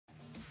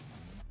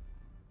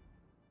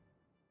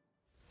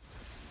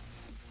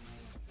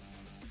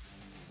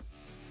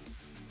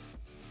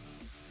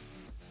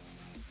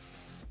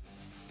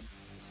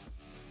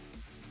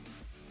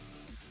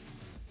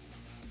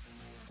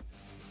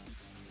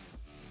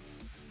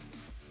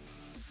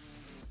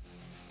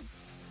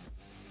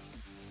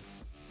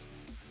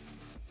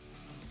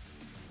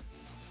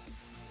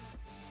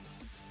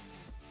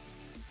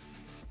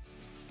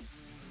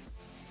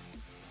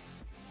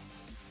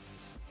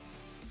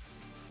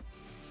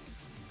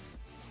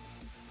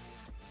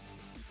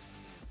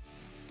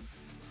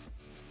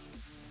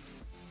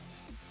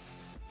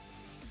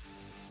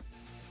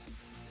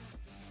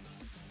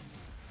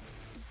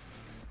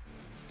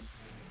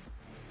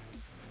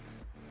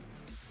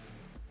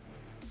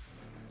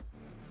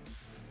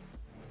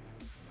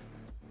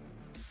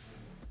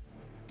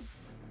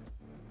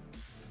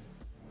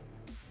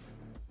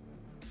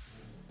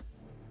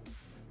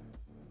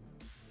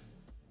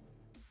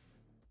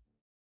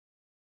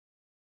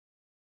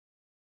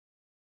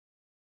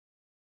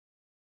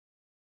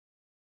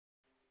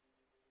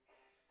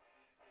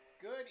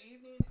Good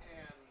evening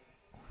and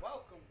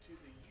welcome to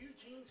the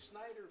Eugene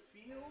Snyder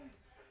Field,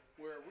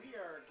 where we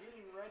are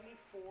getting ready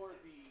for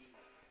the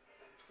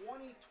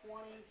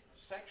 2020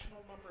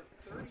 sectional number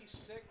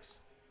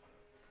 36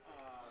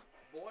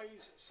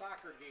 boys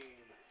soccer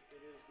game.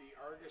 It is the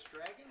Argos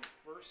Dragons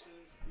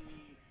versus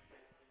the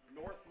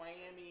North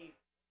Miami,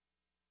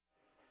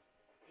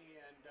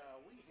 and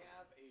we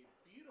have a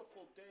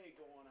beautiful day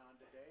going on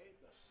today.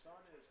 The sun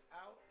is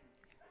out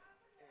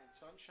and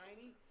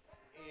sunshiny,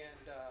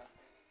 and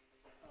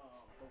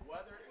the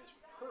weather is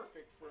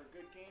perfect for a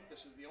good game.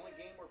 This is the only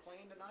game we're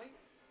playing tonight.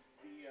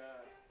 The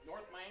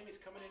North Miami's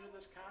coming into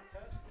this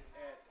contest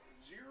at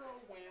 0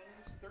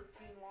 wins, 13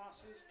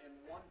 losses, and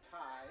 1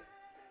 tie.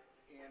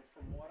 And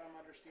from what I'm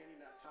understanding,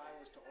 that tie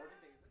was to Oregon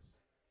Davis.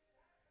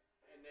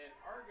 And then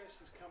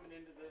Argos is coming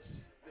into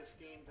this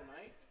game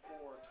tonight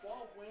for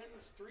 12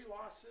 wins, 3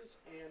 losses,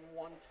 and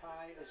 1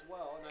 tie as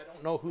well. And I don't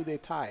know who they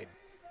tied.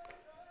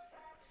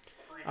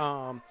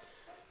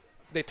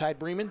 They tied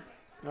Bremen?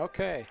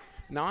 Okay.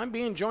 Now I'm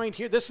being joined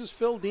here. This is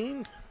Phil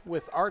Dean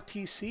with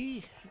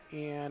RTC,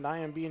 and I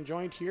am being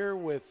joined here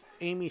with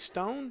Amy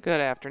Stone. Good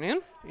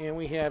afternoon. And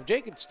we have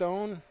Jacob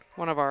Stone.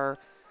 One of our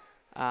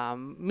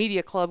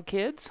media club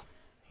kids.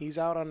 He's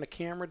out on the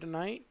camera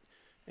tonight.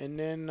 And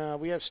then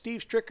we have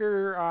Steve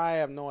Stricker. I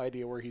have no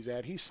idea where he's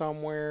at. He's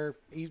somewhere.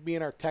 He's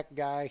being our tech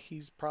guy.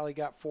 He's probably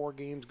got 4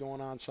 games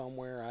going on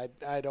somewhere.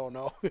 I don't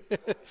know.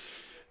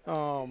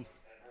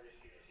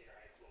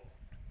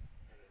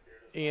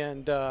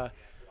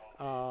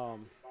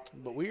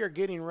 But we are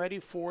getting ready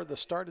for the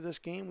start of this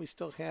game. We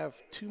still have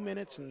 2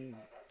 minutes and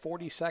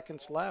 40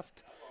 seconds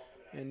left.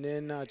 And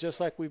then just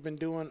like we've been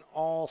doing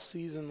all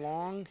season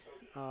long,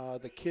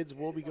 the kids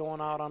will be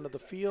going out onto the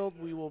field.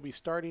 We will be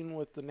starting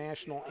with the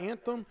national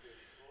anthem.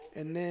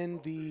 And then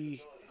the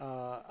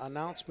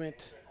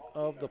announcement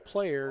of the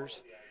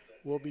players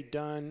will be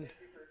done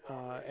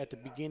at the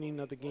beginning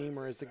of the game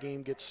or as the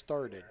game gets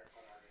started.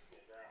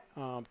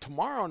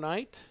 Tomorrow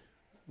night,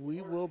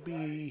 we will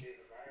be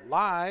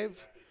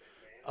live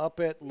up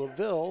at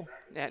LaVille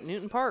At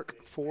Newton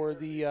Park. for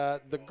the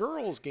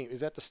girls' game. Is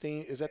that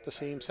the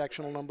same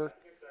sectional number,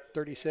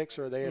 36,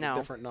 or are they at a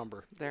different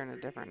number? They're in a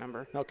different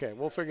number. Okay,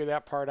 we'll figure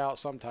that part out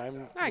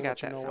sometime. I We'll got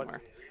let you that know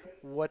somewhere.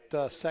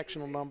 what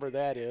sectional number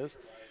that is.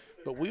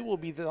 But we will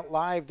be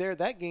live there.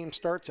 That game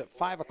starts at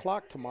 5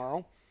 o'clock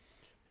tomorrow.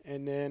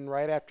 And then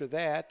right after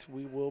that,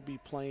 we will be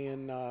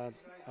playing,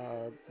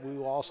 we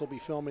will also be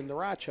filming the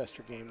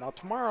Rochester game. Now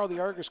tomorrow, the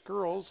Argus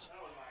girls,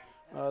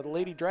 the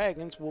Lady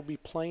Dragons, will be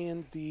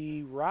playing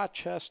the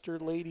Rochester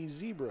Lady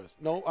Zebras.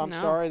 No, I'm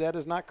sorry, that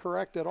is not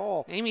correct at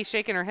all. Amy's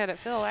shaking her head at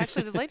Phil.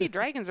 Actually, the Lady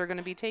Dragons are going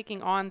to be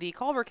taking on the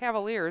Culver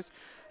Cavaliers.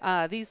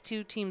 These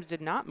two teams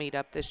did not meet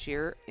up this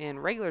year in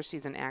regular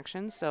season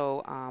action,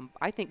 so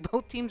I think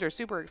both teams are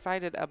super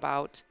excited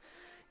about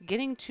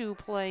getting to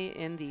play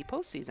in the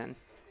postseason.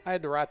 I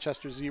had the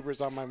Rochester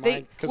Zebras on my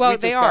mind.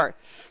 They are.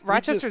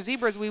 Rochester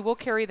Zebras, we will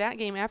carry that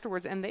game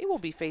afterwards, and they will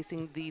be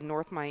facing the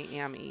North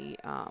Miami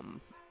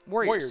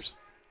Warriors.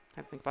 I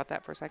have to think about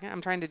that for a second.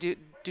 I'm trying to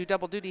do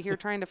double duty here,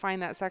 trying to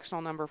find that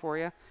sectional number for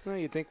you. Well,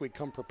 you'd think we'd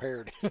come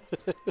prepared.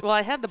 Well,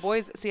 I had the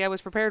boys. See, I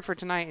was prepared for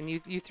tonight, and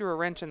you threw a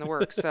wrench in the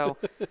works, so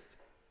I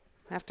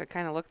have to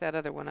kind of look that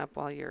other one up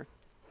while you're.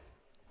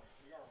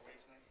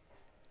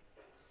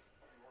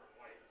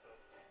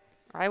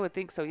 I would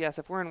think so, yes.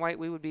 If we're in white,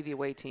 we would be the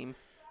away team.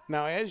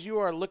 Now, as you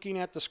are looking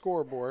at the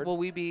scoreboard. Will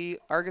we be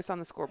Argus on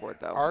the scoreboard,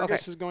 though?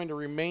 Argus is going to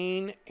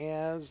remain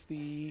as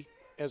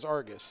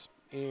Argus.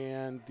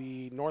 And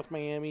the North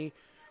Miami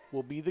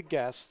will be the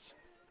guests,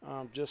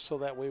 just so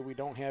that way we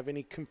don't have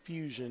any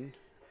confusion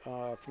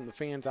from the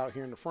fans out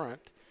here in the front.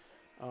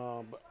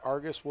 But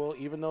Argus will,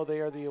 even though they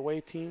are the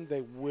away team,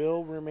 they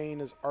will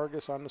remain as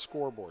Argus on the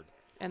scoreboard.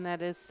 And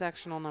that is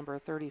sectional number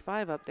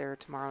 35 up there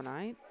tomorrow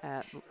night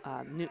at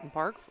Newton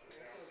Park,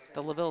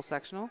 the LaVille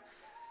sectional.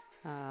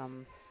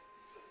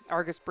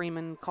 Argus,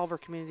 Bremen, Culver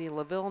Community,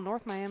 LaVille,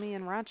 North Miami,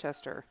 and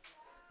Rochester.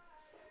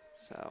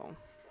 So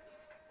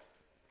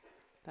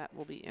that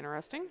will be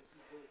interesting.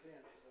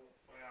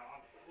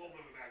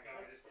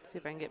 See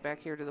if I can get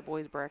back here to the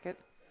boys bracket.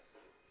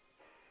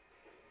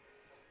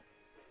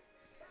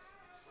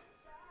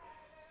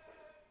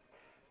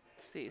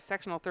 Let's see,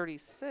 sectional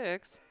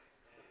 36.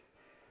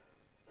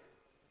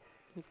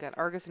 We've got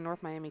Argus and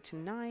North Miami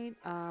tonight.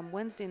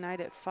 Wednesday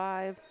night at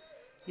 5,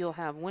 you'll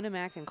have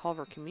Winnemac and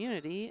Culver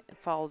Community,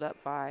 followed up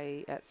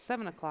by at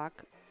 7 o'clock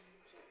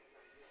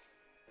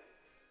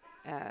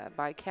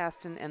by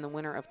Caston and the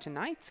winner of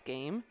tonight's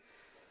game.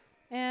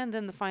 And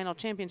then the final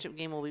championship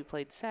game will be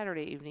played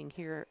Saturday evening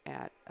here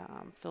at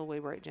Phil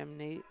Waybright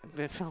Gymnasium.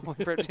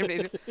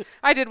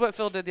 I did what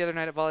Phil did the other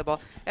night at volleyball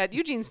at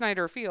Eugene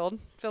Snyder Field.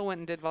 Phil went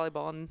and did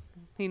volleyball, and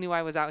he knew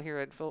I was out here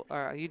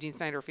at Eugene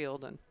Snyder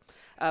Field. And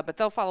but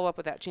they'll follow up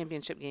with that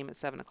championship game at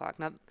 7 o'clock.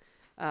 Now,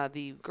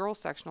 the girls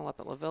sectional up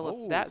at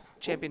LaVille, that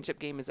championship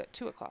game is at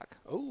 2 o'clock.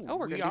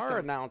 We are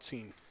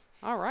announcing.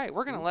 All right,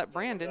 we're going to let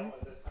Brandon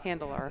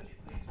handle our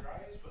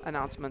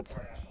announcements.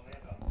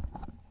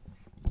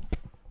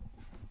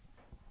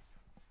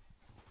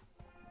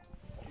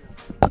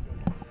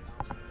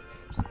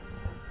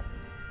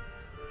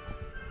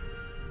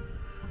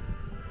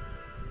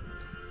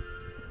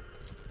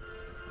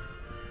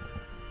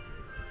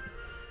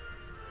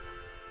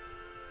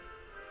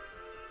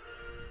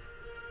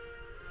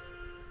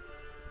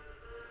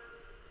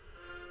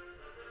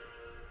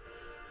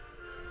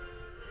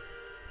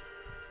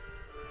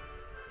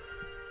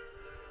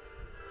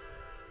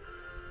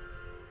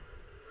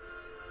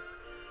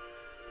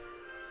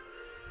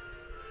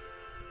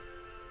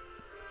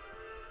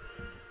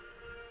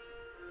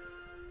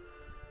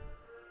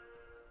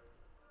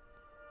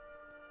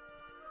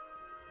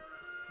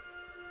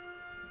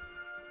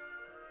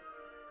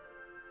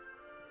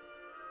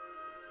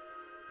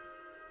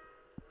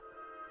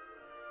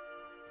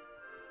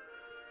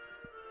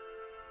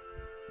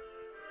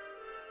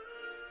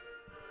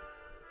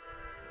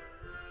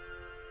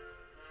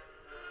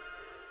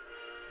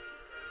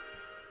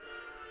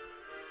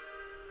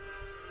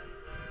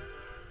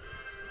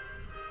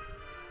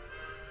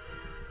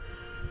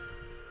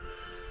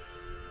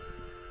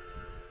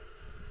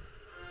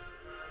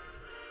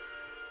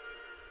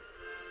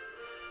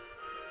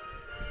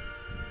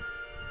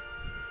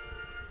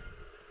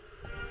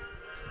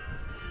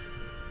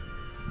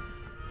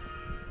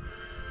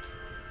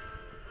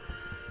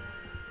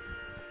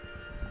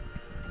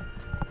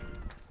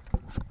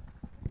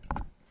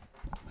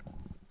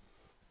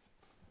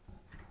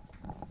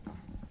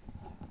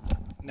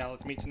 Now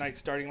let's meet tonight's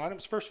starting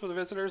lineups. First for the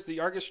visitors, the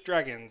Argos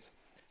Dragons.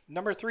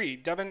 Number 3,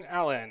 Devin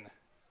Allen.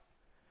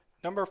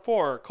 Number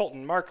 4,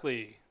 Colton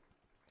Markley.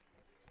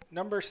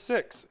 Number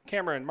 6,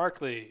 Cameron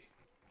Markley.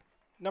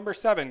 Number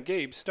 7,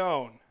 Gabe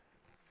Stone.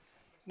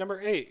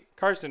 Number 8,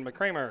 Karsten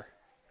McCramer.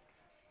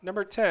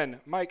 Number 10,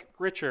 Mike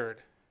Richard.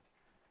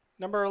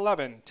 Number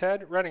 11,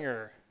 Ted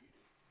Redinger.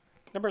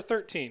 Number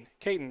 13,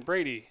 Caden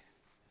Brady.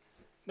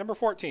 Number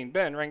 14,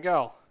 Ben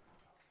Rangel.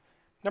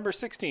 Number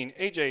 16,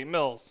 AJ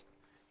Mills.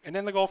 And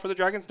in the goal for the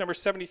Dragons, number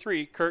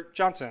 73, Kurt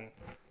Johnson.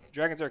 The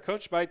Dragons are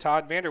coached by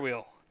Todd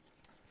Vanderweel.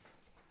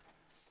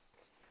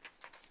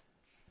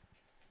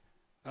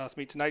 Now let's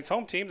meet tonight's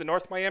home team, the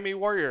North Miami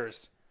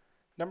Warriors.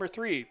 Number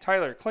 3,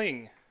 Tyler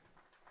Kling.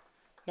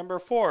 Number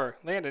 4,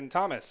 Landon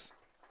Thomas.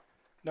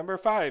 Number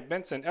 5,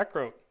 Benson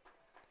Eckroat.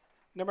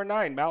 Number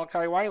 9,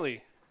 Malachi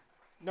Wiley.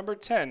 Number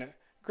 10,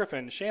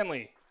 Griffin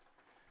Shanley.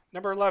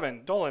 Number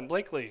 11, Dolan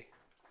Blakely.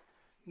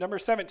 Number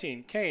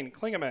 17, Kane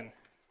Klingeman.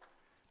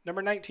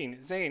 Number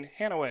 19, Zane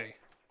Hanaway.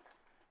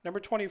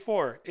 Number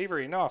 24,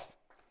 Avery Nuff.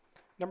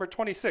 Number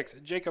 26,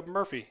 Jacob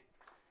Murphy.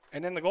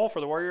 And in the goal for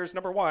the Warriors,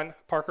 number 1,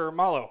 Parker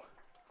Mallow.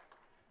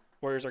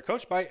 Warriors are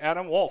coached by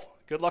Adam Wolf.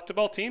 Good luck to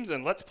both teams,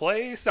 and let's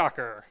play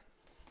soccer.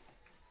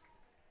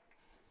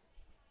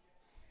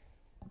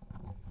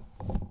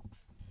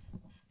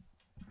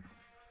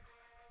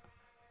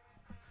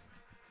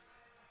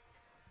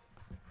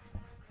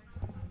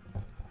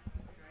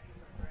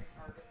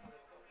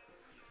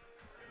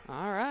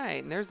 All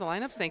right, and there's the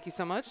lineups. Thank you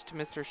so much to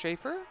Mr.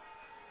 Schaefer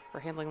for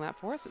handling that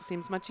for us. It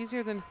seems much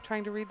easier than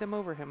trying to read them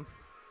over him.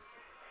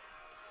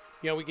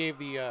 Yeah, we gave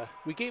the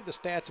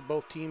stats of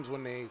both teams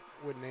when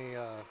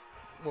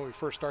we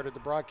first started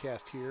the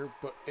broadcast here,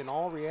 but in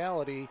all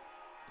reality,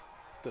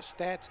 the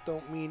stats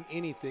don't mean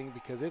anything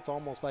because it's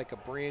almost like a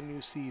brand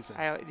new season.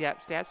 Yeah,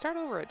 stats start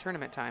over at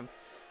tournament time.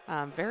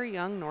 Very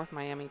young North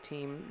Miami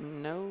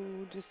team.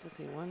 Let's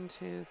see, 1,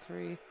 2,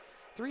 3,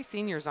 3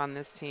 seniors on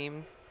this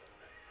team.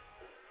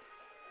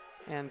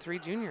 And 3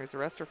 juniors. The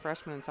rest are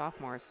freshmen and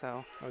sophomores.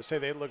 So I would say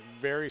they look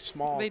very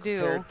small. They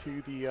compared do.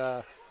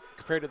 to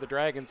compared to the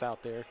Dragons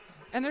out there.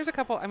 And there's a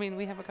couple. I mean,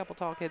 we have a couple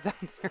tall kids out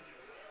there.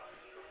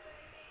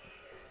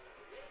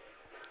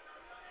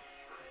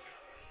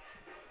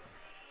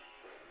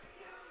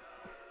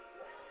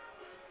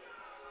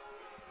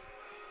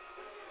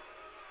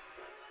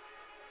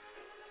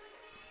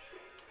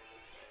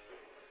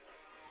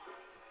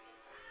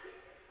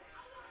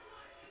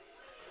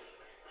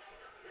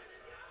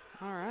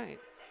 All right.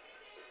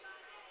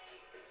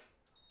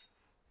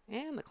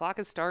 And the clock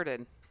has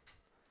started.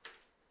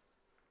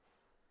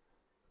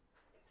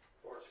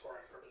 For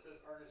scoring purposes,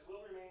 Argos will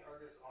remain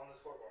Argos on the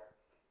scoreboard.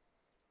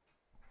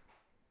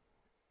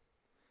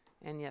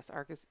 And yes,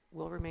 Argos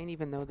will remain,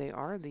 even though they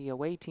are the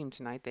away team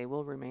tonight, they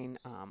will remain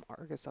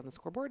Argos on the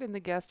scoreboard, and the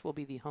guest will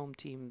be the home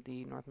team,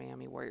 the North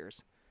Miami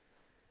Warriors.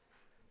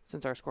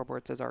 Since our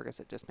scoreboard says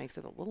Argos, it just makes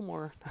it a little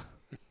more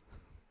a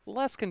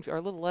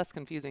little less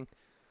confusing.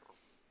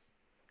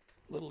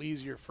 A little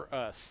easier for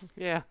us.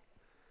 Yeah.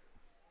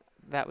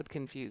 That would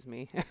confuse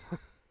me. All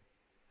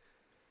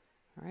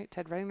right,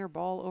 Ted Redinger,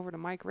 ball over to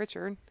Mike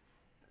Richard.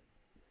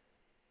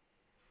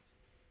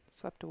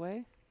 Swept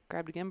away.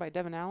 Grabbed again by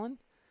Devin Allen.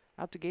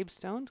 Out to Gabe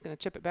Stone. Going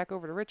to chip it back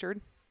over to Richard.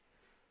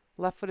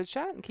 Left-footed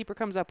shot, and keeper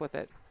comes up with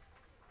it.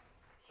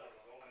 Shot on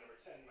goal by number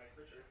 10, Mike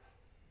Richard.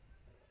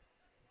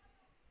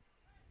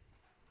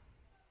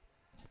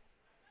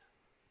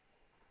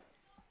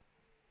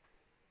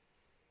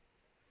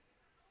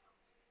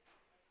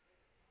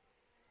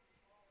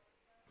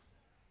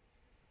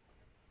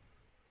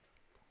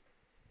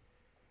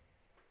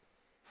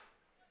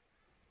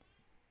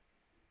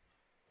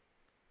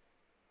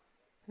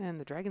 And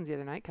the Dragons the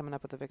other night coming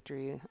up with a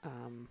victory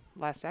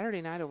last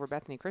Saturday night over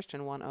Bethany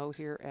Christian, 1-0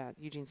 here at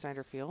Eugene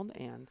Snyder Field.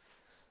 And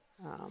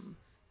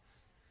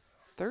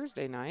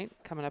Thursday night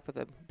coming up with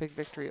a big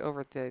victory over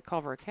at the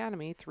Culver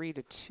Academy,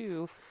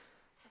 3-2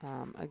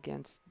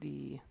 against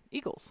the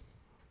Eagles.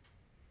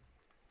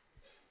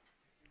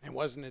 And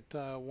wasn't it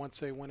once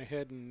they went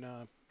ahead and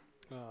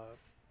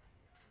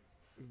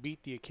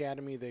beat the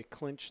Academy, they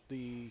clinched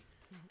the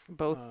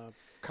Both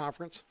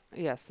conference?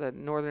 Yes, the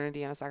Northern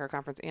Indiana Soccer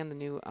Conference and the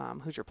new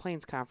Hoosier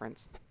Plains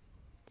Conference.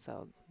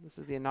 So this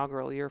is the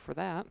inaugural year for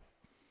that.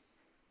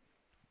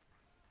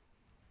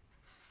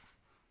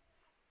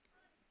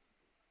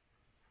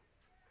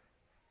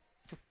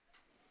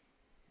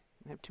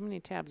 I have too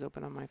many tabs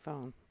open on my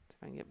phone. Let's see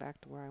if I can get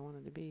back to where I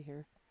wanted to be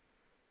here.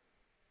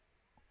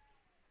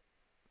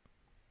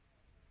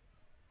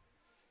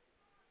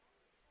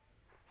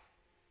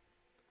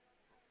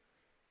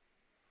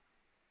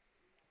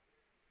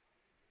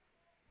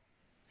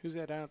 Who's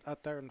that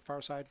out there on the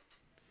far side?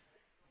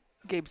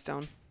 Gabe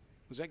Stone.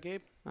 Was that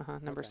Gabe?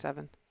 Number Okay.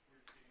 7.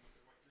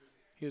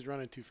 He was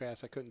running too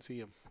fast. I couldn't see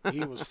him.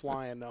 He was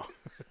flying, though.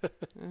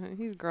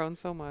 He's grown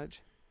so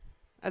much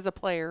as a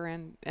player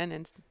and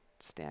in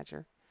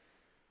stature.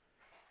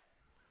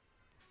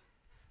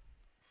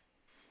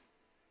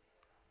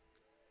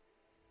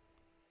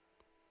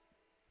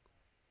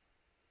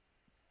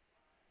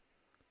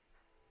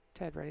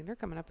 Ted Reddinger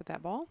coming up with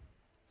that ball.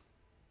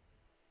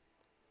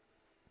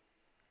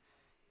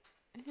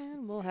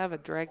 And we'll have a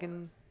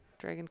dragon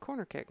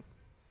corner kick.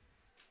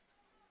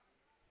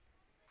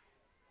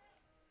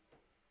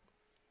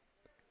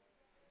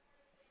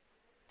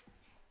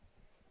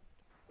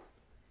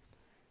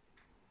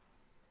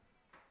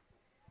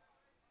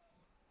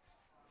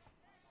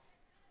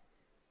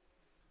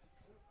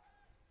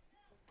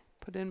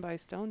 Put in by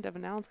Stone.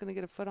 Devin Allen's going to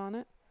get a foot on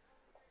it.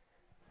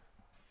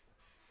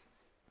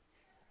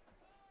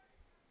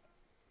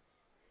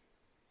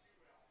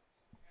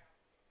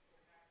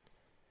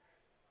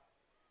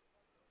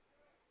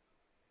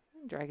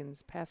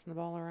 Dragons passing the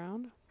ball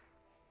around.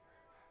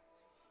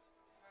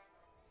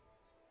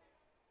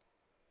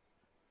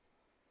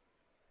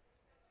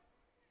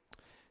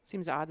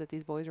 Seems odd that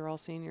these boys are all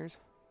seniors.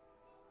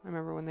 I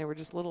remember when they were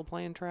just little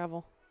playing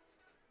travel.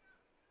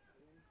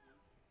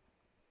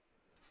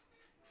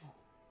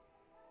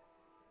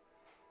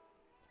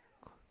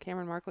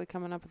 Cameron Markley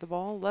coming up with the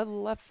ball.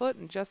 Level left foot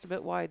and just a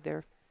bit wide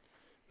there.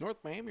 North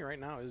Miami right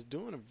now is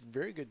doing a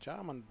very good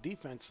job on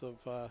defense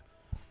of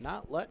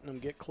not letting them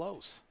get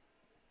close.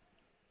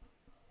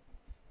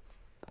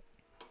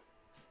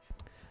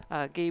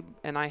 Gabe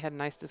and I had a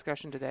nice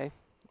discussion today.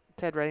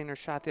 Ted Reddinger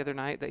shot the other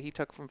night that he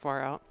took from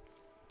far out.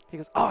 He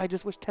goes, "Oh, I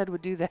just wish Ted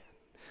would do that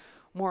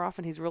more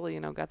often." He's really,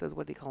 got those,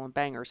 what do you call them,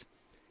 bangers.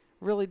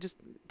 Really just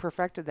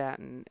perfected that.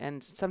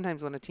 And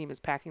sometimes when a team is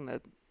packing the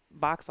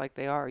box like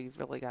they are, you've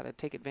really got to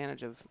take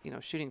advantage of,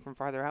 shooting from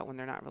farther out when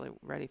they're not really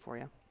ready for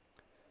you.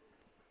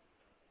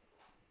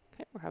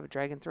 Okay, we'll have a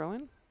dragon throw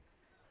in.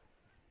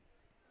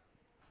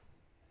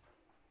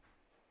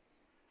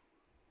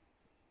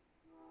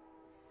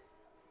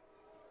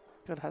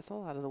 Good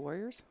hustle out of the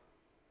Warriors.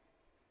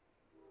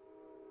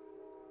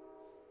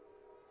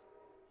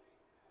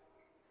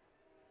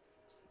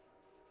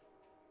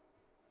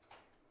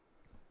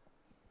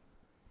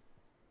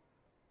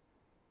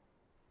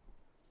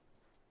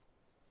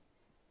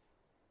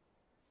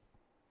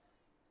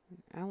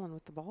 Allen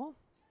with the ball.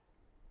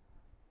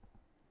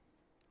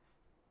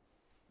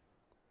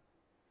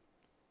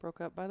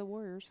 Broke up by the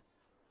Warriors.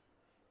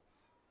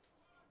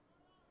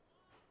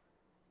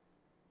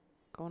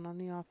 Going on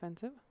the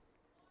offensive.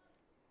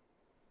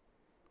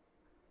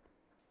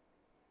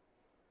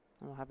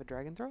 And we'll have a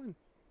dragon throw in.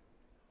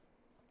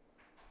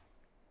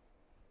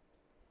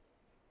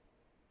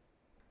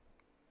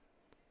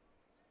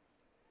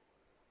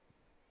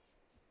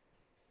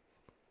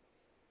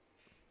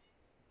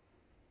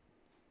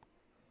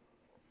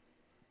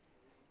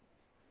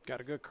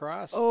 Got a good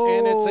cross,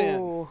 and it's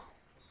in.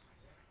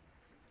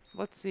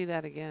 Let's see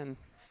that again.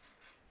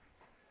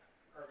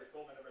 Argos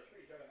goal by number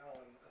 3, Devin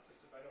Allen,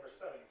 assisted by number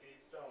 7,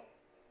 Gabe Stone.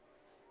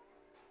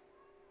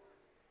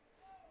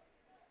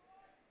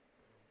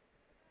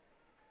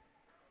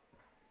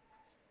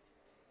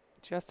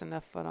 Just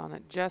enough foot on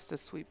it, just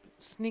to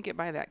sneak it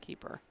by that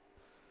keeper.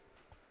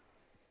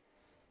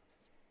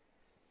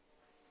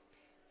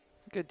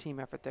 Good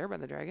team effort there by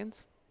the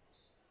Dragons.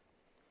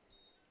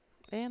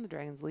 And the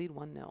Dragons lead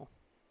 1-0.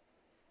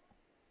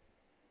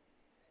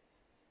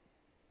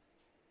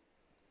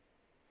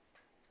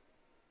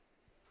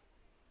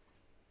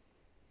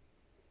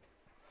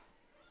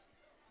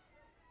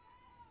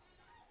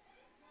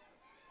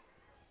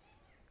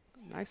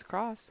 Nice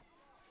cross.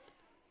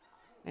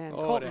 And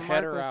The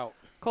header out.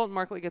 Colton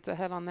Markley gets a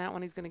head on that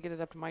one. He's going to get it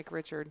up to Mike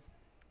Richard.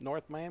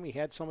 North Miami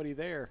had somebody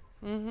there.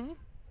 Mm-hmm.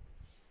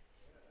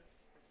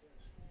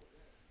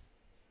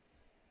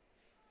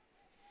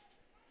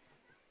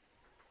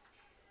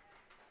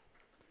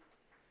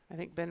 I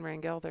think Ben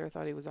Rangel there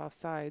thought he was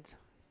offsides.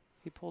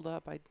 He pulled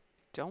up. I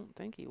don't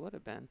think he would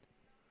have been.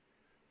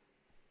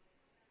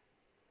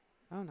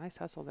 Oh, nice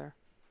hustle there.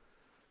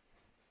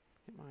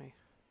 Get my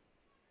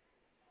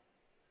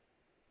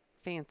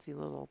fancy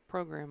little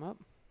program up.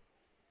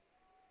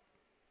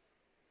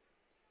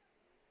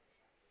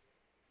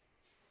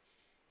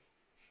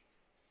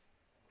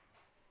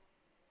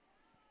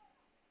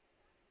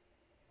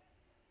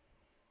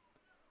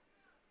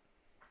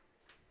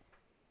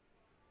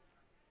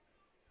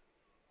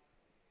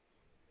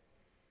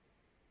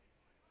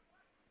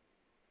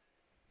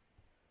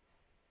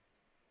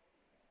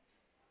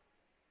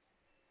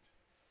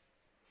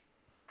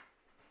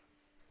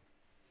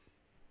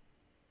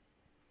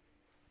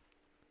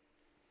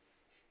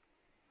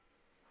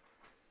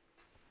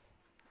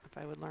 If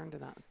I would learn to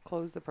not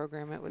close the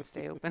program, it would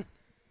stay open.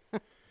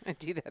 I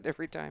do that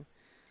every time.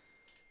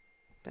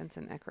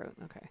 Benson Eckroat,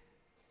 okay.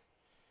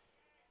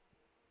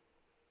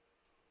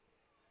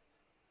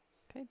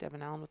 Okay,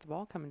 Devin Allen with the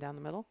ball coming down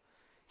the middle.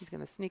 He's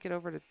going to sneak it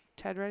over to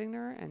Ted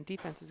Reddinger, and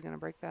defense is going to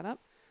break that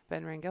up.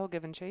 Ben Rangel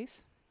giving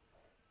chase.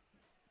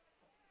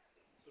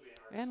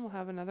 And we'll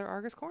have another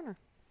Argos corner.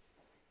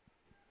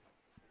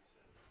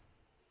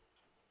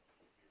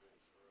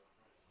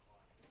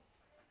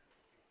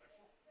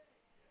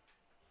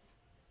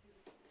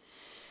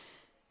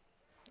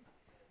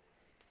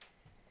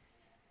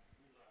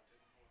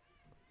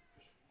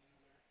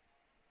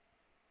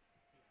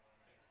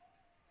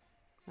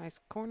 Nice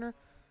corner.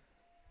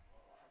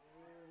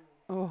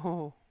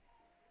 Oh,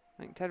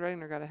 I think Ted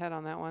Regner got ahead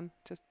on that one.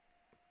 Just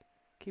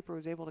keeper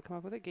was able to come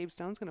up with it. Gabe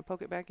Stone's going to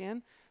poke it back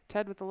in.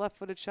 Ted with the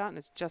left-footed shot, and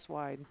it's just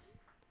wide.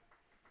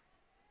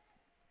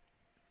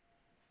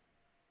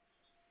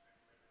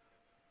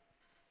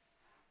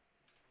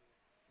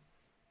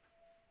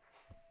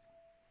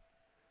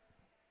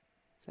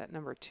 Is that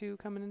number 2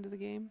 coming into the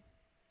game?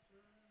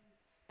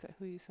 Is that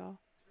who you saw?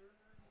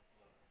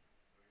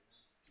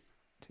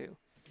 2.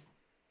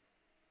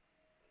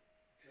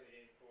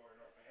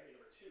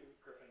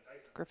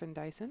 Griffin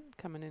Dyson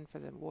coming in for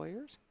the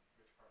Warriors.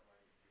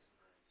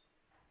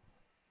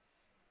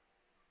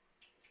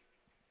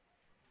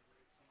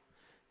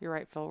 You're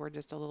right, Phil. We're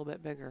just a little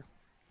bit bigger.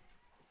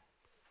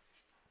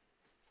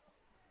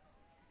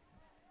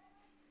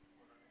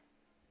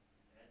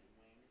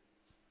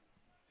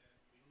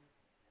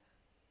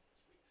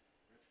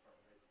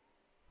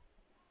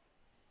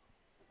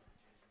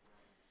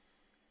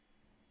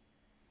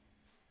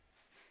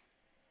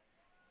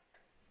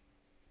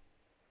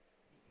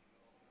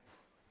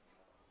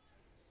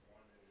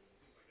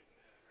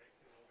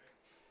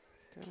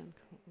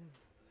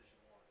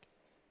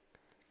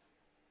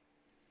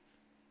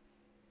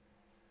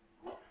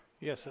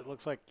 Yes, it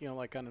looks like,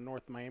 like on the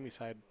North Miami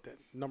side, that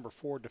number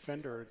 4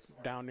 defender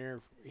down there,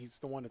 he's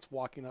the one that's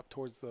walking up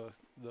towards the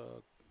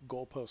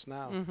goalpost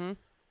now. Mm-hmm.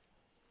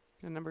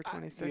 And number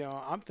 26.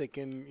 I'm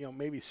thinking,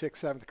 maybe 6th,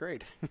 7th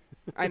grade.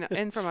 I know,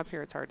 and from up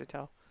here, it's hard to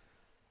tell.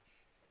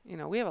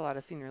 We have a lot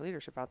of senior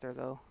leadership out there,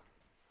 though.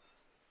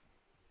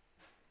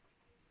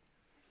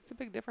 It's a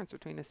big difference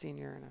between a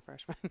senior and a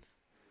freshman.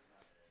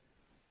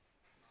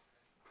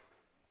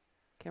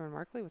 Cameron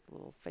Markley with a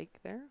little fake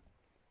there.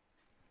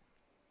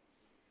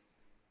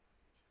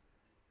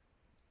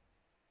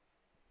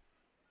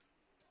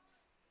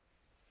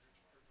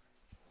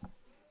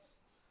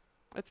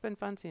 It's been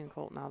fun seeing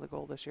Colton out of the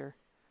goal this year.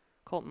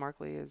 Colton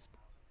Markley has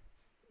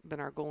been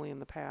our goalie in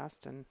the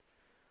past, and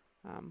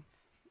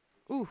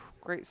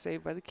great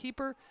save by the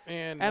keeper,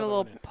 and a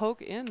little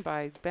poke in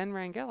by Ben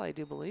Rangel, I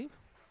do believe.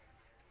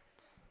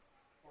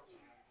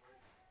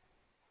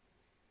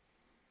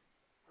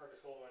 Argos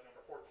goal by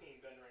number 14,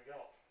 Ben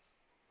Rangel.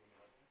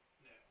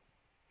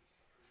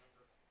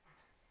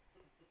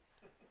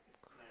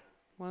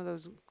 One of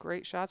those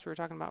great shots we were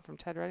talking about from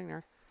Ted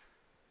Regner.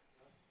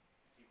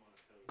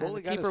 Goalie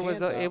the got his keeper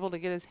was hands up. able to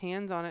get his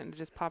hands on it and it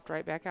just popped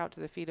right back out to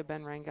the feet of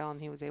Ben Rangel, and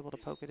he was able to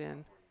poke it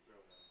in.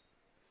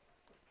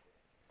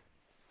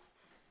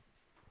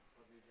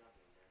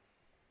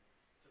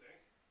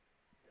 Today?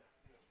 Yeah.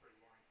 It was pretty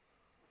boring.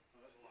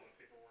 Did a lot of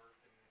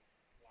paperwork and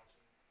watching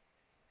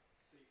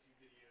safety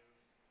videos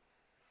and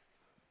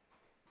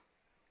stuff.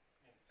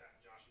 And sat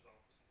in Josh's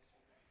office this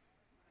whole day.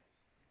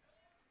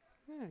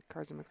 Yeah,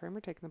 Carson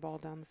McCramer taking the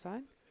ball down the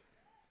side.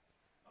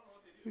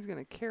 He's going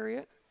to carry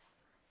it,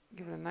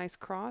 give it a nice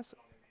cross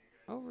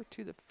over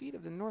to the feet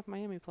of the North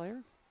Miami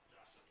player.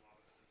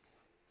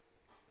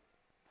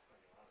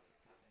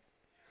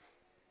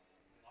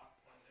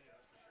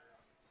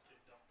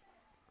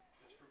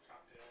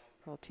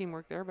 A little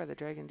teamwork there by the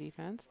Dragon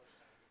defense.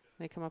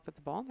 They come up with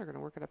the ball, and they're going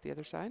to work it up the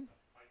other side.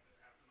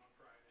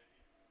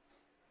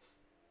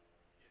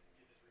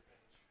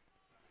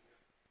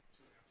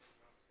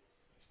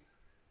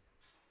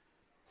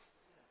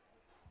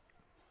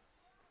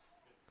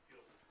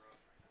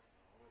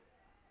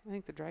 I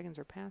think the Dragons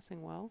are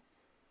passing well.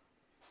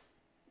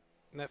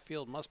 And that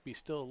field must be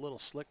still a little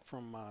slick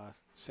from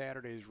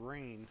Saturday's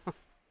rain.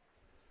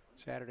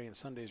 Saturday and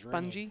Sunday's rain.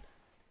 Spongy.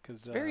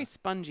 It's very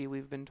spongy,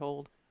 we've been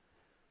told.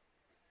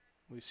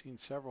 We've seen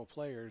several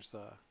players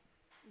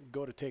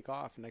go to take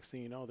off, and next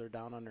thing you know, they're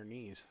down on their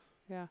knees.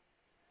 Yeah.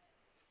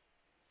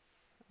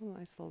 Oh,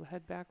 nice little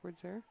head backwards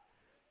there.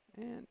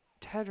 And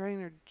Ted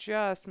Regner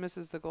just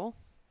misses the goal.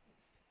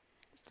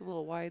 Just a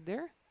little wide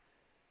there.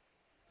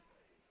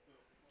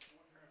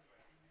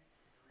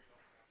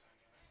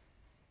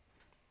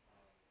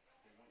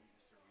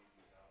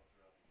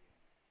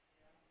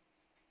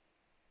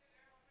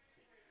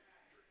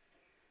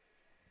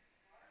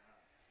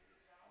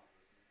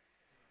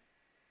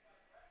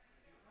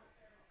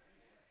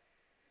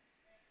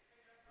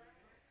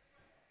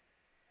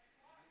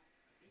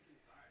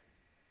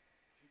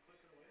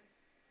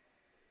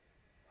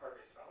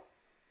 Argos foul.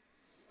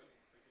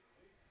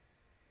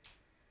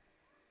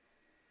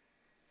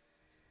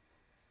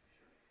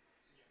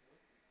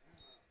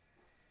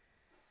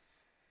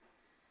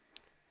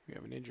 We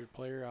have an injured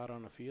player out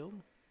on the field.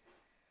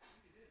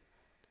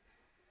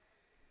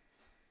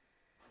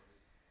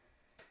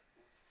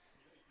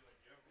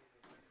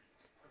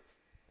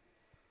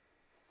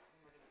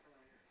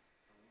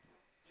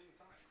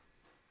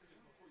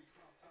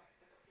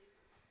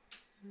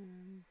 So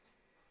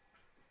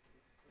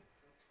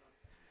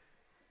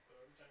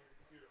every time your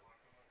computer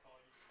locks, I'm going to call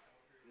you and come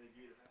over here. Did they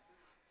give you the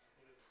password?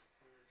 What is it?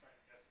 We were trying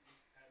to guess. We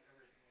had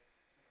everything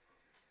that's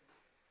inappropriate.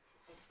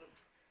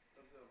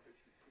 Don't know what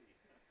you see.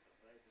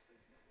 I just said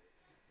no.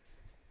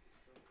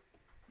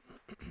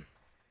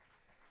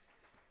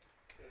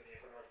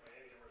 For North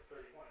Miami, number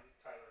 31,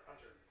 Tyler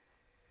Hunter.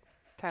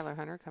 Tyler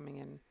Hunter coming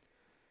in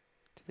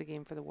to the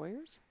game for the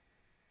Warriors.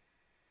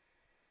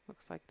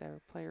 Looks like their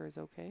player is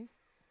okay.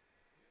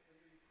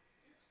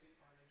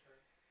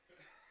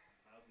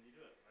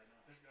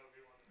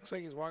 Looks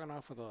like he's walking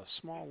off with a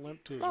small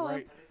limp to his Small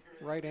limp.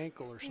 right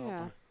ankle or something.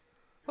 Yeah.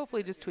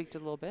 Hopefully just tweaked it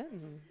a little bit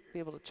and be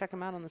able to check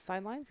him out on the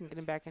sidelines and get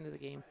him back into the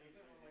game.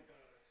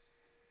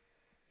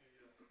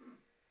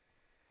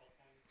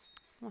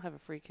 We'll have a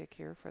free kick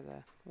here for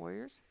the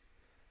Warriors.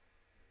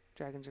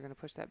 Dragons are going to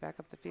push that back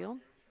up the field.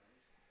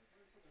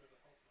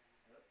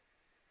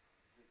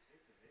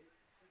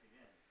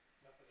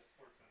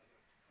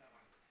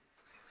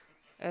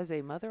 As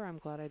a mother, I'm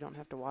glad I don't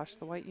have to wash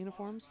the white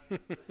uniforms.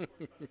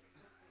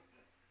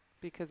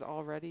 Because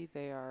already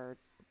they are,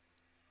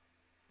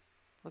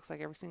 looks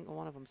like every single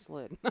one of them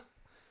slid.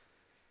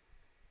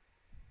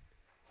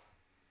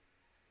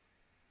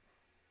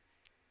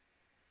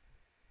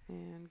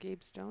 And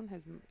Gabe Stone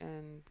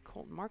and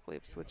Colton Markley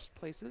have switched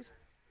places.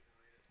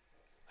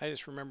 I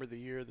just remember the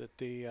year that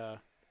the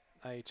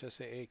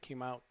IHSAA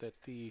came out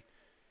that the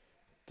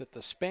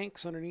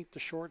Spanx underneath the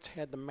shorts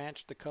had to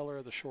match the color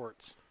of the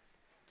shorts.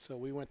 So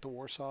we went to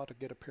Warsaw to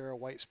get a pair of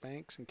white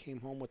Spanx and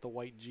came home with a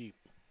white Jeep.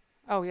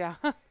 Oh, yeah.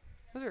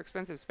 Those are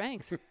expensive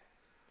Spanx. A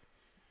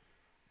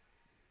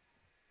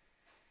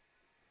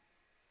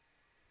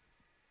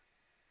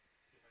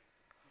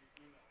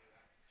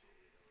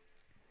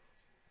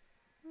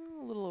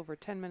little over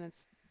 10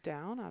 minutes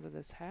down out of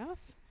this half.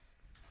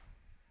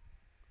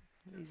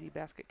 Easy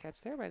basket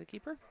catch there by the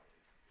keeper.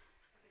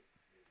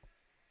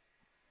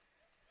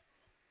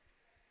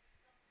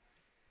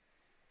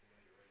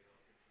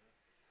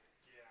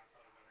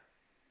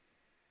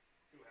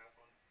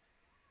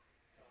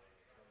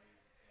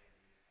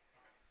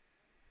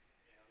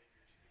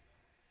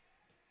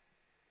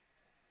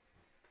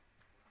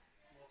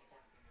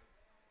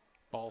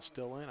 Ball's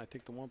still in. I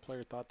think the one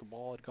player thought the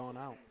ball had gone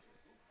out.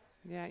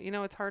 Yeah, you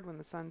know, it's hard when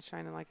the sun's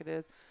shining like it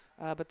is.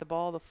 But the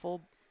ball, ooh,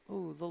 a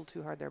little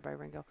too hard there by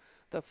Ringo.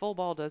 The full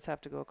ball does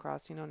have to go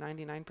across. You know,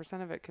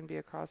 99% of it can be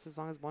across as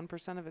long as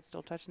 1% of it's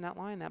still touching that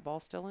line. That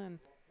ball's still in.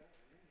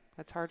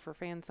 That's hard for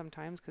fans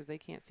sometimes because they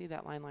can't see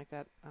that line like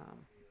that.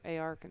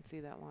 AR can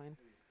see that line.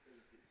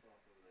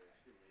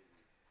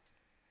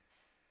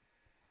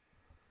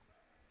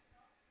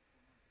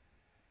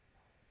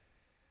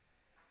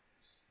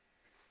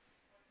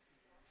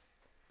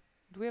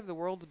 Do we have the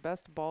world's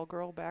best ball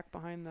girl back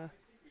behind the...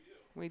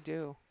 We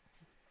do.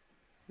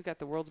 We got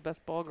the world's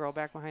best ball girl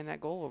back behind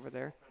that goal over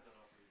there.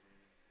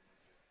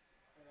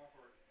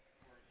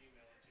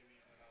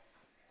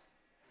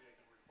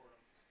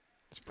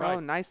 It's probably, Oh,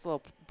 nice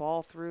little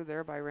ball through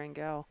there by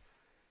Rangel.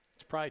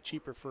 it's probably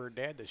cheaper for her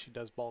dad that she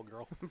does ball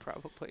girl.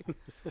 Probably.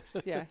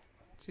 Yeah,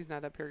 she's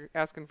not up here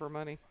asking for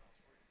money.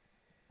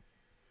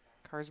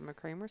 Karzma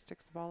Kramer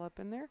sticks the ball up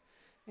in there,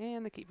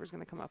 and the keeper's going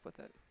to come up with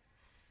it.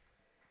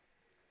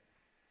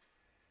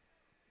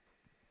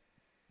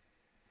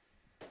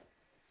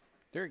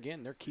 There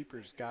again, their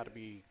keeper's got to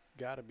be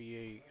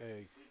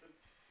a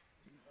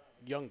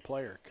young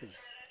player because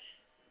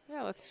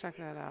Yeah, let's check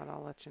that out.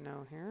 I'll let you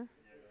know here.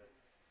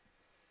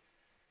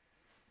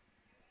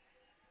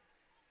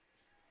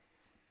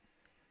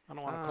 I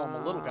don't want to call him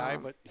a little guy,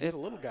 but he's a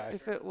little guy.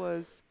 If it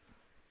was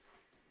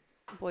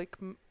Blake,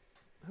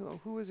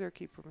 who was their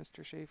keeper,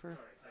 Mr. Schaefer?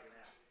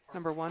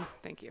 Number 1.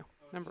 Thank you.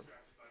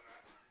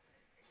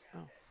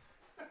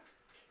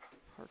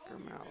 Parker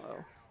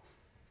Mallow.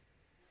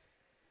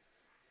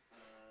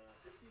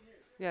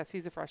 Yes,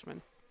 he's a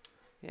freshman.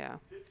 Yeah.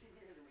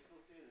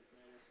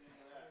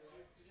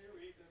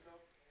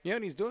 Yeah,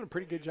 and he's doing a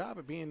pretty good job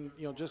of being,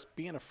 just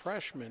being a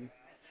freshman.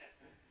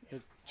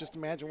 Just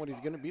imagine what he's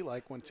going to be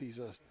like once he's,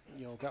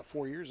 got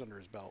 4 years under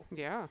his belt.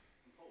 Yeah.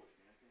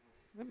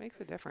 That makes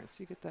a difference.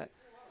 You get that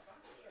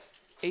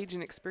age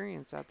and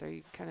experience out there.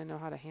 You kind of know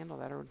how to handle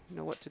that or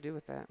know what to do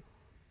with that.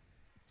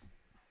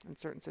 In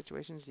certain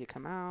situations, do you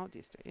come out? Do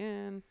you stay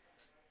in?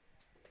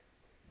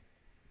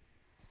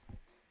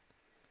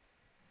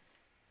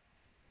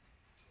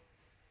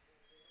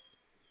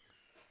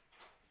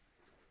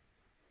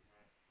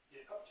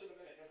 Get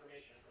up-to-the-minute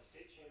information from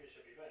state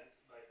championship events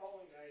by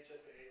following the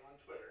IHSAA on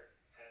Twitter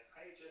at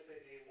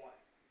IHSAA1.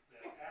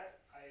 That's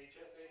at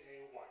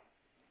IHSAA1.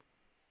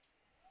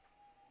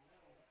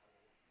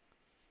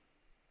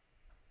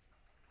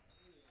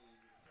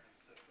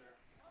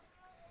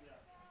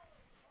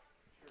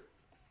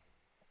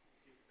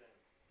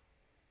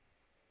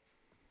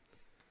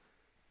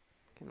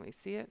 Can we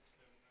see it?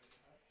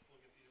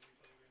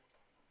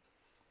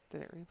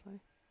 Did it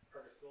replay?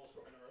 Argos goal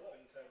scorer number 11,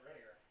 Ted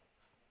Renninger.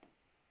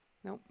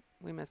 Nope,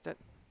 we missed it.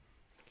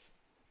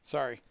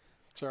 Sorry.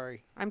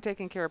 I'm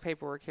taking care of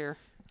paperwork here.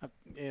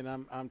 And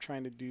I'm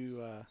trying to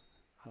do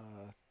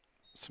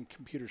some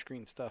computer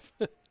screen stuff.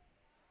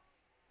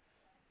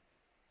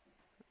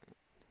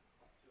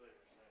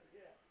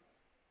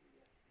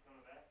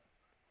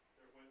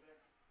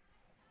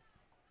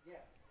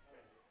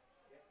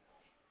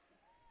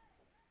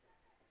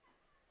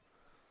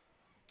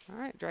 All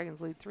right,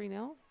 Dragons lead 3-0.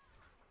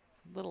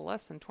 A little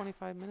less than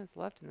 25 minutes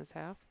left in this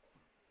half.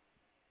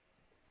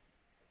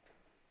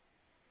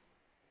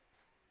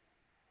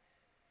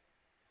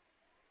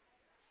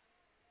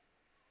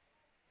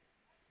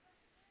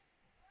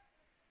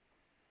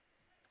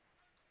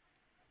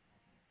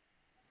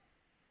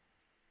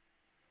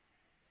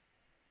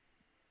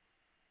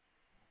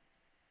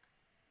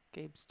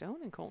 Gabe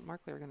Stone and Colton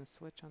Markley are going to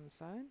switch on the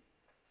side.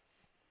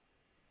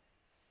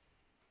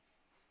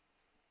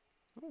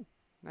 Oh,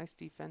 nice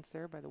defense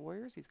there by the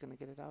Warriors. He's going to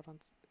get it out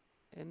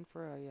in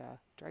for a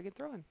Dragon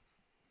throw-in.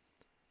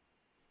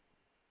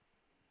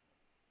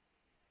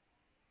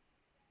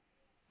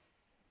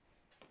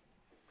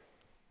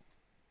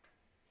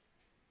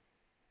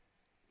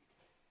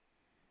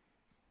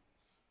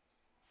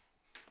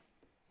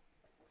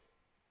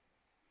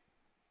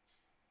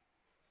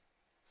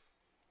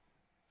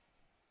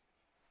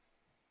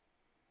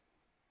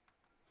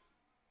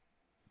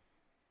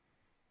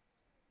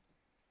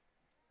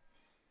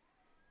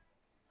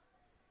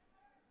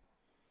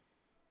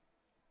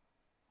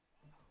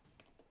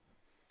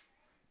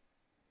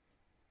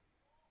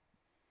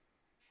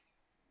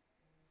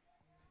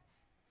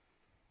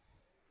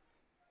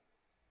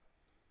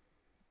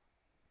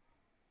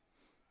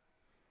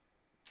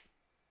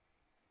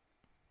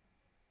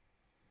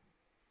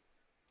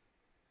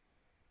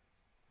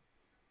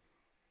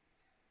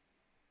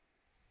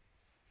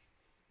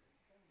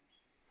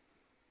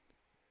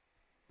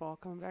 Ball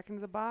coming back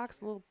into the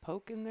box. A little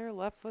poke in there,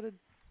 left-footed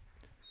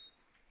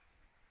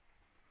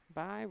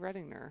by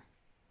Reddinger.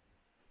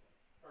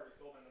 Argos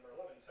goalman number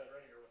 11, Ted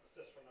Reininger, with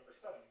assist from number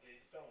 7,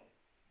 Gabe Stone.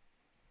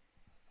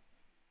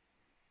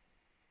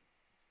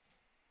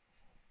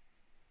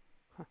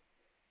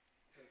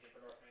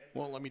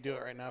 Won't let me do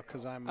it right now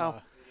because I'm.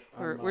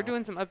 We're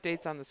doing some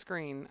updates on the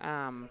screen.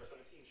 Number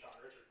 17, Sean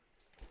Richard.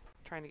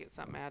 Trying to get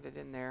something added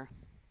in there.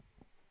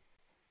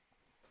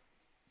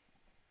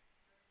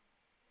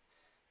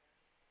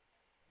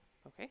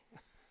 Okay.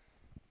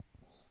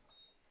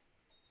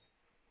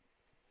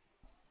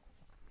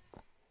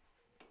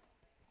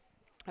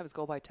 That was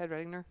goal by Ted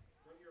Reddinger.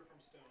 Reininger from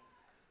Stone.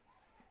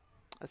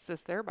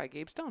 Assist there by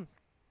Gabe Stone.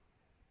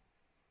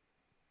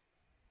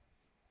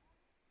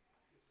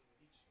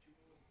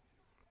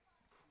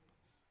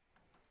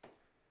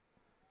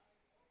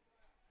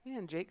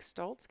 And Jake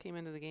Stoltz came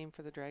into the game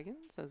for the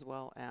Dragons, as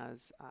well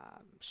as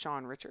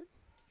Sean Richard.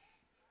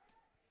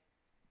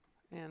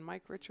 And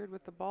Mike Richard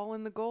with the ball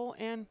in the goal,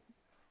 and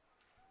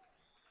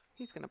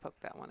he's going to poke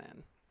that one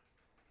in.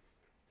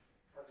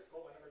 Argos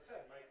goal by number 10,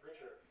 Mike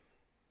Richard.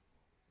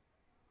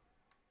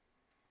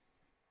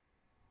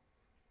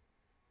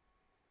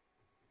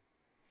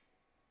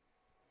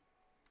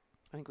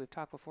 I think we've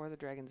talked before, the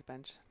Dragons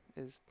bench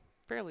is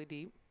fairly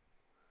deep.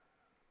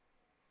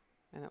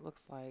 And it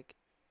looks like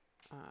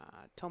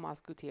Tomas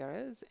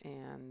Gutierrez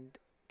and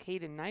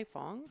Caden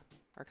Nifong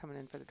are coming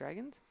in for the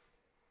Dragons.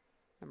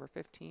 Number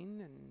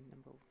 15 and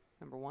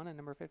number 1 and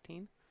number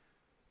 15.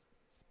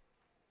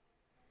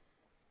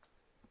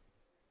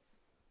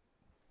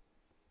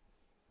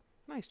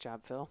 Nice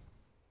job, Phil.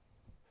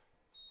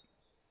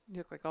 You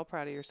look like all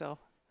proud of yourself.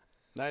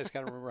 I just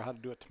got to remember how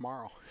to do it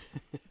tomorrow.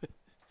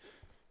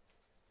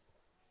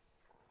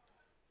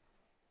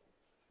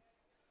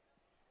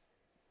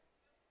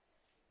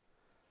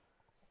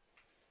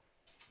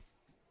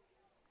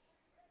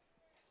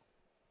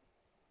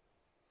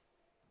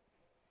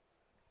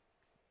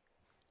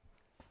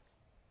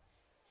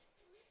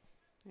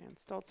 And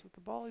Stoltz with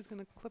the ball. He's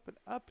going to clip it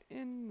up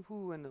in,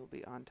 and it'll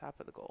be on top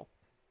of the goal.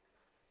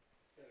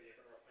 And the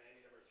for North Miami,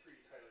 number 3,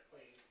 Tyler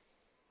Kling.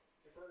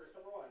 And for Argos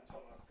number 1,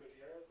 Tomas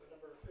Gutierrez, and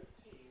number 15,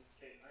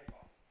 Caden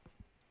Nifong.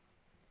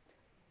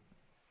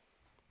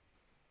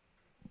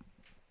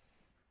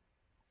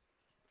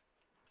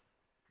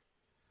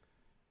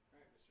 All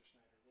right, Mr.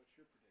 Snyder, what's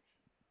your prediction?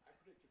 I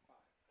predicted 5.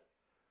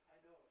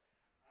 I know.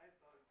 I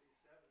thought it'd be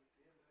 7 at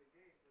the end of the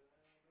game, but I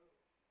don't know.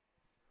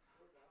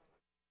 We're down.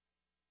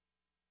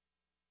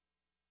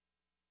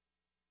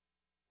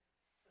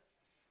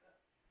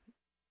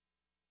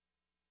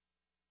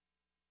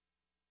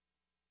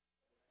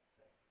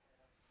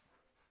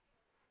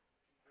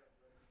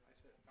 I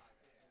said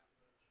 5.5.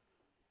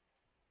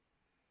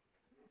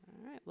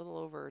 All right, a little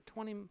over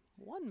 21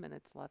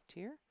 minutes left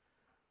here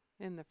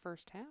in the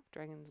first half.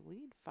 Dragons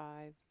lead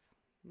 5-0.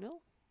 You're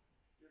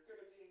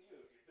good at being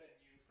you. You've been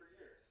you for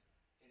years.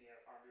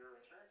 Indiana Farm Bureau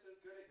Insurance is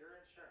good at your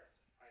insurance.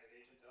 Find an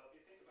agent to help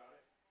you think about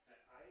it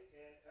at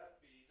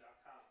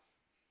infb.com.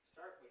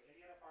 Start with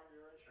Indiana Farm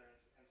Bureau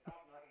Insurance and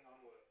stop knocking on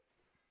wood.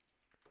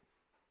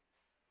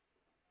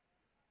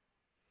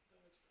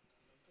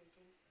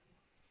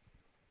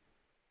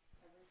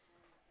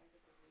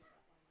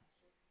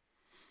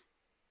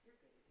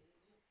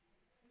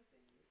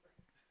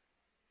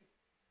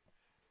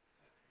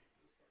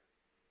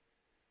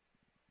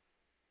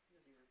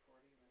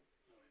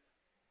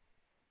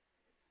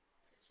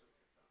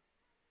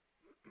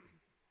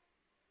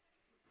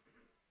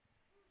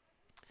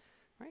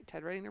 All right,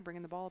 Ted Reddinger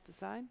bringing the ball up the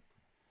side.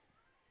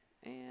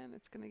 And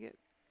it's going to get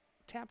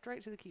tapped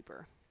right to the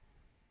keeper.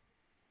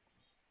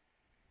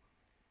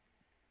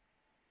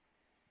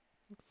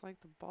 Looks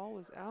like the ball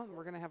was out, and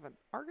we're going to have an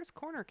Argos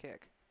corner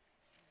kick.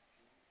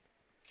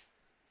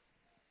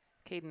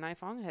 Caden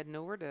Nifong heading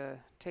over to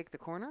take the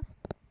corner.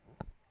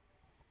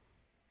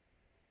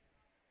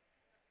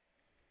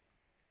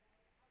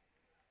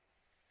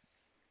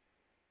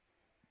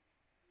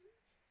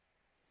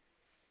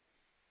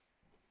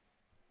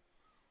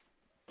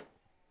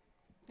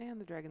 And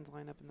the Dragons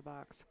line up in the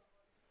box.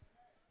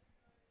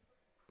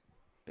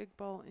 Big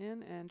ball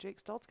in, and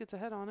Jake Stoltz gets a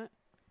head on it.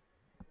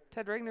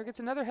 Ted Regner gets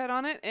another head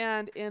on it,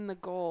 and in the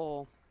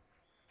goal.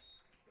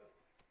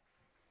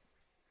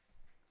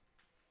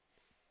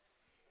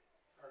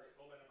 Argos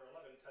goal by number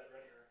 11, Ted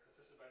Reddinger,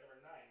 assisted by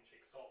number 9,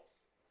 Jake Stoltz.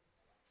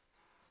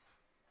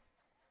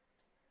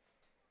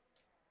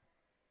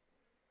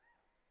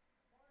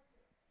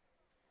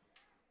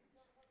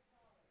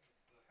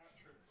 It's the hat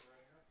trick for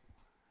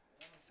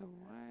Reddinger. So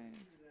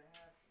why?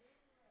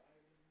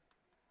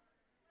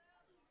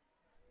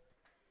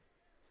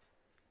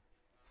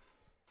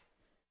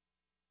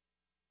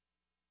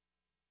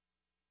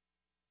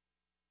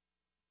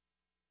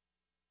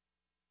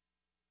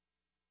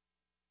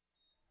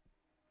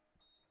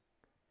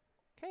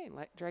 Okay,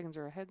 Dragons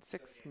are ahead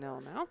 6-0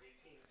 now. 18,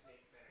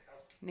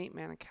 Nate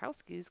Manikowski.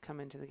 Nate Manikowski's come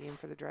into the game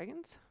for the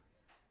Dragons,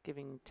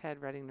 giving Ted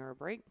Reddinger a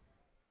break.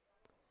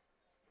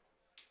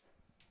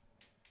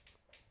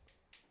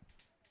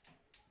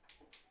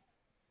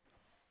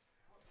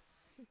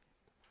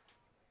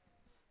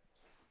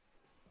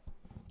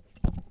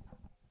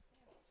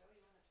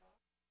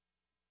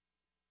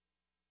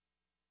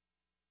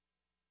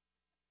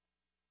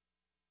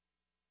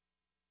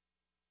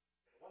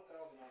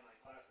 Online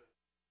classes.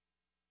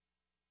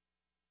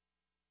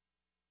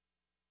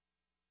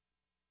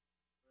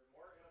 Learn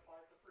more and apply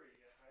for free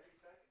at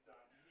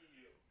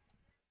ivytech.edu.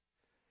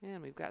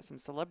 And we've got some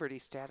celebrity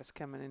status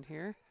coming in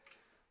here.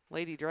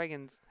 Lady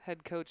Dragons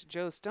head coach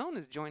Joe Stone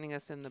is joining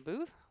us in the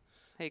booth.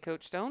 Hey,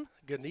 Coach Stone.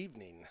 Good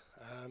evening.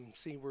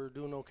 See, we're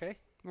doing okay.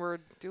 We're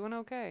doing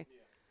okay.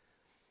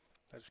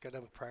 I just got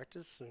done with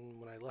practice, and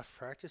when I left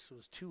practice, it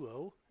was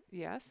 2-0.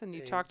 Yes, and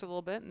you And talked a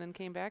little bit and then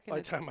came back. And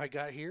By the time I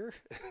got here,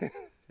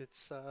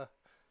 it's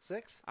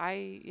 6.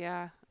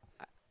 I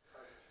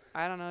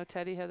don't know.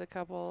 Teddy had a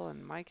couple,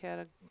 and Mike had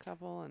a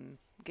couple, and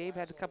Gabe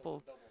had a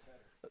couple.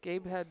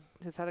 Gabe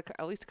has had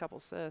at least a couple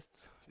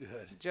assists.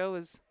 Good. Joe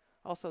is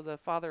also the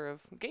father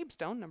of Gabe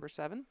Stone, number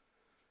 7.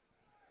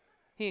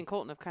 He and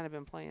Colton have kind of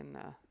been playing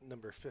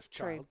Number 5th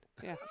trade.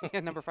 child. Yeah,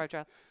 number 5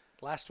 child.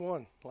 Last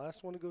one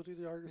to go through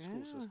the Argos school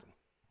Yeah. system.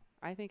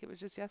 I think it was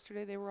just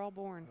yesterday they were all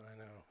born. I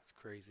know, it's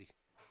crazy.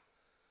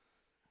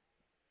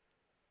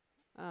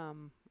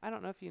 I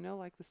don't know if you know,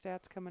 like, the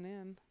stats coming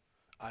in.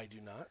 I do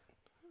not.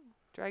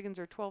 Dragons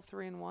are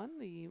 12-3-1.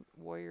 The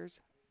Warriors,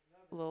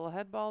 a little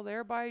head ball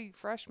there by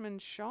freshman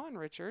Sean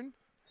Richard.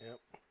 Yep.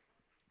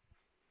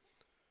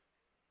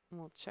 And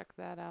we'll check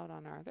that out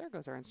on our. There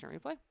goes our instant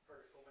replay.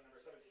 Argos goal by number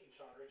 17,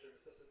 Sean Richard,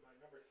 assisted by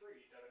number 3,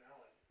 Devin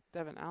Allen.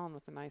 Devin Allen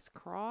with a nice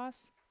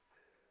cross.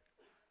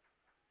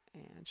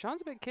 And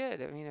Sean's a big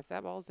kid. I mean, if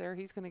that ball's there,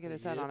 he's going to get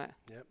his head Yep, on it.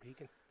 Yep, he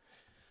can.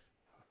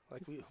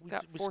 Like He's we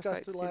got discussed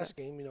foresight to the see last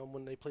that. game,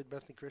 when they played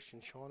Bethany Christian,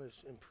 Sean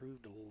has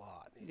improved a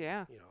lot.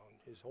 Yeah.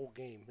 His whole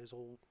game, his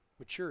whole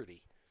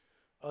maturity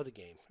of the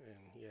game.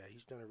 And, yeah,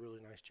 he's done a really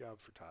nice job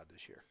for Todd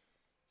this year.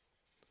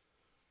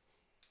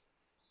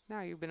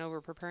 Now you've been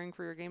over preparing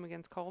for your game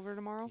against Culver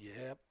tomorrow?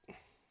 Yep.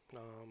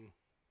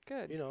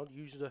 Good.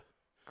 Use the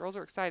Girls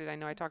are excited. I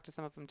know I talked to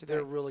some of them today.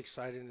 They're really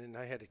excited, and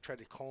I had to try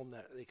to calm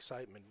that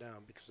excitement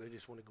down because they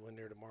just want to go in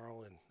there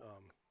tomorrow and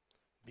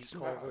beat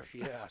Culver.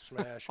 Smash. Yeah,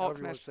 smash. Hulk However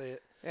you want to smash. say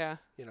it. Yeah.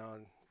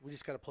 And we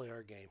just got to play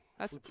our game.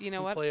 That's if you know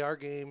we what? play our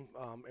game,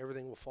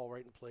 everything will fall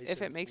right in place.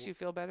 If it and makes you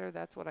feel better,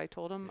 that's what I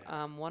told them.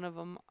 Yeah. One of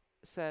them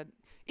said,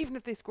 even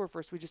if they score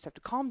first, we just have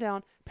to calm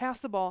down, pass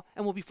the ball,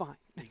 and we'll be fine.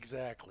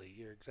 Exactly.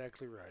 You're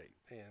exactly right.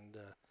 And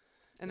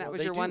And that was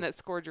they your one do. that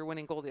scored your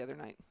winning goal the other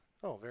night.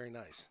 oh, very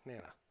nice,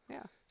 Nana.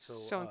 Yeah. So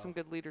Showing some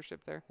good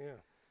leadership there. Yeah,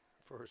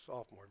 for her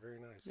sophomore, very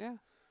nice. Yeah.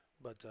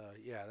 But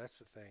yeah, that's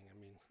the thing. I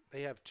mean,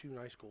 they have 2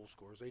 nice goal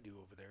scorers. They do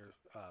over there.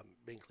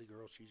 Binkley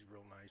girl, she's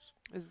real nice.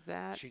 Is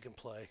that She can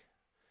play.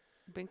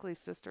 Binkley's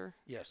sister?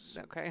 Yes.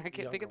 Okay, I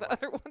can't think of Younger the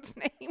other one's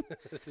name.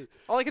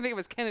 All I can think of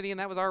is Kennedy, and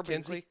that was our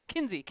Kinsey?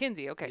 Binkley.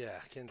 Kinsey, okay. Yeah,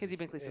 Kinsey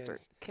Binkley's sister.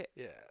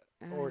 Yeah.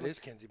 Or it what- is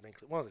Kinsey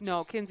Binkley. One of the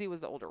No, Kinsey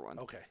was the older one.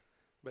 two. Okay.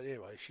 But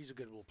anyway, she's a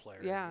good little player.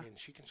 Yeah. And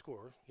she can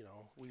score.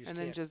 We just And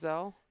then can't.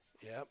 Giselle.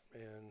 Yep.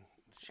 And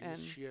And-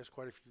 she has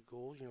quite a few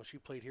goals. She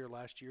played here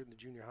last year in the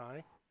junior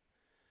high.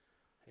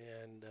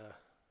 And,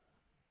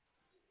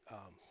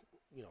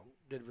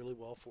 did really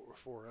well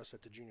for us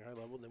at the junior high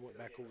level. And then went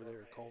back over there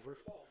at Culver.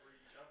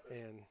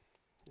 And,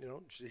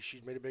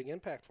 she's made a big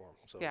impact for them.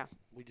 So Yeah.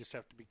 we just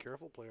have to be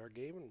careful, play our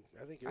game, and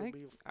I think I it'll think,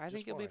 be I just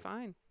think you'll be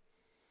fine.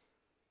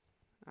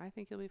 I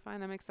think you'll be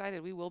fine. I'm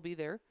excited. We will be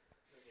there.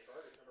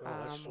 Oh,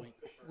 that's sweet.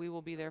 We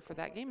will be there for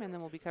that game, and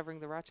then we'll be covering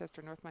the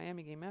Rochester North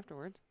Miami game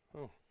afterwards.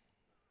 Well,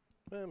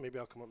 maybe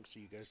I'll come up and see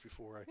you guys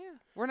before I. Yeah.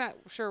 We're not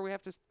sure. We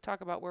have to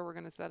talk about where we're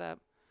going to set up.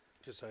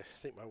 Because I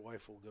think my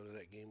wife will go to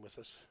that game with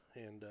us,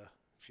 and if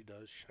she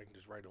does, I can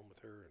just ride home with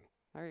her. And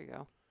There you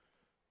go.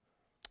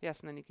 Yes,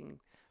 and then you can.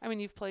 I mean,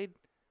 you've played.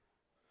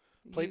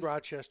 played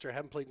Rochester. I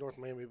haven't played North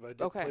Miami, but I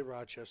did Okay. play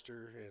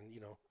Rochester,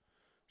 and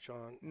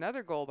Sean.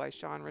 Another goal by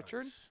Sean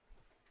Richard.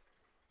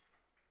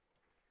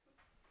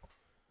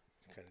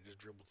 Kind of just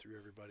dribbled through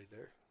everybody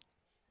there.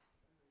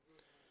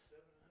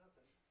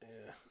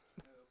 Yeah.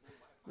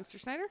 Mr.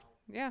 Schneider?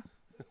 Yeah.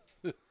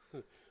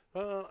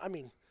 I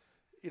mean,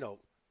 you know,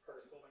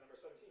 Argos goal by number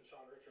 17, Sean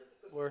Richard.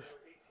 Assistant we're number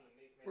 18,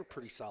 Nate we're a Manick.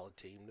 pretty solid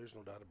team. There's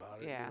no doubt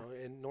about it. Yeah. You know,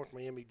 and North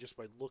Miami, just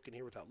by looking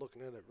here without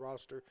looking at that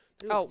roster,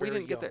 they Oh, look we very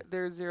didn't get young. there.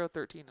 They're 0,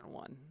 13, and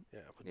 1. Yeah,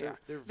 but Yeah.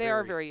 they're They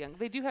are very young.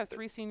 They do have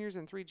 3 seniors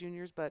and 3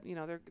 juniors, but you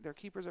know their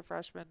keepers are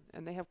freshmen,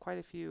 and they have quite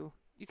a few.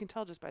 You can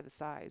tell just by the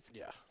size.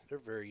 Yeah, they're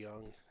very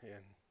young,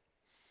 and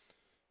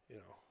you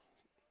know,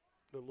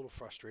 they're a little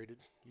frustrated.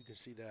 You can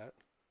see that.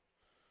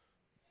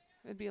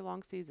 It'd be a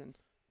long season.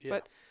 Yeah.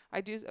 But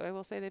I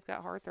will say they've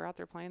got heart. They're out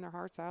there playing their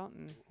hearts out,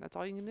 and that's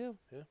all you can do.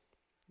 Yeah.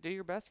 Do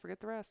your best. Forget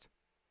the rest.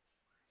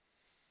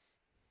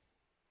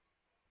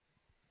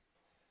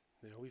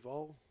 You know, we've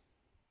all,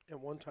 at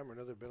one time or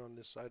another, been on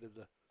this side of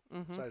the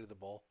Mm-hmm. side of the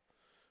ball.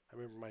 I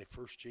remember my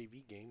first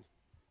JV game,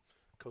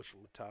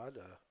 coaching with Todd.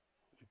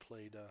 We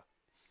played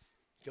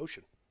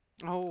Goshen,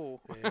 Oh,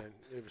 and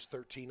it was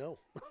 13-0.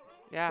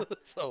 yeah.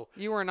 So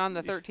You weren't on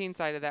the 13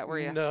 side of that, were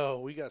you? no,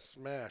 we got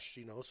smashed.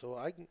 You know, so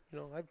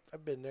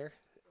I've been there,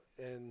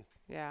 and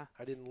Yeah.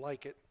 I didn't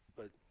like it,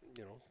 but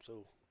you know,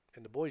 so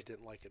and the boys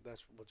didn't like it.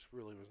 That's what's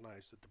really was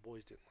nice that the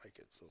boys didn't like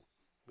it. So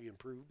we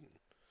improved. And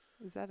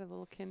Is that a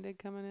little Kindig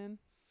coming in?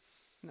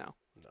 No.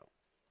 no,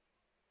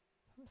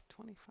 It was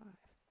 25.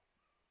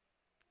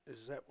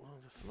 is that one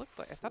of the? It looked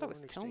like I thought it was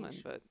foreign Tillman,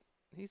 exchange? but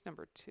he's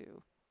number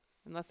 2,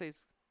 unless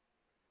he's.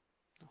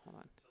 Oh, hold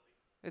on.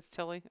 It's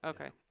Tilly.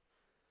 Okay. In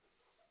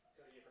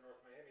the game for North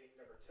Miami,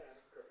 number 10,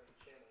 Griffin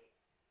Shanley.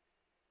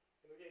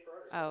 In the game for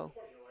Argos, Oh. number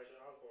 20, Elijah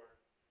Osborne.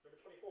 Number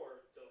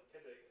 24, Dylan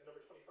Kindig. And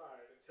number 25,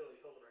 Tilly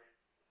Hildebrand.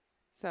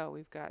 So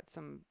we've got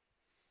some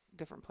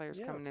different players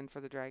Yeah. coming in for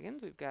the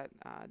Dragons. We've got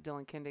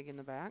Dylan Kindig in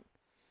the back,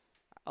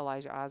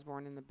 Elijah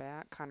Osborne in the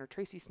back. Connor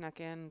Tracy snuck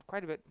in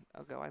quite a bit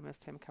ago. I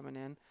missed him coming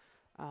in.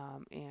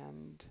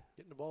 And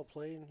Getting the ball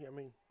played. I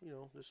mean, you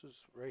know, this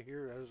is right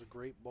here. That was a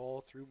great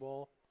ball, through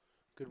ball.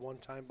 Good one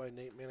time by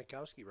Nate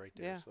Manikowski right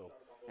there. Yeah. So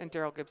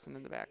Daryl Gibson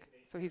in the back.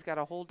 So he's got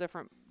a whole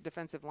different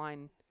defensive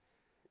line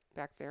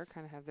back there.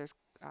 Kind of have there's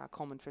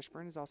Coleman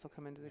Fishburne has also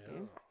come into the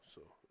game.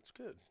 so it's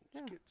good.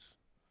 Yeah. It's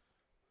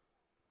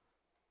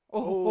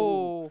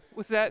Oh,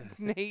 was that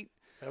Nate?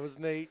 that was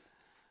Nate,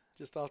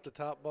 just off the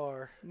top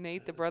bar.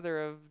 Nate, the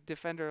brother of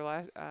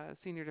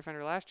senior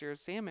defender last year,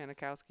 Sam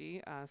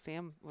Manikowski.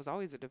 Sam was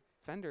always a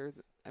defender.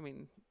 I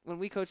mean, when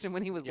we coached him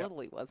when he was Yep. little,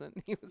 he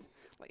wasn't. He was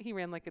he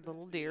ran like a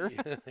little deer.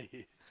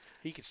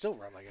 He could still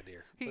run like a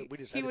deer. He, but we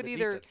just he had him would in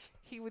either defense.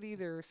 he would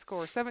either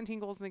score 17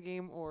 goals in a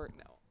game or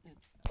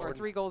Or-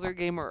 3 goals in a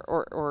game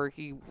or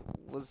he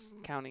was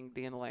counting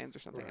dandelions or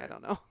something. I Right.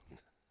 don't know.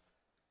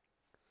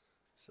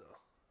 So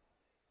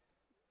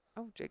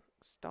Oh, Jake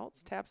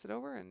Stoltz taps it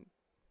over and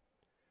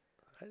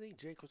I think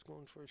Jake was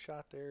going for a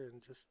shot there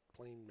and just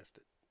plain missed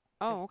it.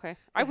 oh, okay.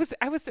 I was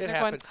sitting It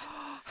there going, happens.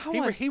 how He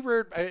on- he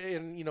reared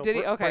and you know Did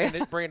he?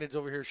 Okay. Brandon's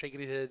over here shaking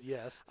his head.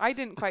 Yes. I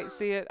didn't quite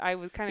see it. I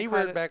was kind He of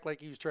reared back like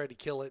he was trying to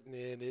kill it, and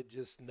then it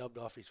just nubbed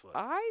off his foot.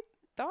 I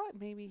thought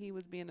maybe he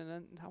was being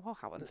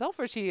how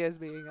unselfish he is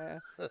being a.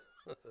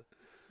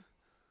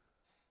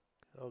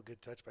 Oh,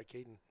 good touch by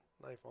Caden.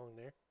 Knife on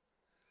there.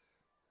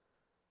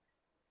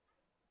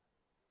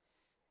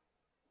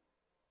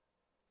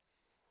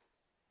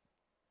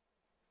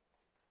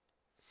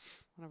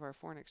 One of our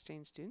foreign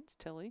exchange students,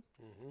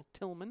 Mm-hmm.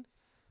 Tillman,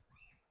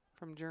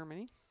 from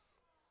Germany.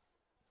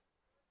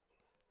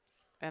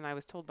 And I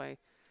was told by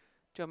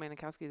Joe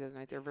Manikowski the other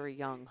night they're very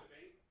young.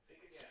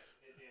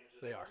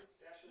 They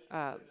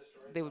are.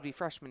 They would be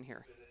freshmen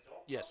here.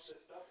 Yes.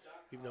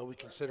 Even though we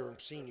consider them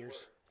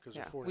seniors because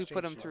Yeah, they're foreign we put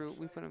them exchange through. students.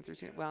 We put them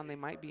through. Well, and they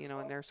might be, in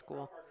their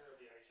school.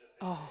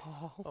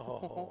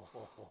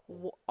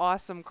 Oh.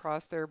 Awesome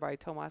cross there by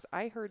Tomas.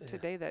 I heard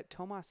today that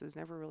Tomas has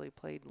never really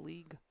played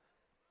league.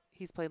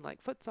 He's played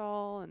like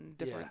futsal and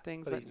different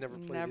things, but he's never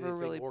played anything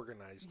really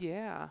organized.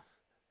 Yeah.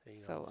 You know,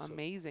 So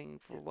amazing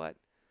for what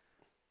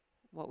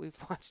we've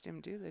watched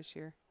him do this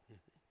year. He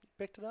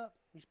picked it up.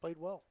 He's played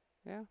well.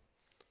 Yeah.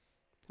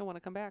 He'll want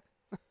to come back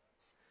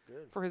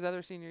Good. for his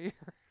other senior year.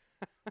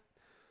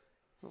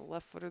 Little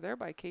left footer there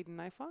by Caden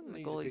Nifong, the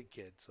He's goalie. a good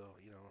kid, so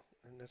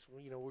and that's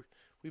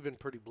we've been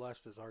pretty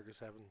blessed as Argos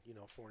having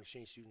foreign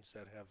exchange students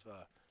that have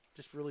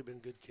just really been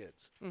good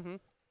kids. Mm-hmm.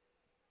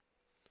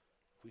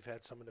 We've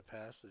had some in the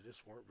past that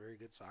just weren't very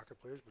good soccer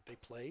players, but they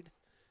played,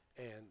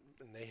 and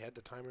they had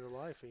the time of their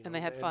life. And they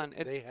had fun.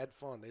 They had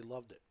fun. They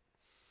loved it.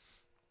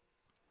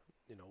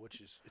 Which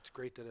is it's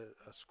great that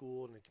a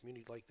school and a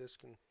community like this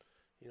can,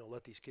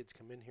 let these kids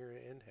come in here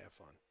and have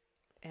fun.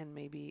 And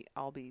maybe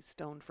I'll be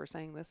stoned for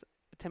saying this.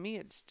 To me,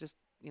 it's just,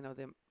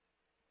 them.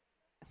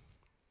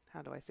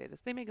 How do I say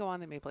this? They may go on,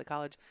 they may play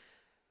college.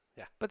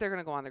 Yeah. But they're going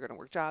to go on, they're going to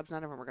work jobs.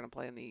 None of them are going to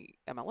play in the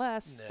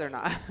MLS. No, They're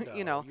not,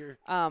 no,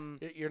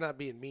 You're not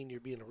being mean. You're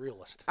being a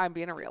realist. I'm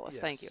being a realist.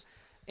 Thank you. Yes.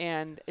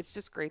 And it's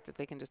just great that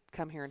they can just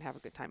come here and have a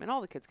good time. And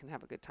all the kids can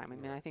have a good time. I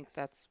mean, I think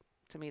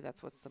to me,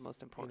 that's what's the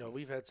most important.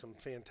 We've had some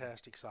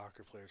fantastic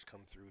soccer players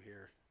come through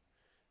here,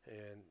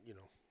 and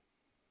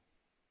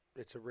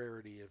it's a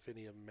rarity if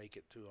any of them make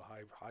it to a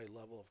high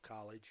level of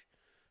college.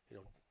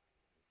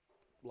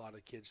 A lot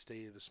of kids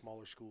stay at the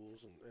smaller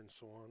schools and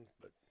so on.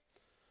 But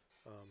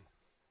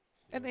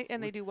And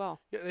they do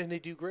well. Yeah, and they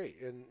do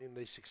great, and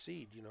they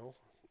succeed.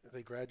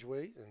 They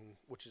graduate, and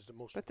which is the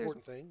most But there's-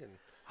 important thing. And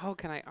Oh,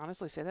 can I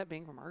honestly say that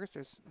being from Argos,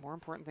 there's more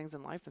important things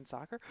in life than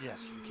soccer?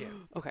 yes, you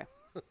can. Okay.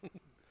 But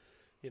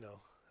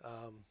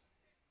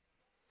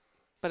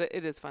But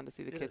it is fun to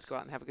see the It kids is. go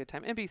out and have a good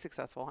time and be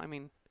successful. I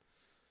mean,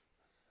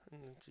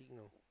 it's,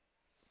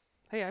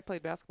 hey, I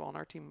played basketball and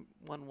our team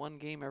won one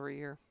game every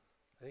year.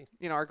 Hey.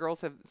 Our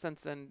girls have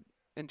since then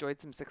enjoyed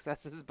some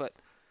successes, but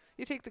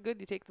you take the good,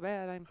 you take the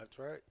bad. that's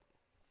right.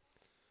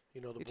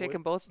 You take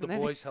 'em both The and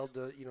then- boys held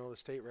the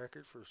state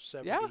record for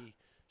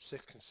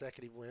 76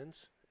 consecutive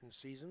wins in the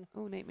season.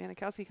 Oh, Nate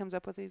Manikowski comes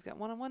up with it. He's got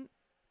one-on-one.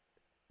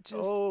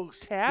 Just good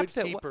taps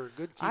it. keeper,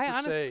 good keeper I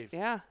honestly, save.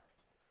 yeah.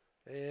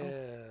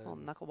 And, Little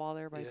knuckleball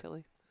there by yeah.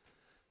 Tilly.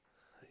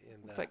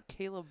 and Looks like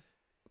Caleb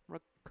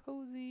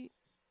Rakosi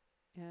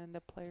and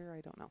a player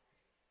I don't know.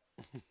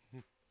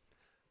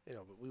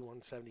 but we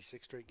won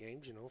 76 straight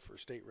games, for a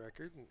state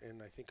record,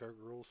 and I think our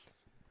girls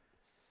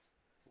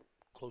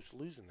close to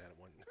losing that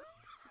one.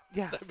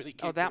 Yeah. That many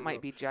Oh, games that in a might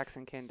row. be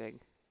Jackson Kindig.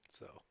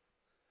 So,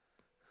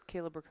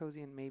 Caleb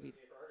Rakosi and maybe. For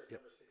Argos,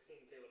 Yep. number 16,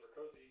 Caleb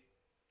Rakosi,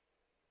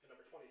 and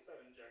number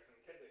 27, Jackson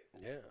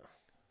Kendig. yeah,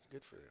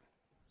 good for them.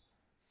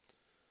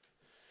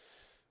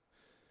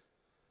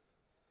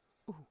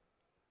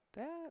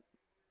 That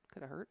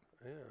could have hurt.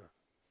 Yeah.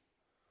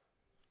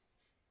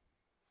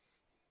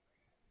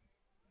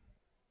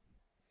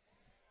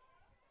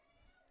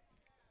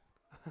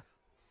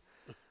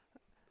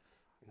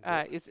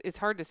 It's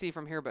hard to see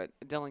from here, but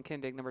Dylan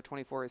Kindig, number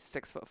 24, is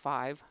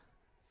 6'5".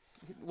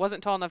 He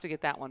wasn't tall enough to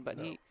get that one, but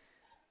No.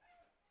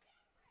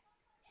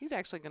 he's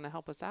actually going to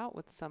help us out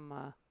with some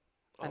Oh,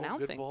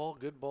 announcing.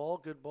 good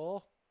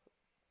ball.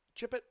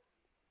 Chip it.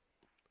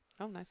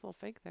 Oh, nice little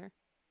fake there.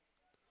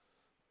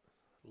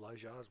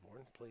 Elijah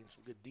Osborne playing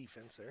some good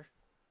defense there.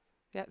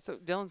 Yeah, so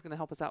Dylan's going to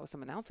help us out with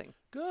some announcing.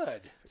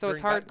 Good. So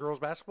it's During hard- girls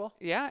basketball.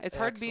 Yeah, it's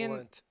hard being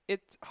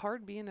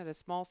Excellent. at a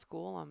small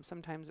school.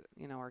 Sometimes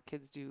our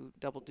kids do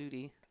double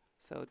duty.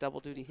 So double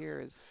duty here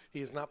is.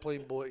 He is not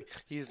playing boy.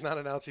 He is not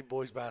announcing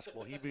boys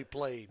basketball. He'd be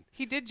playing.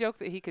 He did joke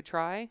that he could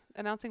try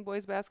announcing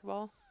boys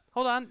basketball.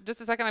 Hold on, just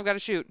a second. I've got to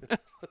shoot.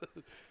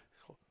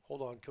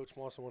 Hold on, Coach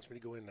Mawson wants me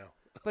to go in now.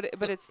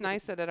 but it's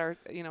nice that at our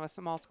a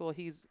small school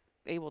he's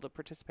able to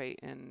participate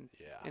in,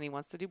 Yeah. and he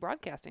wants to do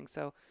broadcasting.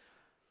 So,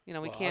 we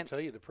Well, can't. I'll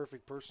tell you, the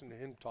perfect person to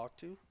him talk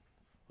to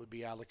would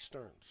be Alex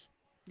Stearns.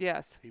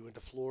 Yes. He went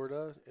to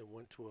Florida and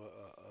went to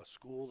a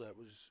school that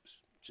was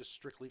just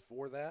strictly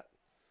for that,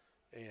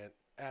 and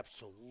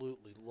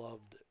absolutely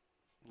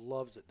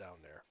loves it down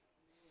there.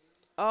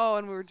 Oh,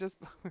 and we were just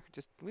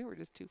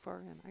too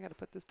far in. I got to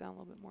put this down a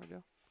little bit more,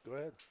 Joe. Go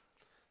ahead.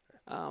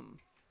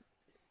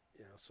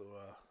 So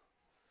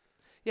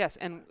Yes,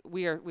 and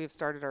we have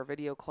started our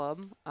video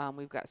club.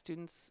 We've got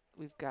students.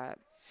 We've got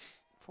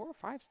 4 or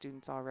 5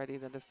 students already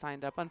that have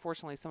signed up.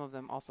 Unfortunately, some of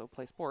them also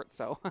play sports,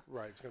 so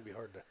right, it's going to be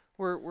hard to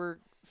we're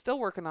still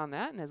working on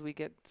that. And as we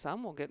get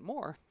some, we'll get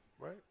more.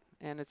 right.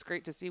 And it's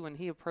great to see when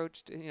he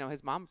approached.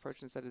 His mom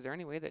approached and said, "Is there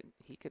any way that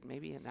he could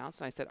maybe announce?"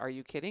 And I said, "Are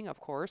you kidding?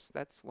 Of course.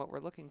 That's what we're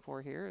looking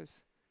for here."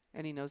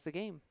 And he knows the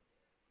game.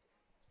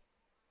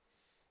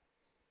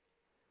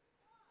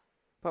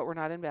 But we're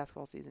not in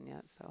basketball season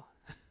yet, so.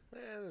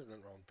 There's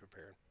nothing wrong with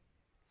preparing.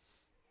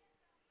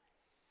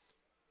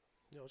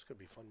 It's going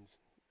to be fun,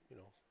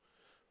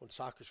 when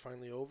soccer's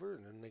finally over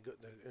and then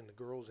and the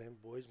girls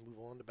and boys move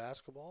on to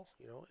basketball.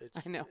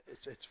 I know.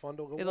 It's fun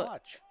to go It'll-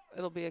 watch.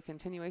 It'll be a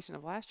continuation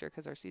of last year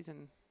because our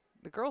season,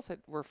 the girls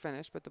were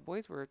finished, but the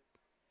boys were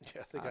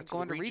Yeah, they got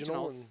going to to the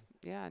regional regionals.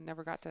 Yeah,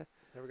 never got to. and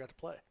never got to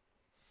play.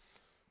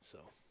 So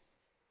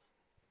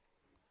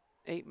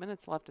 8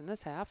 minutes left in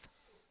this half.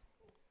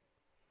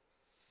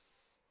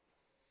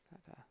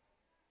 But,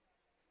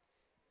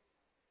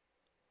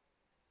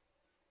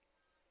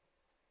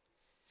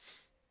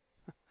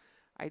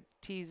 I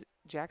tease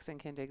Jackson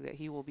Kindig that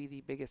he will be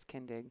the biggest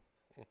Kindig.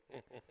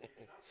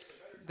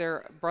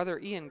 Their brother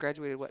Ian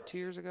graduated, 2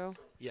 years ago?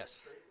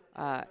 yes,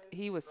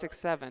 He was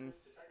 6'7",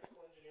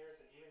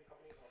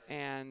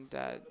 and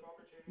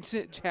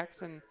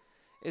Jackson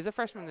is a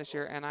freshman this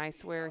year, and I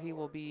swear he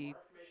will be.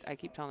 I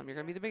keep telling him, "You're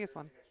going to be the biggest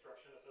one."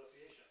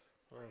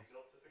 well,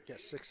 yeah,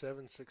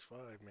 6'7",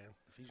 6'5", man.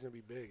 If he's going to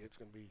be big, it's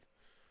going to be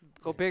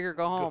Go big or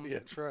go home. Yeah,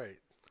 that's right.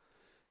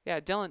 Yeah,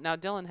 Dylan. Now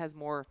Dylan has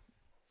more.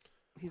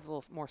 He's a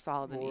little more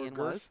solid than More Ian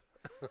girth.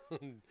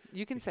 was.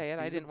 You can say it.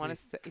 I He's a didn't want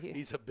to big- say.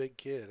 He's a big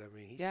kid. I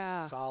mean, he's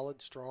Yeah.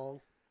 solid, strong.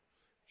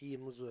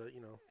 Ian was a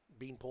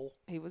beanpole,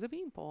 He was a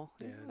beanpole.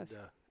 He and was.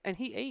 And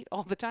he ate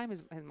all the time.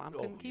 His mom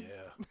couldn't keep.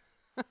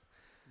 yeah.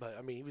 But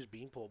I mean, he was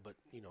beanpole, but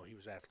he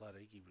was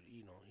athletic. He was,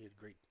 he had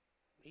great.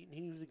 He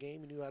knew the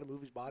game. He knew how to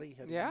move his body. He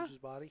had to Yeah. use his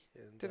body.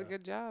 And Did a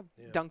good job.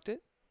 yeah. Dunked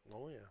it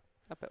Oh yeah,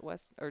 up at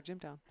West or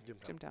Jimtown.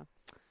 Jimtown.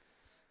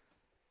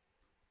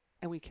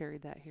 And we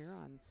carried that here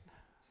on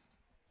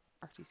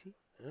RTC.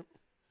 Yep.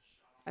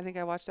 I think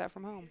I watched that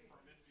from home.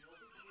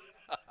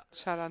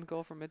 Shot on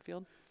goal from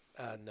midfield.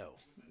 No,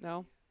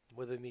 No.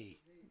 with a knee.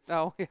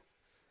 Oh, yeah.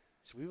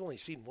 So we've only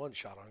seen one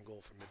shot on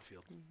goal from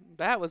midfield.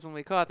 That was when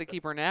we caught the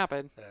keeper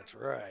napping. That's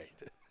right.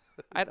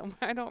 I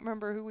don't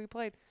remember who we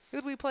played. Who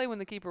did we play when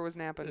the keeper was It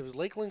napping? was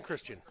Lakeland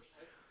Christian.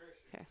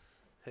 Okay.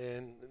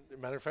 And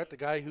matter of fact, the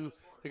guy who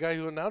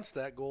announced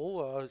that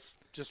goal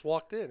just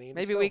walked in. Andy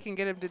Maybe we Stone. can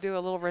get him to do a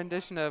little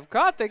rendition of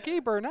 "Caught the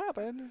keeper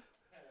napping."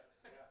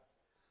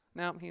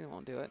 No, he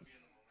won't do it.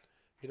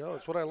 You know,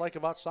 it's what I like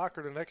about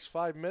soccer. The next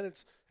 5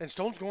 minutes, and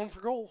Stone's going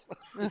for goal.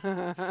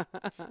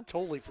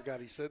 Totally forgot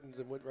his sentence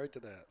and went right to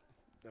that.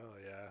 Oh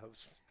yeah, that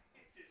was,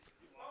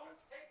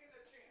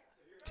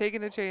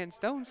 Taking a chance.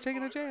 Stone's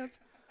taking a chance.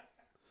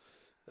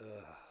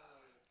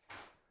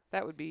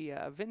 That would be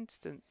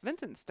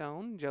Vincent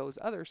Stone, Joe's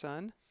other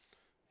son,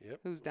 yep,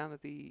 who's down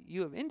at the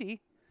U of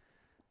Indy.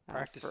 For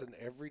practicing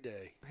every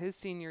day. his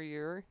senior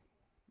year,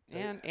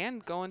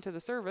 and going to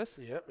the service.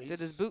 Yep, Did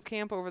his boot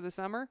camp over the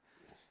summer.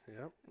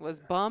 Yep,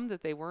 Was bummed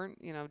that they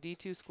weren't,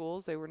 D2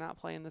 schools. They were not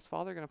playing this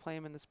fall. They're going to play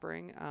him in the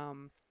spring.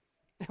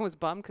 I was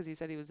bummed because he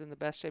said he was in the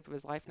best shape of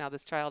his life. Now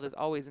this child is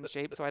always in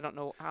shape, so I don't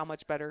know how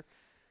much better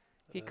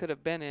he could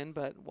have been in.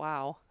 But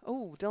wow!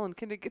 Oh, Dylan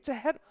Kinder gets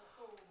ahead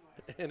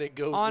and it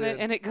goes on in. it,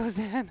 and it goes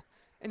in.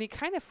 And he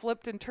kind of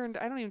flipped and turned.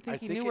 I don't even think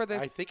he knew where the.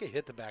 I think it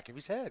hit the back of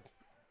his head.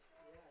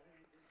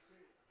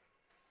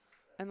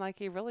 And like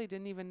he really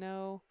didn't even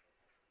know.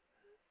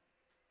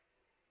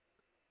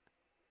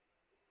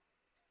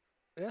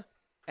 Yeah.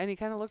 And he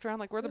kind of looked around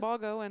like, where'd the ball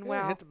go? And Yeah,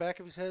 wow. it hit the back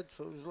of his head,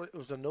 so it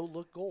was a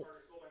no-look goal.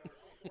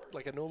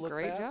 Like a no-look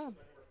Great pass. job.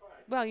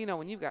 Well,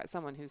 when you've got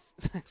someone who's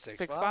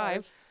 6'5",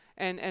 6'5".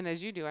 and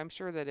as you do, I'm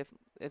sure that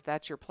if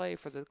that's your play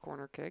for the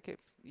corner kick, if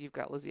you've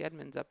got Lizzie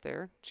Edmonds up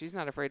there, she's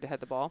not afraid to head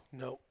the ball.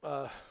 No,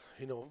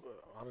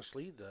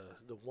 honestly,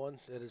 the one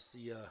that is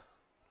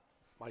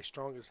my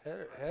strongest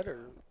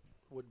header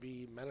would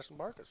be Madison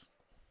Barkas.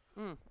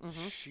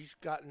 Mm-hmm. She's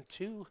gotten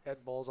 2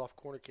 head balls off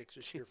corner kicks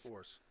this year Jeez. for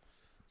us.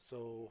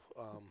 So,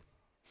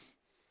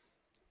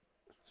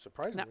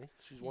 surprisingly,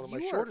 she's one of my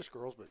you are- shortest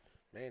girls, but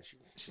man,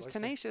 She's likes to-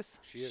 tenacious.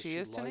 She is. She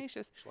is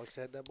tenacious. She likes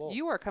to head that ball.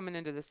 You are coming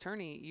into this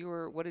tourney.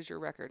 What is your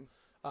record?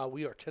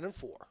 We are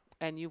 10-4.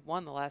 And you've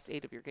won the last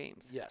 8 of your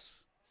games.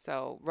 Yes.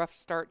 So rough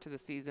start to the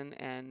season,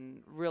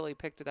 and really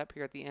picked it up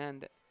here at the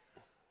end,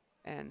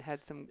 and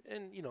had some.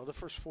 And the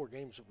first 4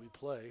 games that we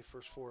play,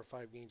 first 4 or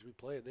 5 games we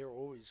play, they're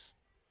always,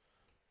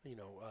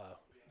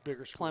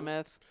 bigger schools.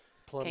 Plymouth,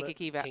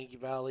 Kankakee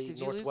Valley, Did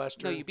you lose?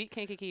 Northwestern. No, you beat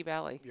Kankakee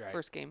Valley You're right.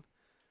 first game.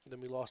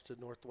 Then we lost to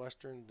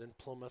Northwestern, then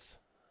Plymouth.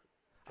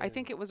 I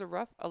think it was a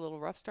little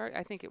rough start.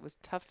 I think it was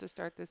tough to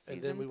start this season.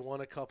 And then we won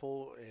a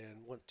couple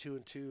and went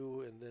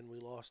 2-2, and then we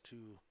lost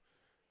to.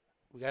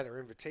 We got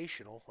our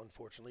invitational,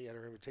 unfortunately, had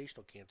our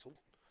invitational canceled.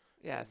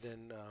 Yes.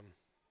 And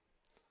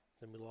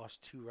then we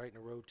lost 2 right in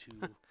a row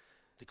to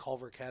the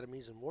Culver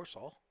Academies in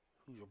Warsaw,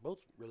 who are both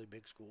really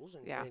big schools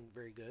and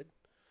very good.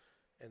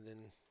 And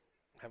then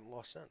haven't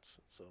lost since.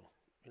 So,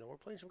 we're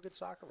playing some good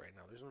soccer right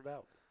now. There's no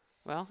doubt.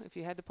 Well, if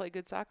you had to play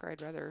good soccer,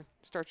 I'd rather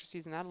start your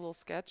season out a little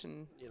sketch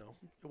and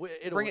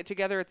It'll bring it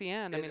together at the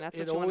end. I mean, that's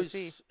what you want to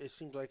see. It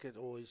seems like it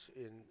always,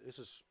 this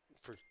is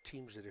for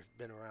teams that have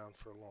been around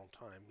for a long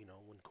time,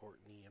 when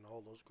Courtney and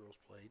all those girls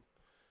played,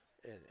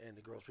 and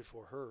the girls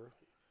before her,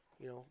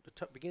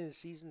 the beginning of the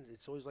season,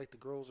 it's always like the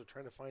girls are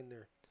trying to find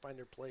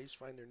their place,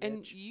 find their niche.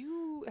 And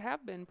you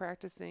have been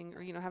practicing,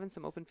 or having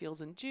some open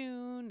fields in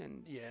June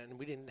and and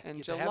we didn't in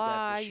get to have July.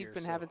 that this year. You've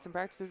been having some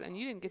practices, and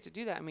you didn't get to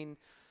do that. I mean,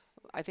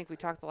 I think we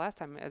talked the last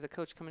time as a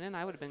coach coming in.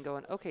 I would have been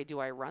going, okay, do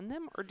I run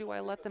them or do I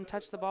let them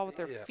touch the ball with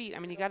their feet? I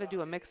mean, you got to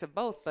do a mix of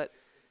both, but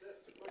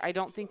I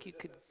don't think you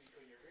could.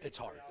 It's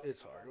hard.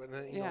 It's hard. And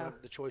then,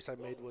 the choice I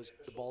made was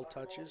the ball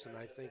touches, and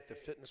I think the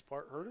fitness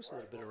part hurt us a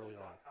little bit early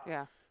on.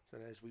 Yeah.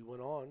 Then as we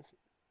went on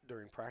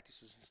during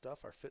practices and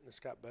stuff, our fitness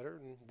got better,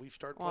 and we've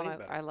started Well, playing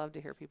better. I love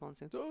to hear people and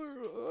say,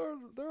 oh,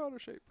 they're out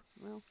of shape.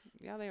 Well,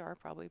 yeah, they are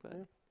probably,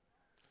 but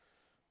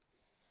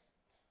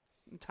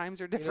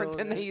times are different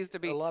than they used to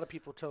be. A lot of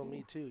people tell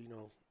me, too,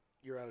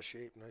 you're out of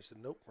shape. And I said,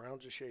 nope,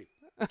 round's a shape.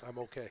 I'm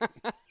okay.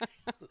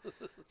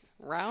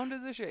 Round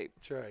is a shape.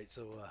 That's right.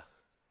 So,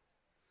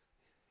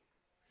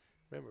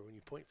 remember, when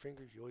you point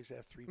fingers, you always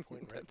have 3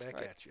 pointing right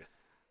back at you.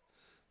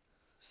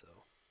 So,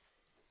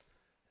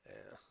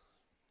 yeah.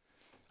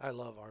 I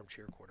love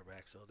armchair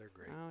quarterbacks, so they're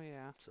great. Oh,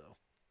 yeah. So,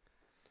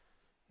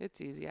 It's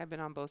easy. I've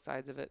been on both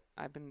sides of it.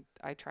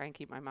 I try and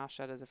keep my mouth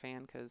shut as a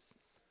fan because,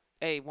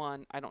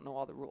 one, I don't know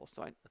all the rules,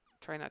 so I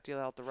try not to yell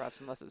out the refs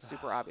unless it's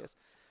super obvious.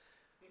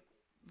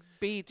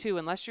 B, two,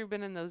 unless you've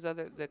been in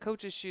the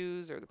coach's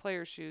shoes or the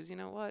player's shoes, you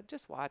know what?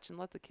 Just watch and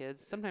let the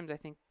kids. Sometimes I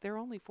think they're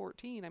only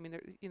 14. I mean,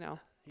 they're,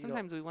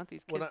 sometimes we want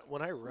these kids.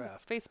 when I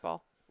reffed,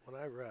 Baseball. When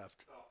I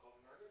reffed,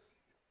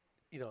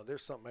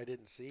 there's something I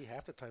didn't see.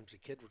 Half the times the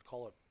kid would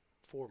call it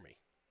for me.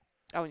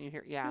 Oh, and you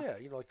hear, yeah.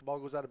 Yeah, like the ball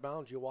goes out of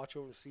bounds, you watch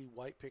over and see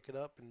white pick it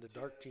up and the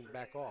dark team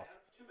back off.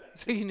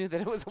 So you knew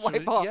that it was a So,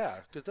 white ball. Yeah,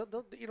 because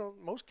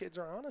most kids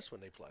are honest when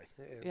they play.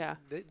 And Yeah.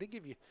 They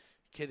give you,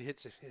 kid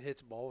hits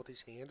a ball with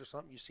his hand or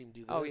something. You see him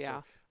do this. Oh, yeah.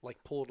 Or,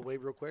 like pull it away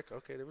real quick.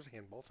 Okay, there was a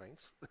handball.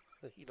 Thanks.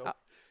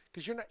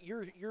 Because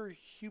you're a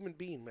human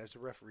being as a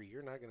referee.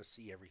 You're not going to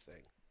see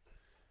everything.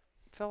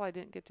 Phil, I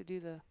didn't get to do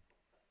the.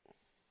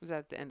 Was that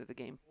at the end of the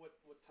game? What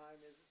time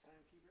is it,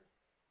 timekeeper?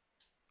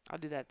 I'll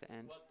do that at the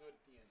end. We'll do it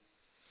at the end.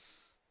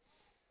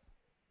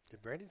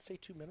 Did Brandon say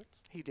 2 minutes?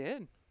 He did.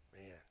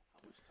 Man,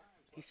 How much time?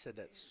 he said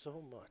that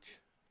so much.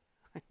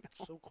 I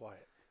know. So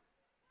quiet.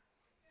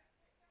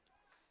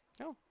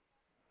 Oh.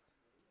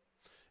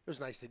 It was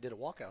nice they did a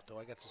walkout, though.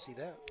 I got to see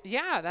that.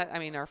 Yeah, that. I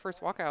mean, our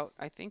first walkout,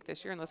 I think,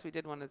 this year, unless we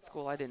did one at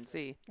school, I didn't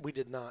see. We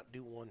did not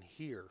do one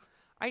here.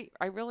 I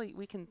really,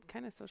 we can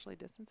kind of socially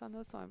distance on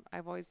those, so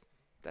I've always,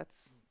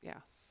 yeah.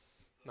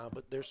 No,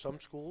 but there's some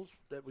schools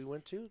that we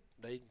went to.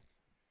 They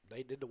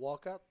did the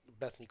walkout.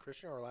 Bethany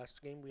Christian, our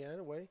last game we had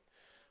away,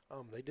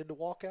 they did the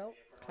walkout.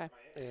 Okay.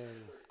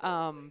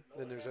 And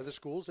then there's other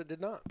schools that did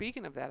not.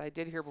 Speaking of that, I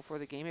did hear before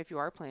the game, if you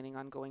are planning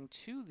on going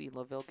to the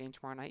LaVille game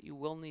tomorrow night, you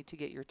will need to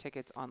get your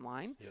tickets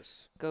online.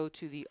 Yes. Go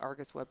to the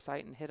Argos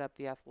website and hit up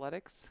the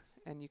athletics,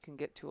 and you can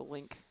get to a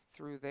link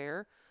through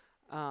there.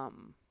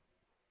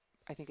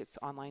 I think it's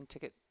online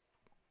ticket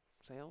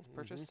sales,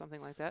 purchase, something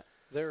like that.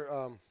 They're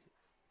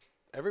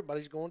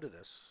everybody's going to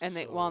this. And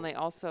they so- and they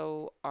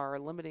also are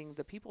limiting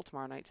the people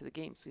tomorrow night to the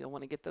game, so you'll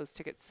want to get those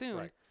tickets soon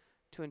Right.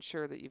 to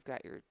ensure that you've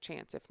got your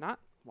chance. If not,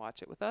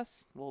 watch it with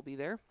us. We'll be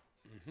there.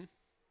 Mhm.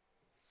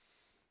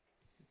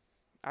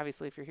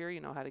 Obviously, if you're here, you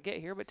know how to get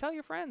here. But tell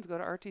your friends. Go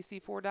to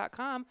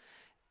rtc4.com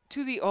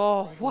to the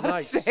what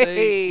Nice a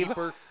save!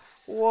 keeper.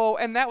 Whoa,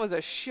 and that was a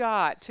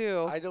shot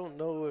too. I don't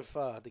know if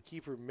the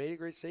keeper made a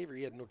great save or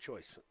he had no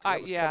choice.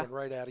 That was yeah. coming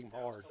right at him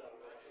hard.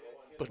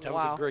 But that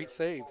Wow. was a great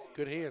save.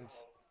 Good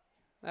hands.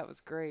 That was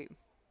great.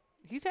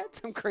 He's had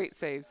some great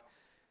saves.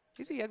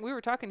 We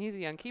were talking, he's a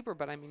young keeper,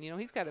 but I mean,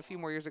 he's got a few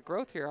more years of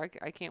growth here.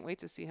 I can't wait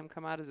to see him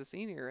come out as a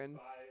senior. And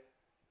 5,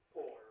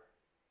 4,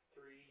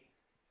 3,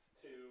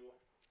 2,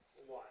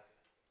 1.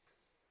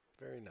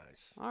 Very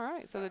nice. all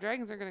right, so the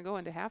Dragons are going to go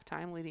into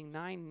halftime leading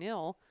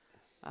 9-0.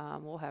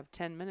 We'll have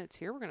 10 minutes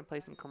here. We're going to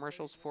play some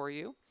commercials for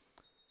you,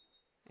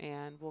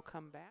 and we'll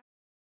come back.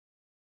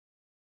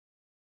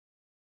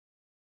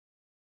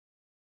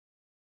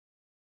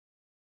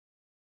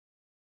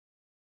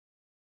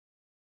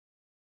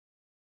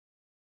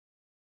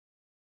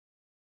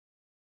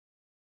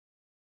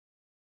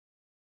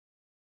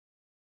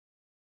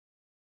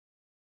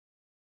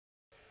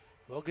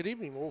 Well, good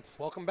evening. Well,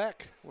 welcome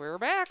back. We're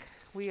back.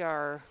 We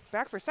are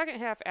back for second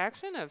half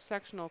action of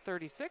sectional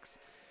 36.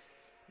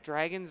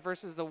 Dragons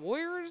versus the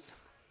Warriors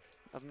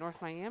of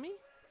North Miami.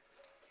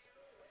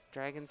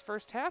 Dragons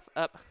first half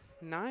up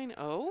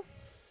 9-0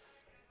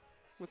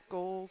 with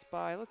goals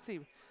by, let's see,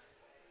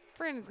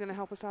 Brandon's going to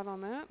help us out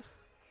on that.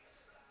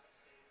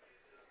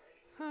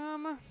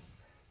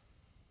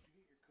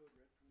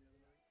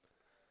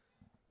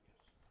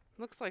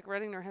 Looks like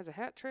Reddinger has a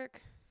hat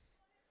trick.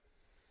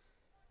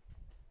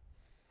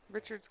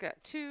 Richard's got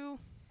 2,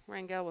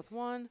 Rangel with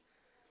 1,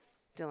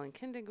 Dylan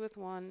Kindig with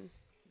 1,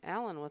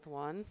 Allen with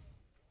 1.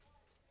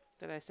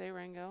 Did I say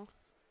Rangel?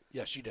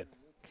 Yes, you did.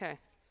 Okay,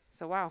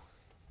 so wow.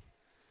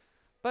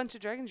 Bunch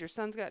of Dragons. Your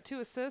son's got 2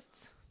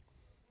 assists.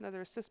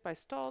 Another assist by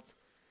Stoltz.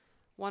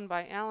 1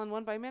 by Allen,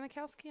 1 by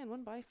Manikowski, and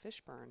 1 by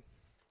Fishburne.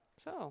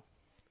 So,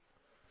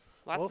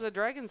 lots of the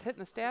Dragons hitting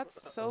the stats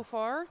so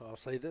far. I'll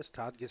say this.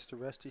 Todd gets to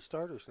rest his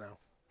starters now.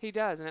 He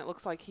does, and it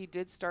looks like he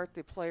did start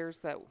the players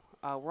that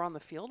were on the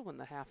field when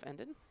the half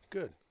ended.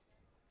 Good.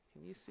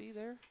 Can you see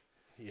there?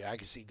 Yeah, I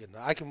can see good.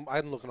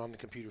 I'm looking on the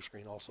computer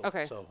screen also.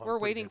 Okay, So I'm we're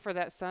pretty waiting good. for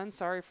that sun.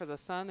 Sorry for the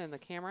sun and the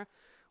camera.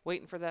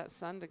 Waiting for that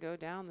sun to go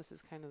down. This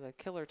is kind of the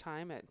killer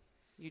time at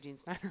Eugene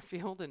Snyder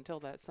Field until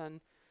that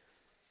sun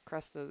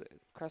crests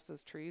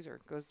those trees or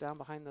goes down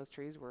behind those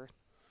trees. We're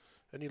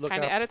And you look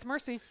kind of out, at its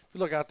mercy. if you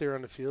look out there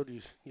on the field,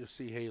 you'll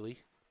see Haley,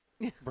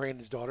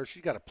 Brandon's daughter.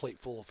 She's got a plate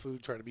full of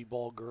food trying to be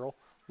ball girl.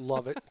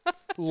 Love it.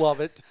 Love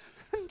it.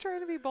 I'm trying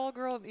to be ball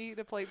girl and eat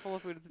a plate full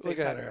of food at the same Look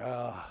at time. her.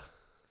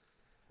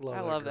 I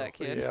love that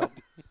girl. kid. Yeah.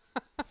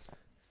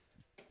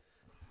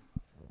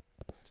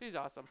 She's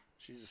awesome.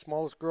 She's the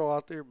smallest girl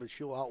out there, but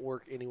she'll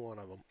outwork any one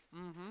of them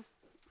Mm-hmm.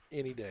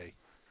 any day.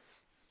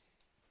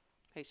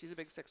 Hey, she's a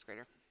big 6th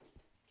grader.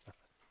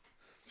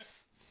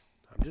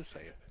 I'm just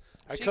saying.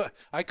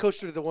 I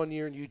coached her the 1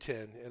 year in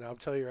U10, and I'll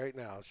tell you right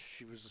now,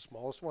 she was the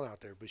smallest one out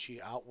there, but she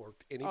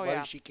outworked anybody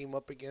yeah. she came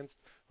up against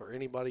or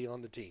anybody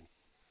on the team.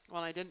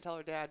 Well, I didn't tell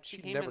her dad. She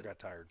came never in, got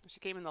tired. She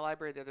came in the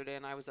library the other day,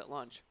 and I was at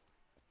lunch.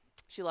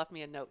 She left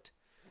me a note,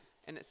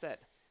 and it said,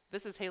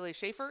 "This is Haley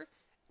Schaefer,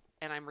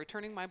 and I'm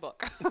returning my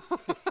book."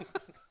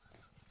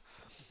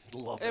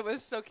 Love It it.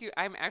 was so cute.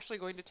 I'm actually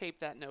going to tape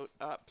that note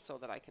up so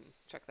that I can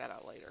check that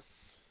out later.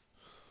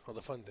 Well,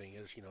 the fun thing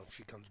is, if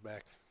she comes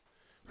back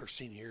her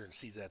senior year and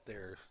sees that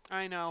there,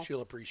 I know.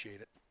 she'll appreciate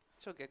it.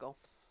 She'll giggle.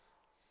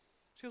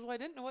 She goes, "Well, I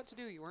didn't know what to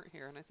do. You weren't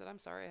here." And I said, "I'm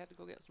sorry. I had to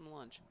go get some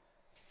lunch."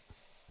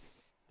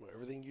 Well,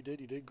 everything you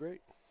did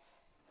great.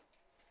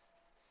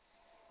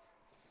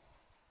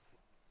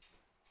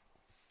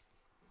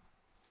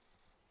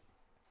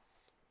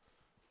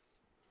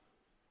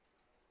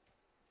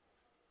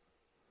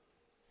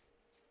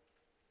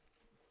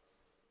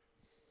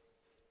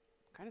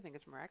 kind of think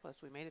it's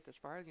miraculous we made it this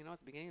far. You know, at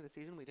the beginning of the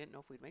season, we didn't know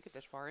if we'd make it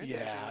this far.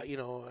 Yeah, you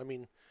know, I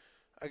mean,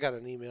 I got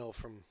an email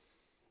from,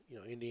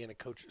 Indiana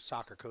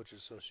Soccer Coaches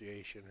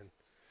Association, and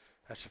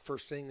that's the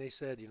first thing they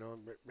said.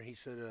 He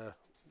said,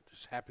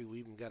 just happy we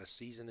even got a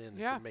season in.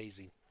 Yeah. It's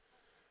amazing.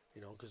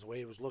 Because the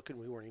way it was looking,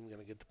 we weren't even going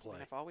to get to play.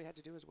 And if all we had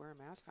to do was wear a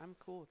mask, I'm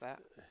cool with that.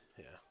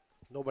 Yeah,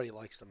 nobody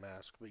likes the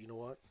mask, but you know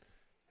what?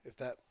 If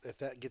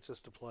that gets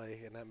us to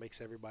play and that makes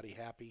everybody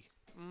happy,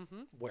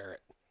 wear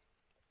it.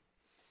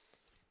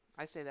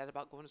 I say that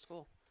about going to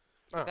school.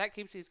 Oh. If that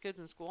keeps these kids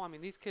in school, I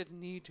mean, these kids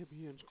need to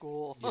be in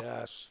school.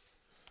 Yes.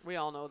 We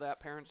all know that.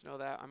 Parents know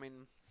that. I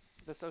mean,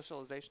 the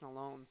socialization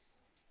alone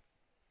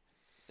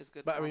is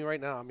good. But for I mean, them.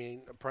 right now,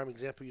 a prime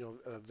example,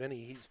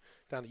 Vinny, he's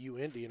down at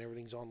UIndy and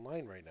everything's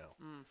online right now.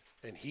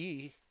 And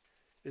he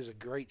is a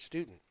great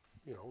student.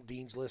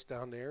 Dean's List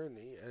down there, and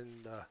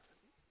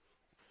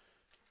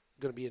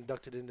going to be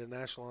inducted into the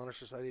National Honor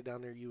Society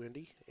down there at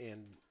UIndy.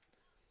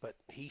 But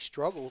he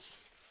struggles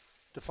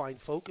to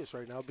find focus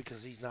right now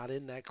because he's not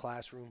in that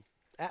classroom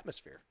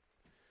atmosphere.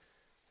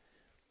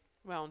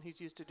 Well, and he's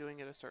used to doing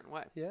it a certain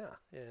way. Yeah,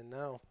 and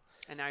now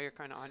you're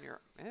kind of on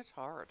your. It's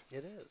hard.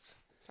 it is.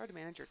 It's hard to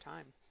manage your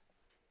time.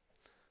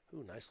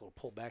 Ooh, nice little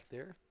pull back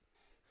there,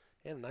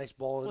 and a nice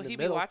ball in Will the he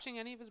middle. be watching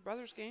any of his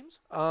brother's games?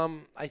 I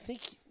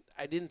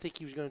didn't think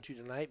he was going to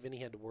tonight. Vinny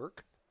had to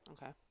work.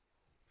 Okay.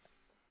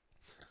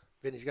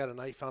 Vinny's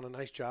found a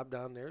nice job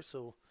down there,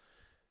 so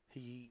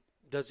he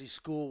does his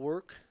school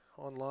work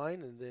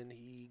online, and then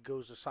he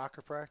goes to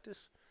soccer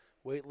practice,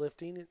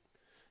 weightlifting,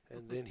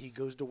 and then he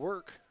goes to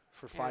work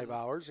for 5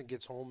 hours and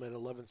gets home at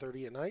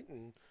 11:30 at night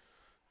and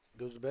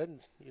goes to bed.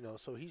 And,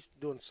 so he's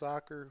doing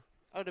soccer.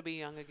 Oh, to be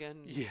young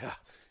again. Yeah,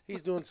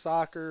 he's doing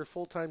soccer,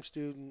 full-time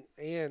student,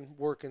 and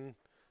working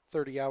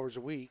 30 hours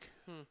a week.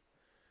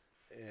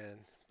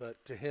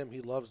 But to him,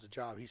 he loves the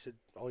job. He said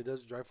all he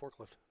does is drive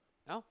forklift.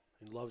 Oh.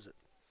 He loves it.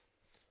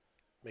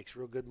 Makes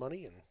real good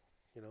money, and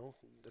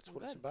that's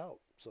what it's about.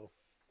 So,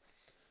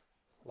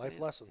 life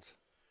lessons.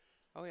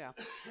 Oh yeah.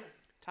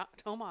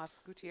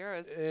 Tomas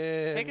Gutierrez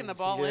And taking the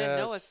ball in,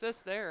 no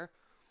assist there.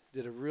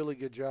 Did a really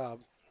good job.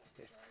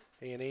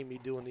 And Amy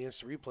doing the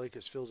instant replay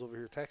because Phil's over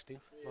here texting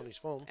on his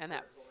phone. And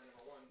that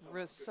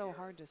was so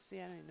hard to see.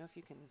 I don't even know if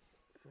you can.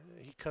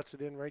 He cuts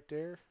it in right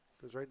there.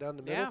 Goes right down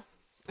the middle. Yeah.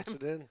 Puts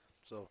it in.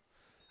 So,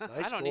 nice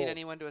I don't goal. need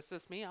anyone to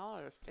assist me. I'll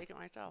take it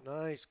myself.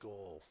 Nice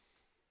goal.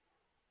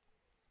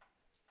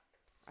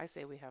 I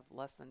say we have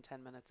less than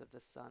 10 minutes of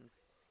this sun.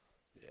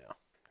 Yeah.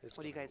 What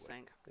do you going guys away.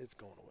 think? It's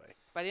going away.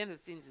 By the end of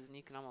the season,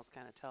 you can almost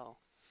kind of tell.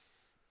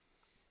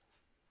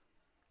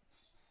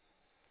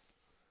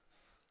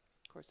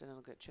 Of course, then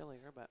it'll get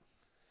chillier, but.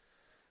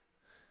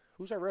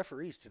 Who's our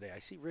referees today? I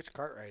see Rich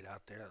Cartwright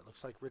out there. It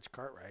looks like Rich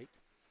Cartwright.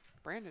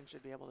 Brandon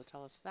should be able to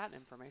tell us that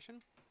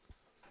information.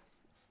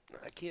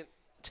 I can't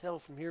tell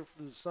from here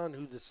from the sun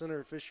who the center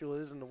official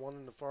is and the one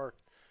in the far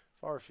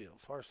field,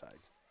 far side.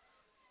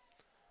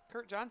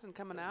 Kurt Johnson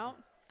coming out.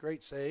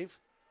 Great save.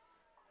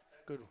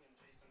 Good.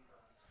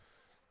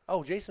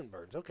 Oh, Jason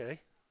Burns. Okay.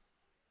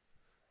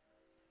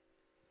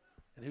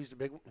 And who's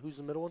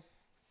the middle one?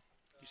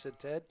 You said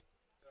Ted?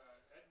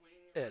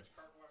 Ed.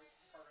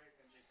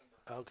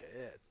 Okay,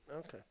 Ed.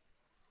 Okay.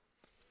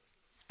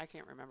 I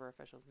can't remember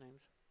officials'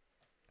 names.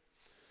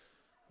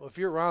 Well, if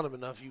you're around them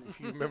enough, you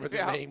remember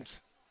their Yeah.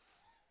 names.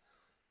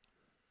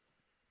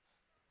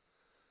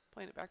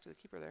 Playing it back to the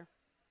keeper there.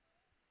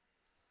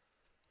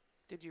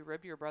 Did you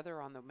rib your brother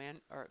on the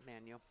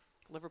Manu?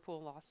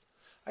 Liverpool loss.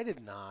 I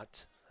did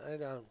not. I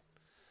don't.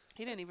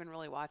 He didn't even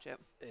really watch it.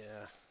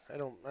 Yeah, I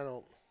don't.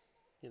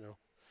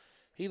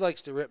 He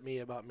likes to rip me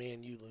about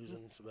Man U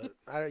losing, but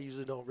I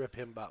usually don't rip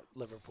him about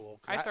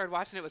Liverpool. I started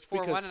watching it was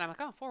 4-1, because- and I'm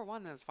like, oh, 4-1,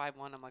 and it was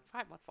 5-1. I'm like,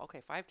 5-1,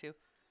 okay, 5-2.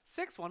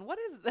 6-1, what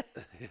is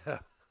this? Yeah.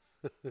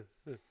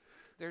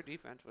 Their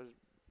defense was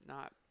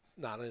not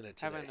Not in it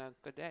today. having a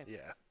good day.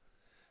 Yeah.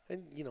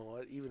 And you know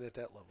what? Even at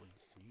that level,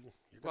 you're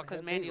Well, going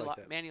to because have days like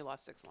that. Manu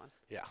lost 6-1.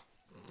 Yeah.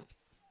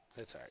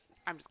 That's all right.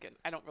 I'm just kidding.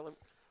 I don't really.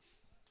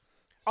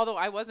 Although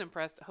I was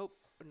impressed.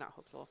 Not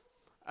Hopesville.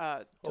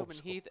 Tobin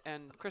Hopesville. Heath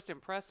and Kristen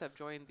Press have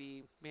joined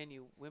the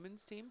Manu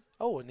women's team.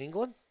 Oh, in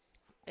England?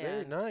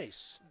 Very And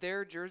nice.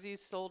 Their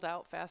jerseys sold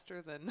out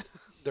faster than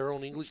Their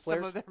own English some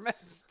players? of their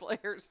men's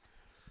players.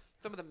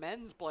 Some of the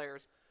men's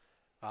players.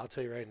 I'll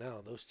tell you right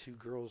now, those two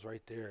girls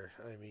right there,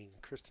 I mean,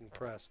 Kristen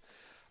Press.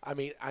 I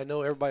mean, I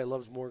know everybody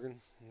loves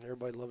Morgan. And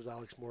everybody loves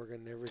Alex Morgan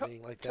and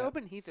everything like that.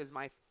 Tobin Heath is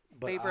my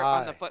But favorite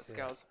on the foot yeah,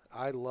 skills.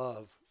 I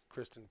love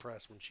Kristen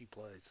Press when she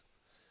plays.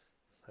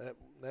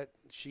 That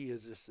she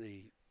is just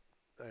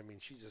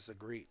she's just a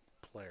great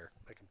player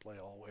that can play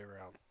all the way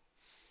around.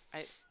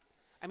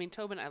 I mean,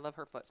 Tobin, I love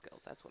her foot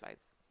skills. That's what I.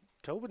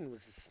 Tobin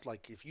was just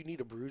like, if you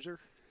need a bruiser,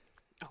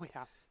 Oh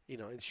yeah.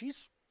 and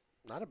she's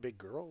not a big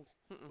girl,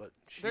 but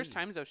There's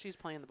times though she's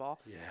playing the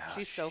ball. Yeah,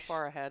 She's so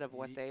far ahead of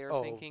what they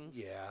are thinking.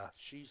 Yeah,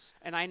 she's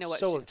And I know what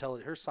so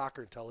intelligent. Her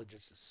soccer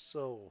intelligence is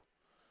so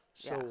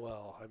Yeah.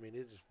 well. I mean, it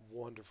is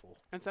wonderful.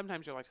 And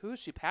sometimes you're like, who is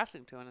she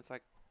passing to? And it's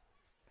like,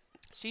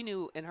 she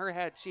knew in her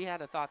head she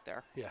had a thought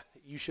there. Yeah,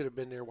 you should have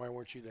been there. Why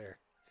weren't you there?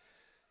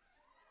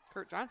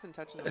 Kurt Johnson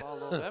touching the ball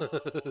a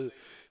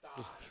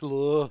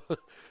little bit.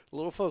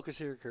 little focus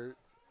here, Kurt.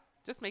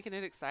 Just making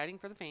it exciting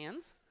for the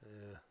fans.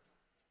 Yeah.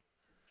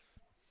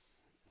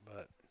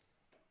 But,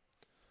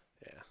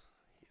 yeah.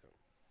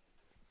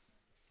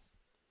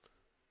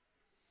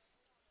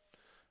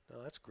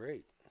 No, that's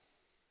great.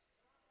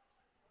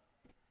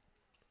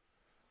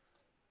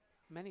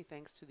 Many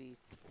thanks to the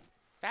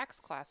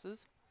FACS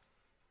classes,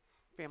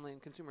 Family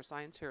and Consumer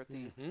Science here at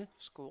the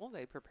school.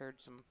 They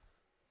prepared some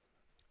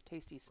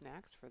tasty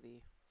snacks for the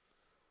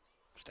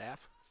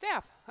Staff?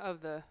 staff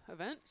of the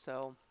event.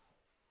 So,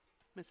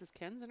 Mrs.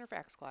 Ken's in her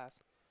FACS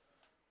class.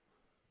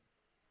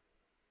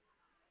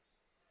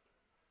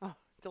 Oh,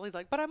 Dilly's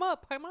like, but I'm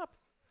up. I'm up.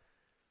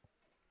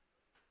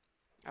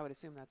 I would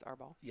assume that's our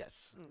ball.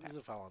 Yes. Okay. There's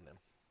a foul on them.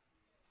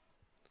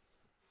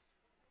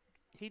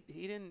 He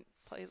didn't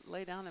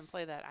lay down and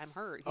play that I'm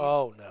hurt.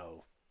 Oh,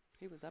 no.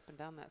 He was up and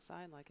down that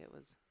side like it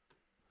was.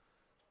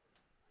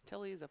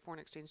 Tilly is a foreign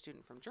exchange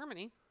student from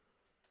Germany.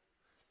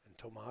 And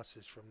Tomas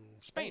is from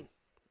Spain.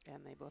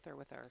 And they both are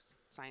with our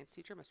science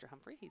teacher, Mr.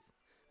 Humphrey. This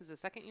is the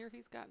second year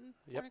he's gotten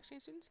Yep. foreign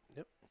exchange students.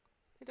 Yep.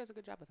 He does a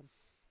good job with them.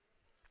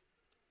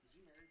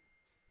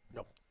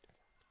 No.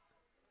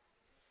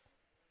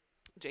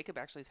 Jacob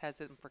actually has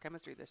him for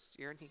chemistry this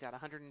year, and he got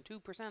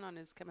 102% on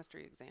his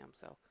chemistry exam.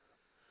 So,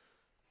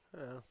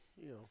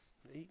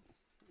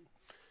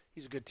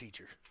 He's a good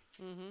teacher.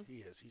 mm-hmm. He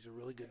is. He's a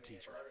really good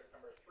teacher.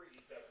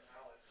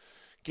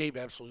 Gabe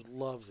absolutely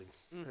loves him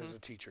as a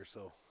teacher.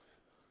 So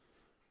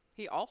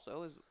He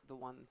also is the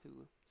one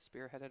who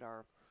spearheaded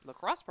our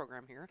lacrosse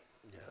program here.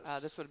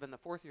 yes. This would have been the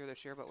fourth year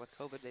this year, but with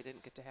COVID, they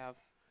didn't get to have.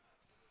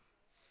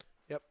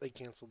 Yep, they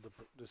canceled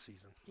the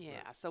season.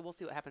 Yeah, so we'll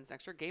see what happens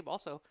next year. Gabe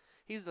also,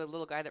 he's the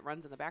little guy that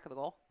runs in the back of the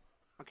goal.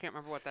 I can't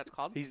remember what that's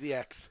called. He's the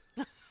X.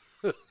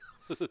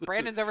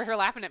 Brandon's over here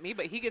laughing at me,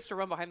 but he gets to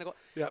run behind the goal.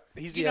 Yep,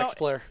 he's You the know, X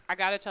player. I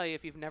got to tell you,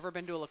 if you've never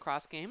been to a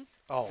lacrosse game,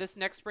 Oh. this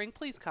next spring,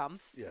 please come.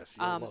 Yes,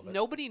 you'll love it.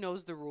 Nobody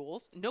knows the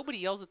rules. Nobody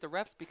yells at the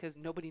refs because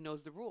nobody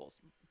knows the rules.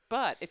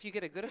 But if you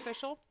get a good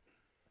official,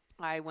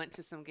 I went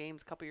to some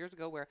games a couple years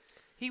ago where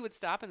he would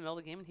stop in the middle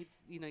of the game and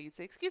you'd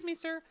say, "Excuse me,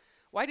 sir,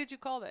 why did you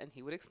call that?" And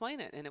he would explain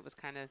it, and it was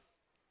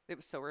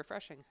so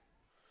refreshing.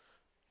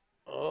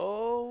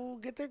 Oh,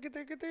 get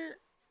there.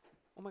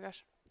 Oh my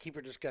gosh,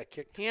 Keeper just got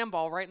kicked.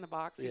 handball right in the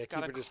box. Yeah, He's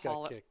gotta keeper just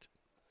call got it. kicked.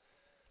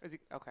 Is he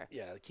okay?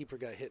 Yeah, the keeper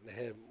got hit in the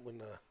head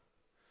when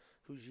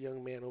who's the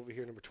young man over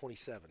here, number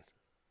 27?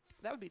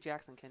 That would be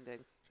Jackson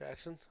Kindig.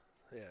 Jackson?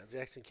 Yeah,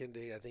 Jackson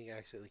Kindig, I think,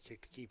 accidentally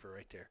kicked the keeper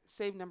right there.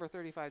 Save number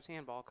 35's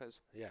handball because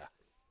Yeah.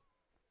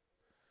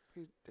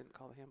 he didn't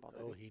call the handball,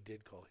 did Oh, he? he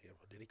did call the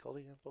handball. Did he call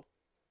the handball?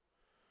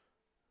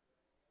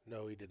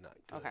 No, he did not.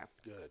 Good. Okay.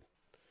 Good.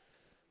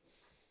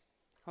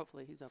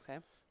 Hopefully he's okay.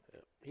 Yeah.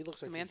 He looks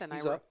Samantha like and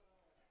he's I were- up.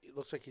 It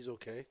looks like he's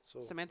okay. So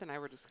Samantha and I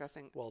were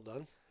discussing. well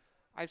done.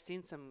 I've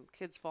seen some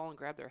kids fall and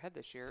grab their head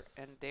this year,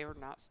 and they are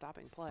not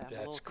stopping play. I'm a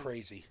That's little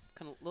crazy.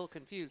 little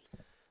confused.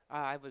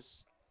 I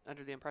was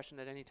under the impression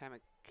that anytime a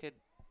kid,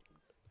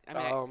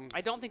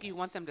 I don't think you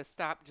want them to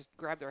stop, just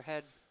grab their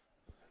head.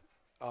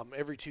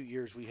 Every 2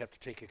 years we have to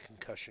take a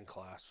concussion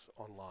class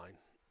online.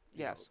 you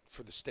know, Yes.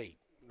 for the state,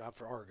 not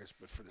for Argos,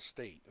 but for the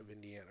state of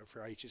Indiana,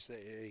 for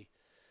IHSAA.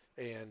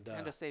 And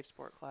a safe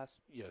sport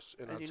class. yes,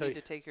 and And I'll you tell need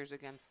you to take yours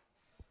again.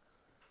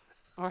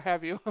 Or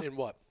have you? in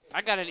what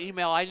I got an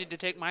email. I need to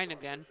take mine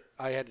again.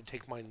 I had to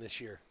take mine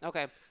this year.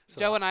 Okay. So-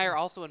 Joe and I are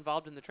also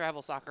involved in the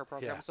travel soccer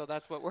program, Yeah. so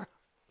that's what we're.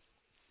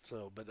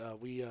 So, but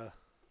we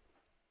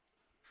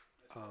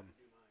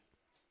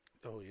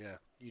oh yeah,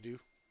 you do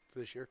for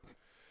this year.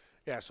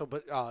 Yeah. So,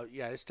 but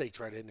yeah, it states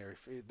right in there.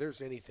 If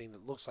there's anything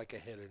that looks like a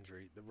head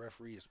injury, the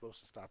referee is supposed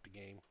to stop the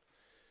game,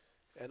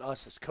 and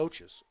us as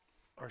coaches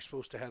are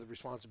supposed to have the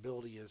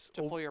responsibility is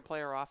To pull your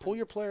player off. pull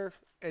your player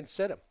and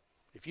set him.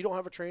 If you don't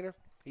have a trainer,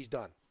 he's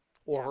done,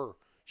 or her,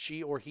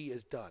 she or he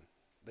is done.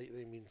 They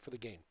mean for the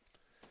game.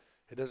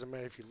 It doesn't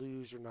matter if you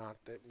lose or not.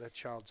 That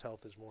child's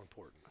health is more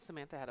important.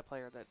 Samantha had a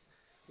player that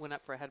went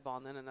up for a head ball,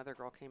 and then another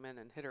girl came in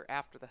and hit her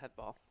after the head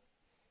ball.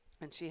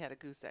 And she had a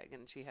goose egg,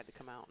 and she had to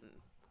come out. And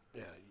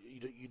Yeah,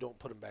 you don't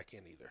put them back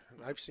in either.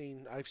 And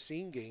I've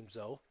seen games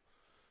though,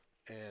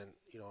 and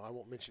I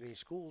won't mention any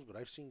schools, but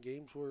I've seen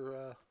games where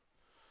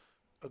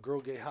a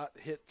girl get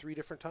hit 3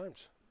 different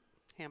times.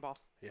 handball.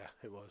 Yeah,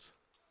 it was.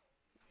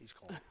 He's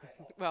calling.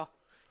 Well,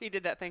 he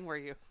did that thing where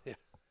you.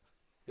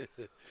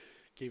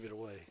 Gave it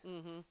away.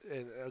 Mm-hmm.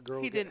 And a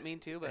girl He get didn't mean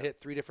to, but hit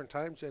 3 different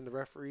times, and the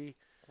referee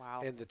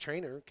wow. and the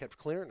trainer kept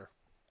clearing her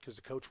because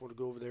the coach wanted to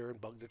go over there and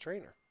bug the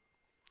trainer,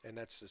 and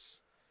that's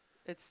just.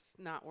 It's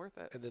not worth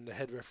it. And then the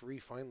head referee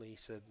finally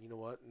said, "You know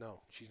what?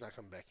 No, she's not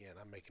coming back in.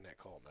 I'm making that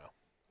call now."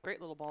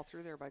 Great little ball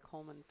through there by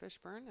Coleman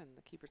Fishburne, and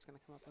the keeper's going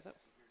to come up with it.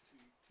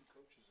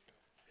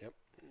 Yep.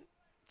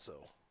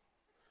 So.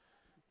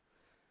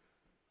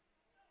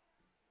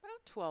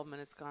 About 12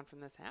 minutes gone from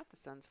this half. The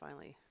sun's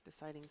finally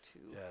deciding to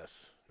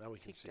Yes. Now we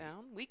can peek see.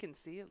 down. We can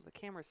see it. The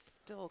camera's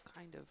still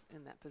kind of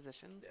in that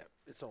position. Yeah,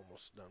 it's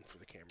almost done for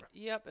the camera.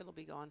 Yep, it'll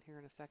be gone here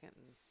in a second,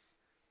 and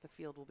the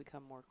field will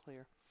become more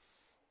clear.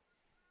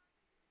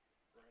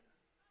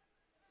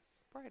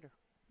 Brighter.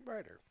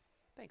 Brighter.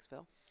 Thanks,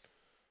 Phil.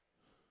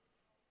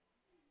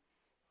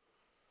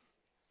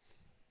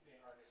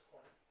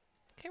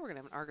 Okay, we're going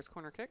to have an Argus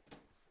corner kick.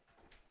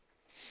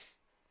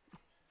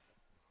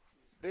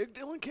 Big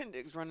Dylan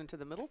Kindig's running to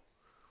the middle.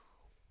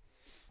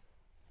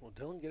 Well,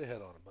 Dylan, get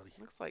ahead on it, buddy.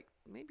 Looks like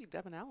maybe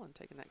Devin Allen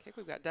taking that kick.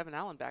 We've got Devin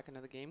Allen back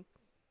into the game.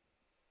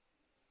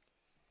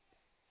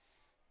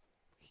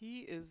 He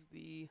is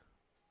the,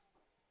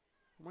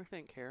 let me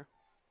think here.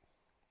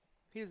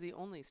 He is the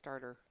only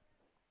starter.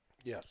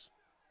 Yes.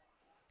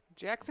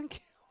 Jackson.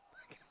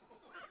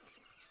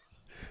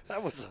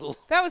 That was a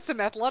That was some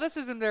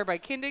athleticism there by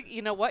Kindig.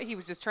 You know what? He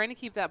was just trying to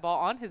keep that ball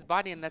on his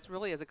body, and that's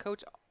really, as a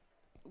coach,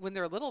 when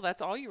they're little,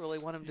 that's all you really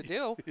want them to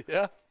do.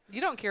 yeah.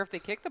 You don't care if they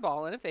kick the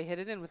ball in, if they hit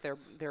it in with their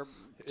Yeah.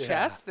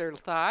 chest, their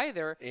thigh,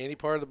 their. Any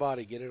part of the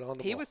body, get it on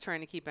the He ball. was trying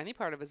to keep any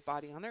part of his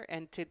body on there,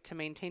 and to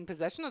maintain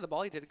possession of the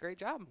ball, he did a great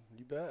job.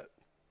 You bet.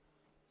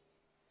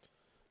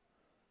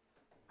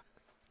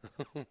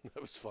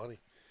 That was funny.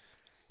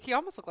 He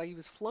almost looked like he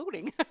was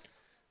floating.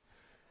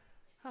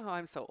 Oh,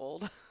 I'm so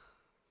old.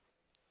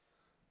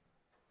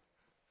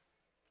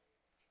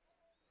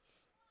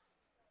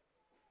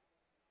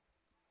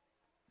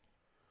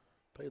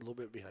 Played a little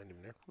bit behind him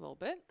there. A little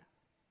bit.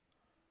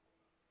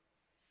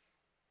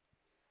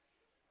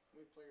 How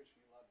many players are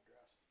you allowed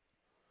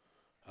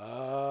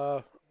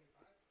to dress?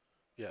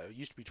 Yeah, it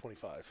used to be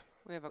 25.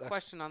 We have a That's-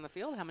 question on the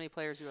field. How many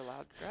players are you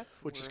allowed to dress?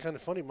 Which is We're- kind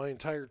of funny. My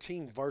entire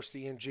team,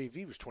 varsity and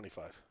JV, was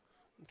 25.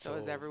 So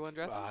is everyone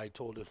dressing? I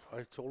told him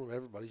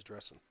everybody's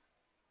dressing.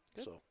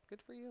 Good. So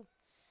Good for you.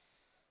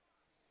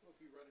 Well, if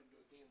you run into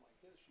a game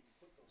like this, you can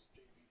put those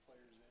JV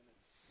players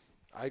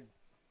in. And I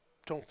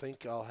don't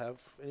think I'll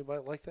have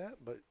anybody like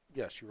that. But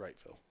yes, you're right,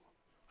 Phil.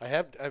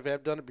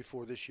 I've done it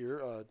before this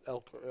year. A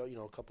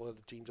couple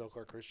other teams,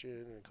 Elkhart Christian,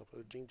 and a couple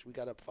other teams. We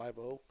got up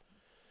 5-0,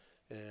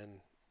 and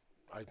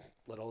I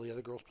let all the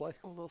other girls play.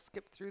 A little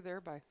skip through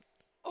there by.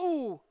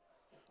 Oh,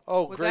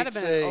 Oh, would great that have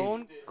been save! an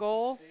own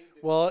goal?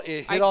 Well,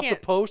 it I hit off the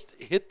can't- post,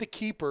 hit the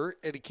keeper,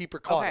 and the keeper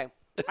caught Okay.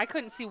 it. I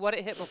couldn't see what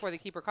it hit before the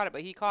keeper caught it,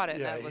 but he caught it.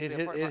 Yeah, and that was it the hit,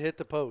 important it part. hit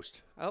the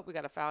post. Oh, we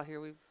got a foul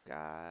here. We've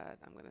got,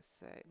 I'm going to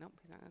say, nope,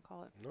 he's not going to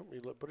call it. Nope, you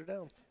put it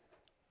down.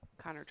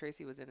 Connor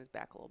Tracy was in his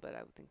back a little bit.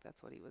 I would think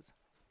that's what he was.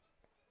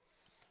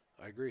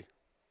 I agree.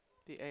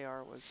 The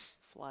AR was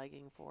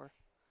flagging for.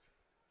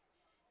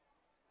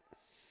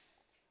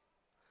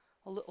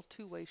 A little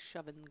two-way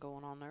shoving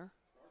going on there.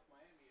 North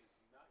Miami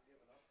is not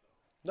giving up,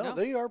 though. No, No.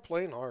 they are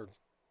playing hard.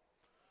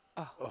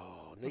 Oh.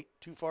 Oh, Nate,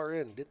 too far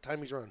in. Didn't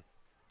time his run.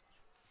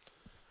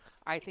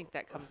 I think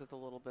that comes with a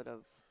little bit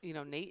of,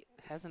 Nate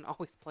hasn't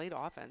always played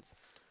offense.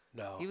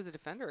 No. He was a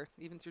defender,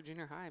 even through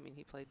junior high. I mean,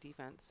 he played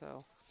defense,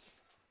 so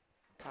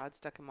Todd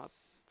stuck him up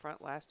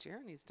front last year,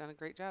 and he's done a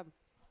great job.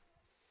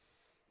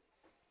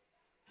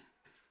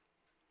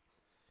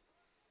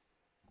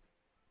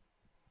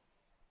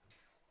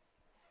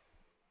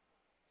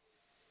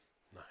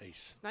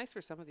 Nice. It's nice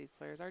for some of these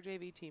players. Our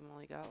JV team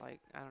only got,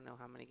 I don't know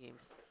how many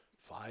games.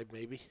 5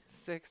 maybe.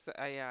 6.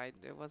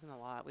 It wasn't a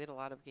lot. We had a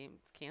lot of games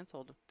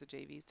canceled. The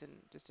JVs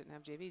didn't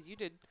have JVs.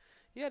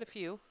 You had a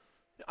few.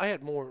 I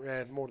had more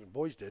than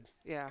boys did,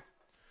 Yeah.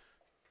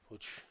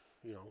 which,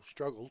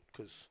 struggled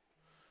because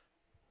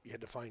you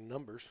had to find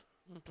numbers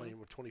playing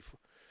with 24.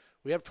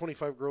 We have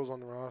 25 girls on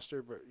the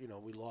roster, but,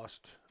 we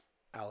lost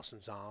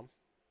Allison Zom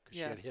because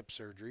she had Yes. hip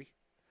surgery,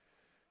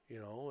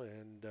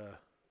 and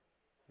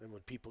then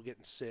with people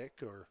getting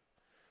sick or,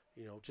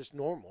 just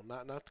normal,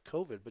 not the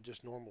COVID, but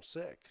just normal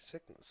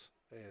sickness.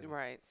 And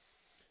Right.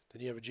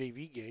 then you have a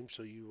JV game,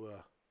 so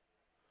you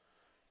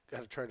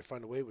got to try to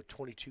find a way with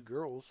 22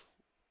 girls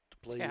to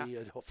play Yeah.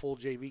 a full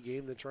JV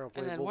game, then try and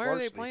play And a then full where are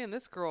they varsity. playing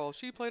this girl?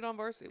 She played on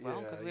varsity.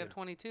 Well, Yeah, because we have yeah.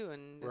 22,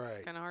 and Right.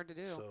 it's kind of hard to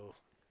do. So,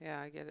 Yeah,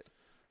 I get it.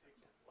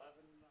 Takes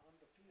 11 on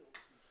the field, so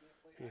you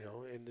can't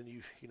play. and then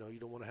you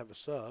don't want to have a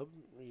sub.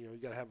 You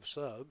got to have a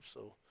sub.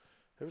 So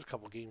there was a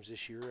couple games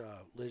this year.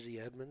 Lizzie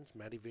Edmonds,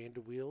 Maddie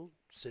Vanderweel,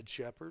 Sid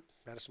Shepard,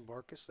 Madison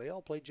Barkus. They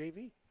all played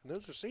JV, and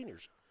those are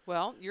seniors.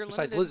 Well, you're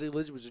Besides limited.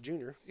 Lizzie was a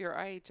junior. Your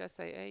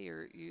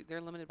IHSAA,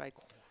 they're limited by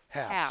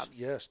Halves. halves.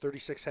 Yes,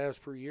 36 halves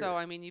per year. So,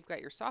 I mean, you've got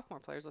your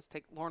sophomore players. Let's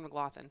take Lauren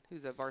McLaughlin,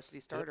 who's a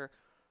varsity starter.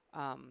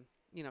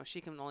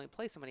 She can only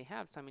play so many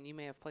halves. So, I mean, you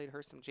may have played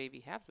her some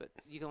JV halves, but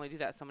you can only do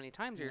that so many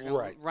times. Or you're going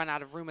Right. to run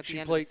out of room at the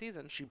end played, of the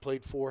season. She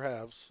played 4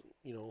 halves,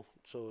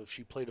 so if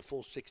she played a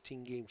full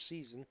 16-game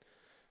season,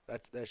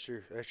 that's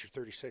your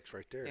 36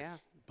 right there. Yeah.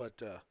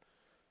 But,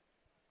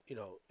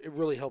 it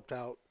really helped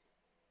out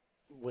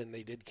when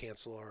they did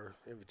cancel our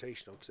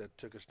invitational because that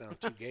took us down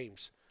 2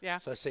 games. Yeah.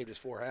 So that saved us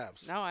 4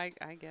 halves. No, I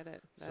get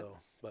it.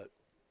 But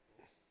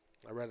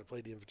I'd rather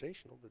play the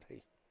invitational. But,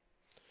 hey,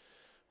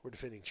 we're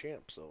defending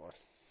champs, so I'd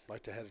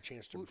like to have a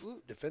chance to Woot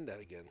woot. defend that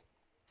again.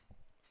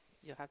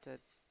 You'll have to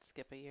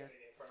skip a year.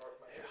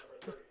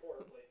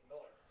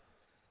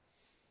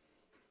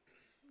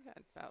 We got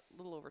about a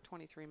little over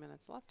 23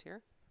 minutes left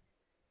here.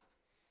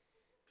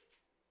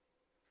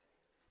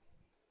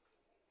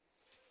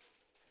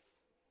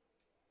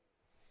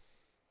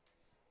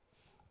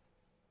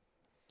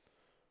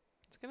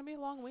 It's going to be a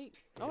long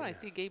week. Oh, and I Yeah.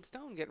 see Gabe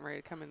Stone getting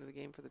ready to come into the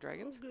game for the Oh,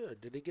 Dragons.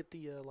 good. Did they get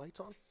the lights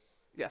on?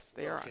 Yes,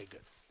 they are Okay, on.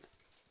 good.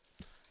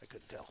 I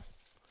couldn't tell.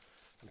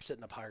 I'm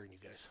sitting up higher than you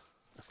guys.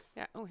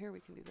 Yeah. Oh, here we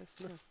can do this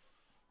too.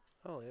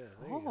 Oh, yeah.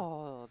 There you go.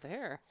 Oh,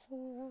 there.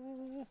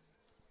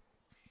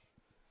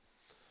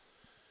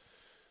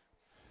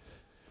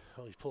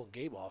 Oh, he's pulling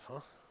Gabe off,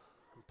 huh?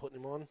 I'm putting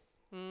him on.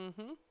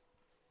 Mm-hmm.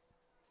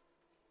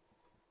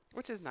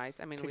 Which is nice.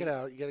 I mean, Kick it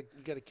out. You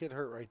got a kid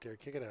hurt right there.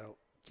 Kick it out.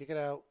 Kick it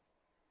out.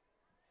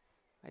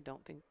 I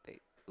don't think they.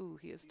 Ooh,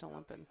 he is still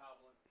limping.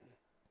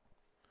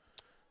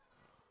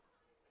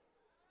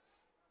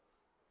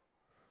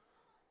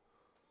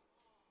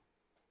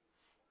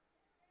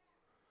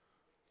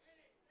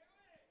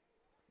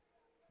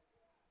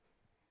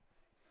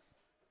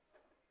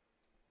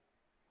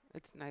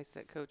 It's nice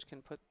that coach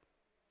can put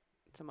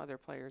some other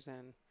players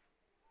in,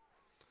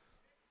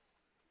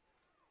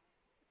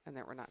 and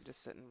that we're not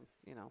just sitting,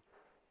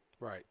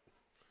 Right.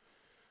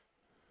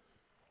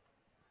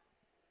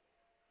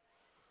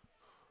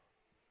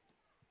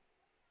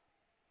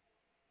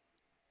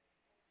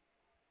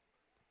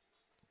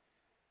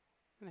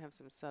 We're going to have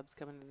some subs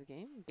coming into the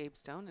game. Gabe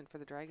Stone in for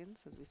the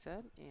Dragons, as we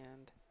said,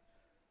 and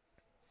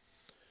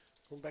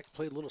Going back to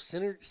play a little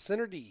center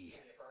D.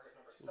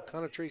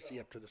 Connor Tracy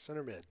up to the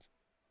center mid.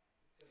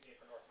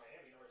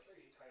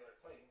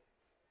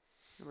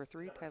 number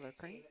 3, Tyler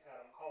Kring.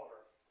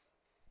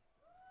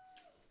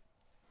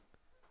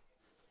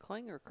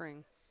 Kling or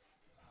Kring?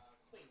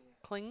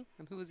 Kling.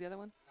 And who was the other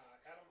one?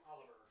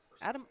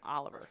 Adam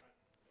Oliver.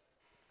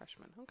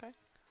 Freshman. Okay.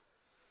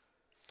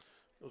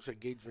 Looks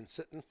like Gabe's been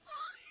sitting,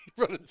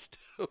 running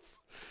stuff.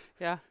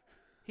 Yeah.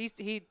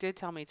 He did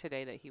tell me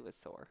today that he was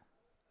sore.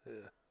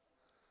 Yeah.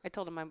 I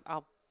told him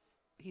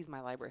he's my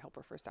library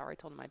helper first hour. I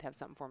told him I'd have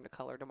something for him to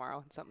color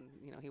tomorrow and something,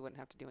 he wouldn't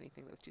have to do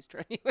anything that was too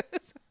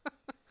strenuous.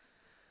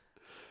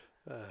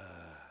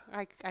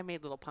 I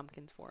made little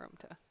pumpkins for him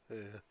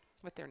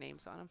with their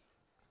names on them.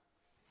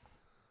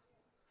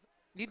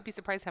 You'd be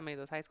surprised how many of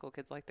those high school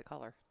kids like to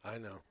color. I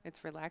know.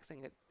 It's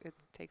relaxing. It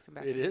takes them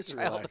back It to their is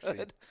relaxing.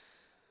 childhood.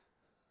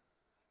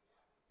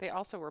 They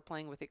also were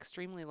playing with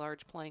extremely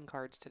large playing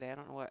cards today. I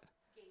don't know what.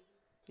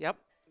 Yep.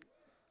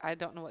 I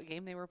don't know what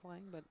game they were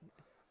playing, but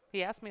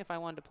he asked me if I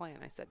wanted to play,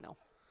 and I said no.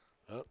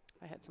 Oh,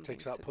 I had some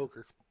takes things out to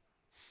poker.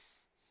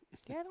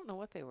 Yeah, I don't know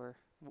what they were.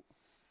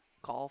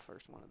 Golf or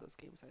one of those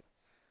games.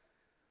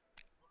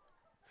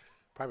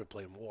 Probably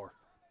playing war.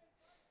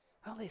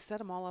 Well, they set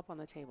them all up on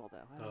the table,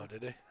 though. I don't Oh, know.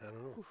 did they? I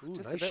don't know. Oof, Ooh,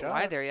 just nice a bit shot.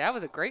 wide there. Yeah, that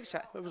was a great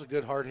shot. That was a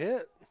good hard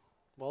hit.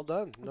 Well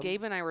done.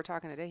 Gabe and I were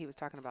talking today. He was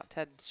talking about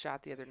Ted's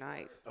shot the other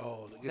night.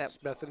 Oh,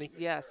 against Bethany?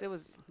 Yes, it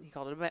was. He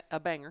called it a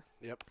banger.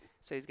 Yep.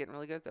 So he's getting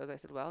really good at those. I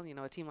said, well,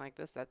 a team like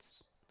this,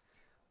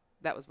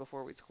 that was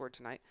before we'd scored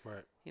tonight.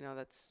 Right.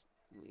 That's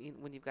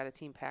when you've got a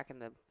team packing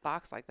the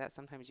box like that,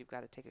 sometimes you've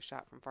got to take a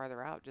shot from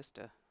farther out just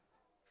to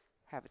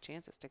have a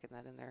chance of sticking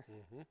that in there.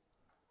 Mm-hmm.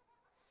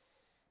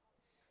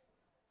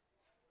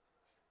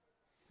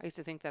 I used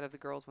to think that of the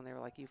girls when they were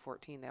like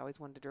U14. They always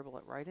wanted to dribble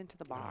it right into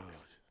the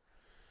box.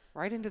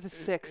 Right into the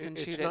 6 and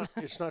shoot it.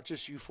 It's not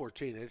just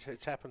U14.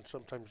 It's happened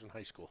sometimes in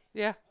high school.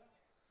 Yeah.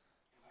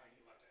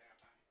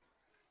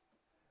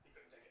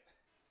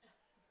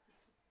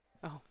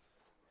 Oh.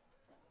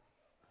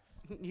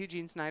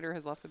 Eugene Snyder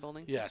has left the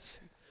building. Yes.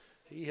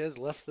 He has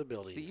left the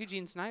building. The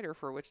Eugene Snyder,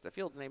 for which the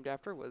field's named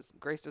after, was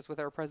graced us with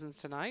our presence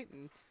tonight,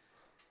 and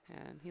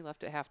he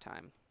left at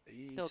halftime.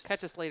 He'll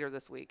catch us later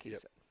this week, he Yep.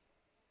 said.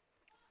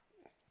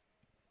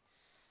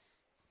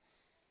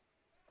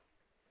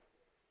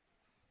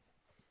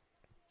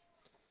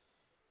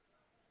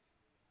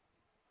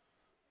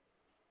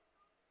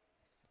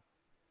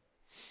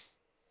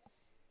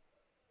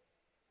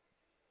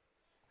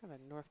 Have a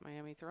North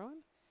Miami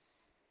throw-in.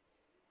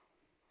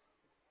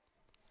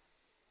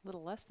 A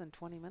little less than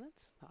 20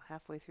 minutes, about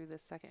halfway through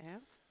this second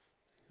half.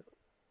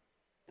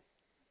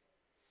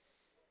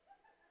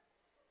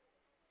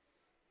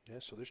 Yeah,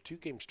 so there's 2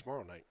 games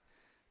tomorrow night.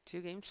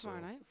 2 games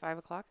tomorrow So- night. 5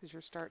 o'clock is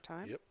your start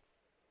time. Yep.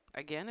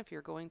 Again, if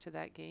you're going to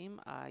that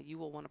game, you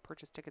will want to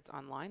purchase tickets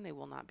online. They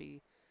will not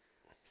be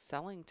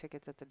selling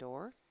tickets at the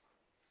door.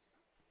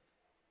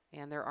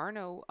 And there are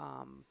no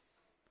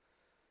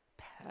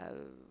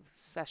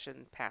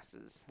session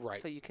passes. Right.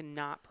 So you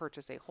cannot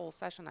purchase a whole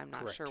session. I'm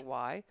not sure Correct.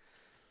 why.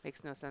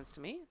 Makes no sense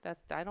to me.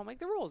 I don't make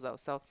the rules, though.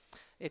 So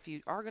if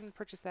you are going to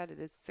purchase that, it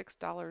is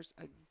 $6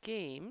 a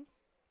game.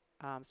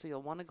 So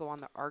you'll want to go on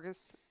the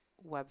Argos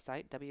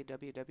website,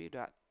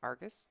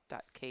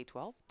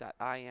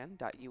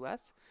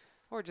 www.argus.k12.in.us,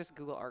 or just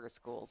Google Argos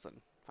Schools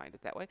and find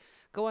it that way.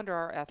 Go under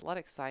our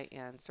athletics site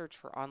and search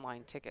for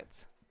online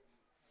tickets.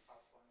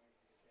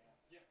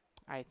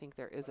 I think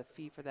there is a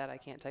fee for that. I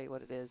can't tell you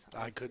what it is.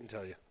 I couldn't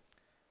tell you.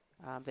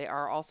 They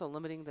are also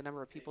limiting the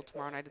number of people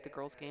tomorrow night at the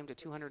girls' game to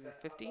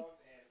 250.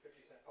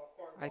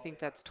 I think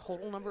that's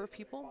total number of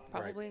people,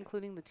 probably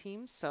including the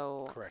teams.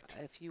 So Correct.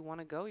 if you want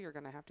to go, you're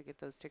going to have to get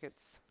those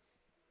tickets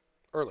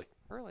Early.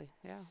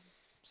 yeah.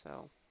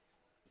 So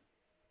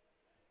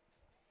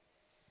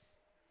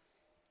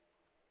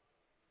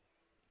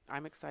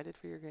I'm excited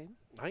for your game.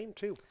 I am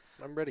too.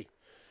 I'm ready.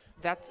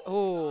 That's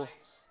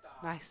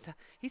nice.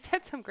 He's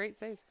had some great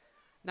saves.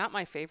 Not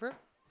my favorite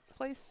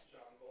place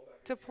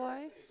to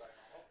play.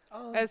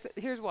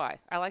 Here's why.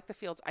 I like the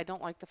fields. I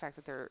don't like the fact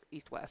that they're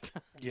east-west.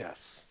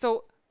 Yes.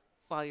 So,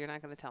 well, you're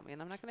not going to tell me,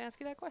 and I'm not going to ask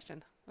you that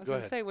question. I was Go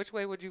going to ahead. say, which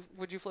way would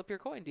you flip your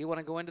coin? Do you want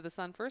to go into the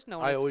sun first?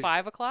 No, I it's always-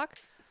 5 o'clock.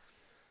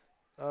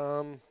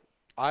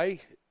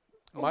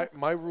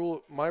 My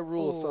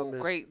rule of thumb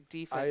is Great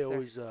defense I there.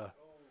 always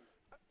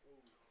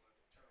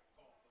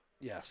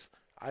yes,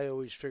 I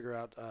always figure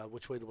out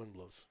which way the wind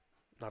blows,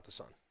 not the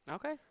sun.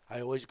 Okay.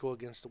 I always go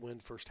against the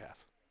wind first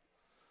half.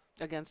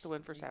 Against the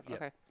wind first half.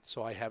 Yep. Okay.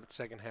 So I have it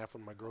second half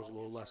when my girl's a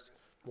little more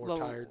Little-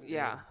 tired.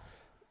 yeah.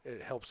 and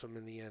it helps them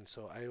in the end.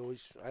 So I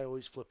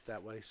always flip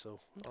that way. So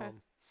Okay.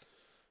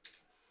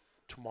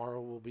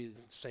 tomorrow will be the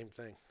same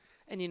thing.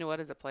 And you know what?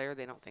 As a player,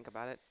 they don't think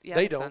about it. Yeah,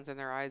 They the don't. sun's in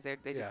their eyes. They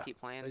just Yeah, keep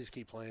playing. They just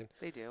keep playing.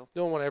 They do.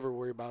 The only one I ever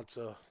worry about is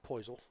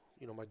Poisel,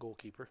 my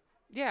goalkeeper,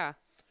 Yeah.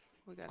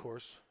 We got of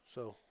course.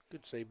 So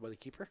good save by the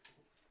keeper.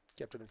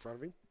 Kept it in front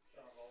of him.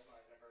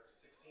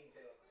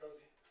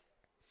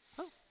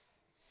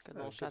 good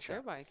little good shot there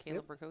shot. by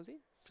Caleb Bercosi.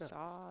 Yeah.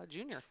 Saw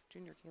junior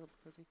Caleb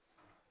Bercosi. You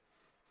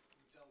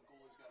tell the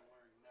goalie's got to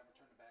learn, never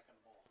turn it back on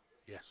the ball.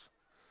 Yes.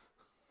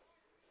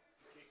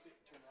 Kicked it,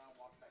 turn around,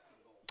 walk back to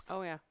the goal.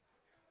 Oh yeah.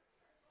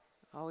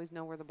 Always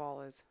know where the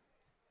ball is.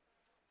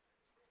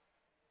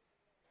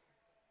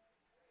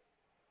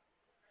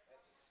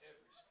 That's in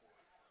every sport.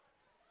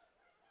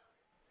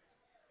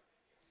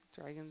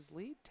 Dragons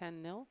lead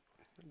 10-0.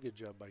 Good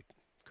job by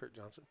Kurt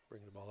Johnson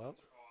bringing the ball out.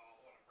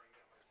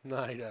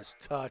 Nice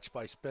touch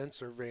by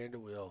Spencer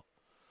Vanderwill.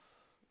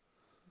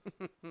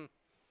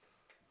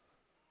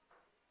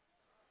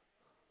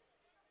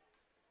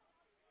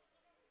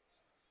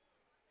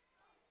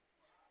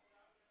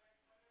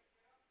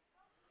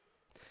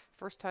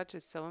 First touch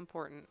is so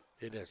important.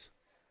 It is.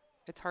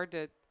 It's hard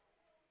to.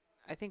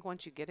 I think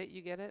once you get it,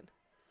 you get it.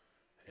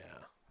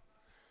 Yeah.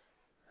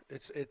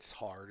 It's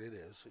hard. It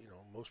is.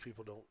 Most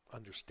people don't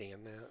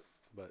understand that,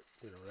 but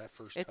that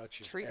first It's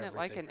touch is treating everything. it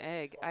like an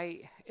egg.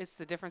 It's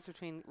the difference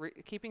between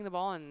keeping the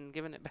ball and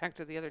giving it back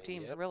to the other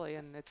team, Yep. really.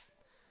 And it's.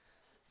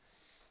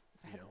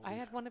 I we-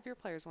 had one of your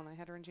players when I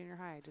had her in junior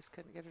high. I just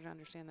couldn't get her to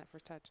understand that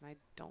first touch, and I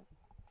don't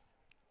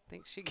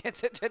think she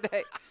gets it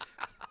today.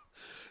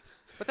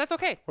 But that's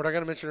okay. We're not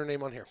going to mention her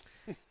name on here.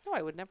 No,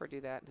 I would never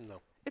do that.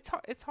 No. It's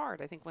hard. It's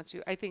hard. I think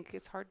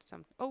it's hard.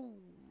 Ooh.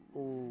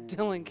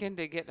 Dylan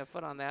Kindig getting a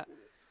foot on that.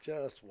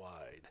 Just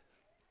wide.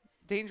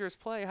 Dangerous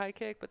play, high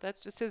kick, but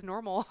that's just his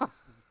normal.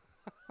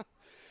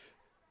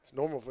 It's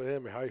normal for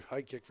him.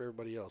 High kick for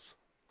everybody else.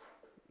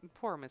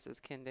 Poor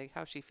Mrs. Kindig,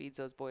 how she feeds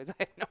those boys, I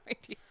have no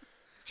idea.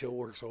 Joe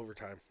works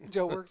overtime.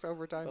 Joe works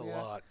overtime. A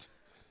Yeah. lot.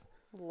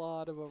 A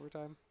lot of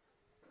overtime.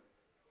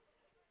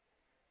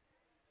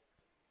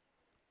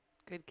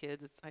 Good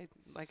kids.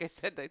 Like I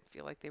said, I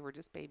feel like they were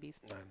just babies.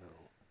 I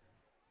know.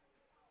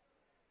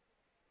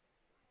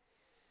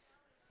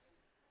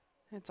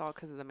 It's all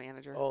because of the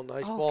manager. Oh,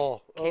 nice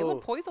ball.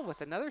 Caleb Poisel with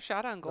another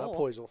shot on goal.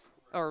 Not Poisel.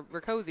 Or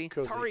Ricosi.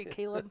 Cozy. Sorry,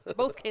 Caleb.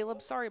 Both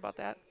Caleb. Sorry about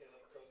that.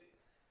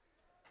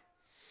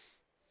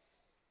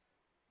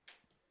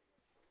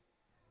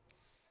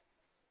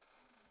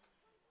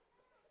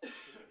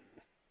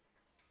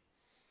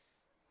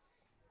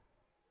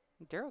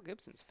 Daryl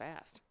Gibson's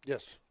fast.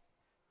 Yes.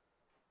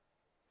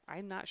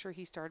 I'm not sure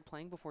he started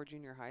playing before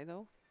junior high,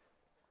 though.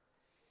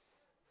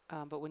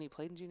 But when he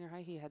played in junior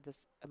high, he had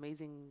this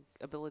amazing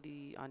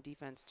ability on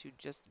defense to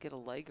just get a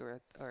leg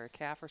or a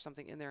calf or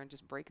something in there and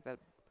just break that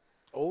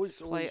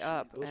Always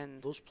up Those,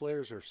 and those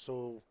players are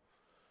so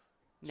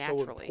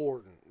naturally.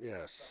 important.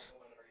 Yes.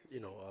 I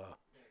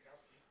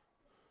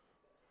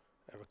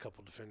have a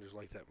couple defenders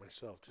like that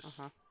myself. Just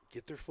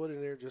get their foot in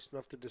there just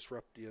enough to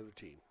disrupt the other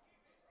team.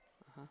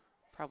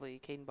 Probably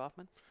Caden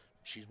Boffman.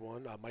 She's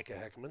one. Micah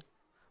Heckman.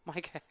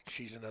 Mike.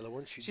 She's another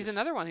one. She's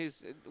another one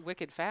who's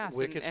wicked fast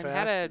Wicked and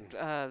fast had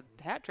a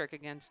hat trick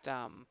against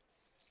maybe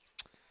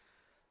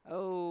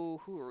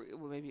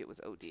it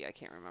was OD. I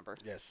can't remember.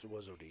 Yes, it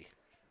was OD.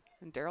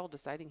 And Daryl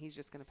deciding he's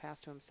just going to pass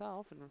to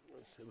himself and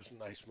It was a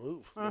nice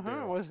move. by it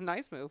Darryl. was a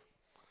nice move.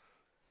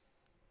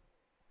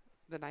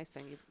 The nice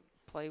thing you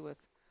play with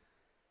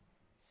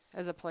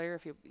as a player,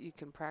 if you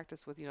can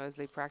practice with, as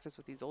they practice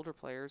with these older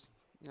players,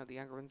 the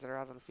younger ones that are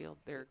out on the field,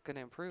 they're going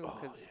to improve. Oh,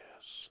 'Cause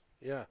yes.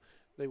 Yeah,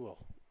 they will.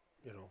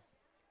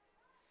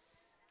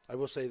 I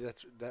will say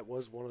that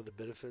was one of the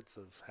benefits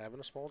of having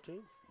a small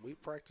team. We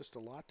practiced a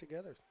lot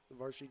together, the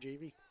varsity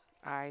JV.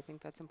 I think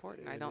that's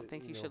important. I And don't it-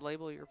 think you should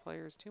label your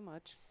players too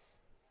much.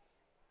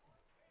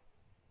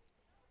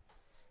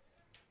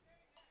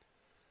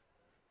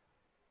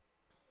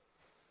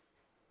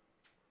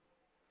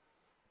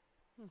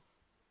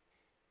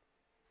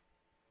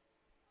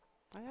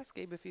 I asked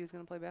Gabe if he was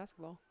going to play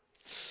basketball.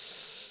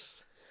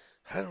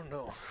 I don't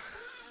know.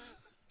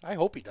 I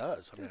hope he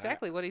does. That's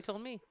exactly what he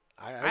told me.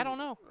 I I don't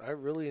know. I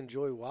really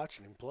enjoy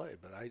watching him play,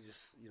 but I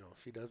just,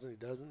 if he doesn't, he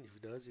doesn't. If he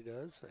does, he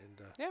does.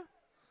 And Yeah.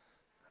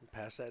 I'm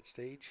past that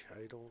stage.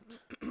 I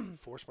don't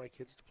force my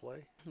kids to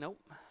play. Nope.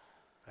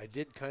 I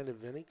did kind of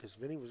Vinny because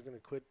Vinny was going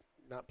to quit,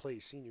 not play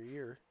his senior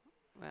year.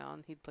 Well,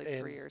 and he'd played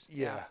And 3 years.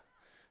 Yeah.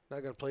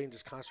 Not going to play and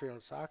just concentrate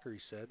on soccer, he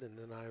said. And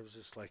then I was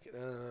just like,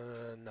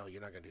 no,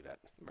 you're not going to do that.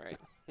 Right.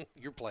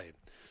 You're playing.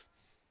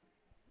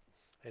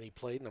 And he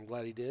played, and I'm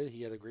glad he did.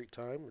 He had a great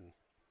time, and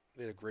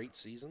they had a great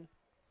season.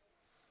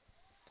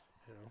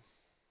 You know.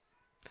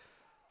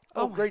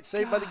 Oh, my great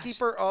save by the gosh.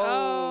 keeper.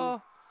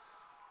 Oh,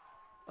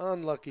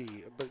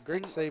 unlucky, but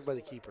great save by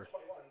the keeper.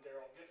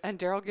 And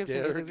Daryl Gibson.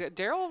 Derek-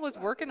 Daryl was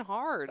working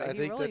hard. I He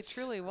think really, that's-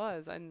 truly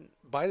was. And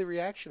By the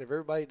reaction of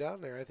everybody down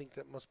there, I think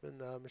that must have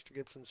been Mr.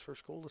 Gibson's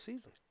first goal of the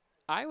season.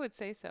 I would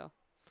say so.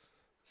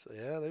 So,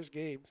 yeah, there's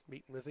Gabe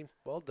meeting with him.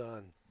 Well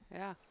done.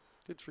 Yeah.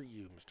 Good for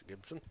you, Mr.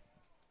 Gibson.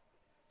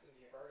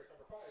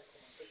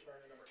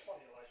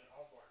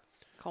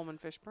 Coleman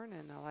Fishburne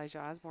and Elijah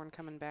Osborne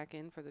coming back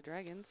in for the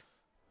Dragons.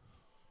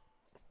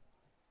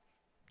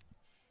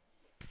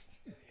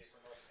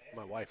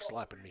 My wife's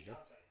slapping me here.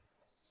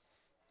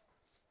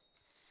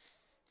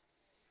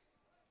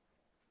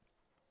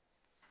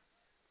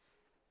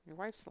 Your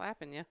wife's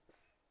slapping you.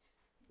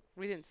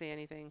 We didn't see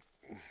anything.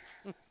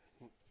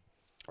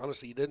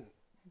 Honestly, you didn't.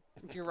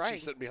 You're right.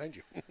 She's sitting behind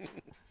you.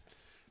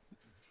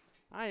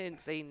 I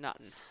didn't see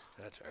nothing.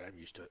 That's all right. I'm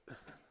used to it.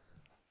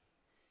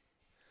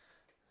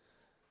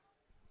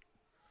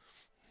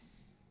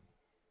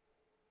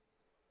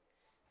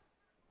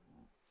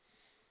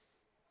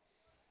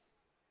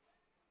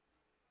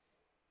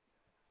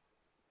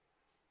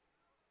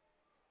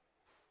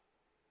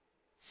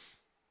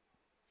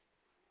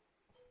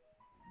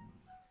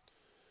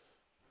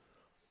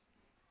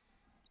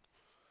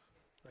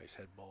 Nice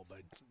head ball by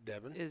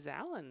Devin. Is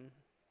Allen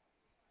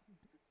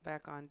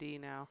back on D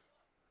now?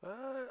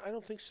 I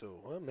don't think so.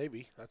 Well,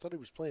 maybe. I thought he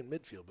was playing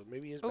midfield, but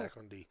maybe he is back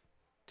on D.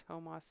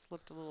 Tomas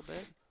slipped a little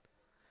bit.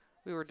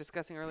 We were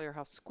discussing earlier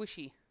how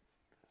smushy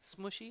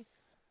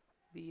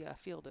the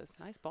field is.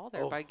 Nice ball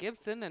there by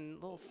Gibson and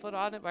a little foot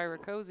on it by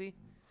Riccozzi.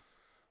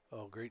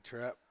 Oh, great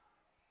trap.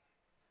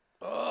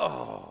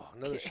 Oh,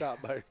 another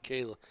shot by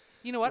Kayla.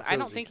 You know what? I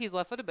don't Riccozzi. think he's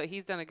left-footed, but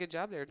he's done a good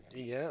job there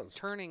He has.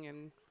 turning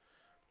and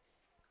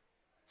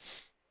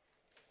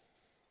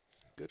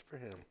Good for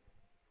him.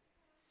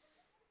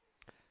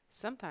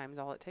 sometimes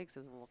all it takes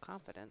is a little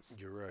confidence.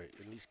 You're right.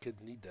 And these kids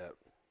need that.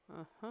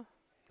 Uh-huh.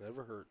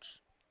 Never hurts.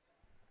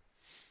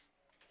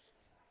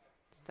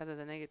 Instead of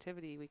the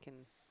negativity, we can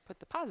put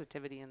the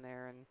positivity in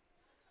there. And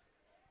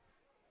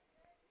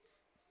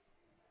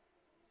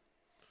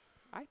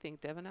I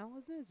think Devin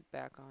Allen is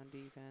back on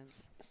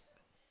defense.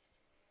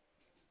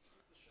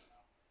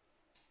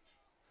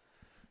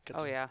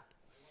 Oh, yeah.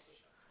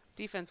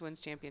 Defense wins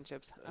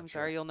championships. I'm That's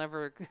sorry, right. you'll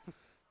never.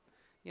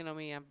 You know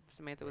me.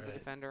 Samantha was a Right.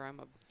 defender.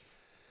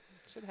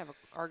 Should have a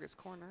Argos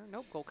corner.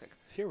 Nope, goal kick.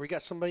 Here, we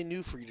got somebody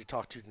new for you to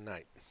talk to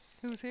tonight.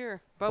 Who's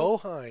here? Bo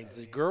Hines,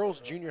 the girls'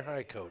 junior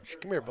high coach.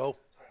 Come here, Bo.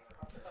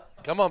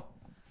 Come on.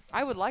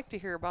 I would like to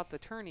hear about the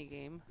tourney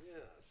game.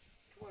 Yes.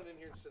 Come on in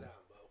here and sit down,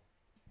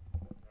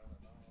 Bo.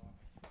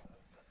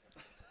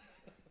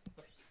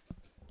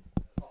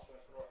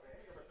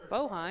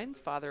 Bo Hines,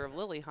 father of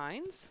Lily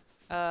Hines.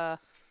 I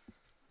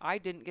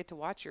didn't get to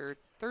watch your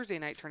Thursday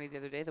night tourney the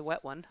other day, the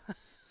wet one,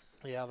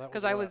 Yeah, that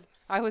because I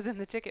was in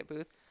the ticket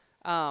booth,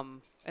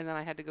 and then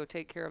I had to go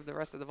take care of the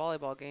rest of the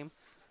volleyball game.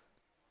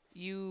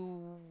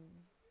 You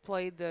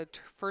played the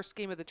first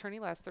game of the tourney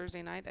last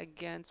Thursday night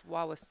against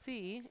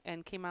Wawasee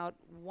and came out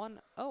 1-0,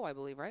 I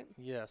believe, right?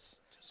 Yes,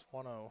 just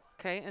 1-0.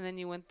 Okay, and then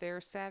you went there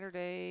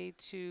Saturday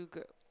to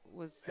go.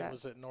 Was It that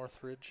was at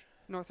Northridge.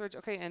 Northridge?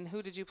 Okay, and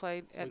who did you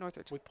play at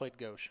Northridge? We played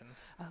Goshen.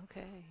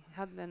 Okay,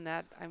 how then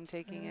that I'm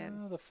taking it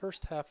The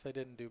first half they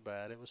didn't do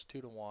bad. It was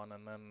 2-1,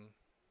 and then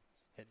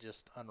it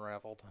just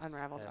unraveled.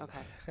 unraveled. And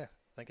Okay. I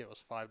think it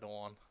was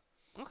 5-1.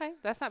 Okay,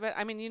 that's not bad.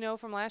 I mean, you know,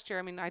 from last year,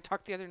 I mean, I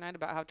talked the other night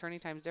about how tourney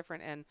time's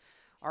different, and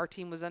our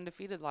team was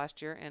undefeated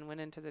last year and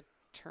went into the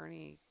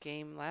tourney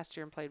game last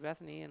year and played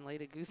Bethany and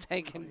laid a goose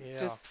egg and Yeah.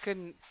 just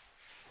couldn't,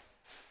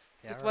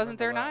 Yeah, just I wasn't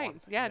their remember that night.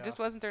 one. Yeah, it just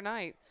wasn't their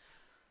night.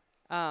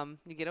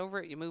 You get over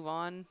it, you move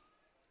on.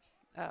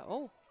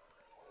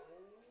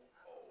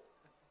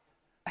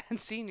 And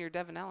senior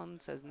Devin Allen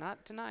says,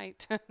 not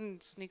tonight,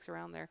 and sneaks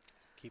around there.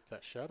 Keep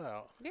that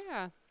shutout.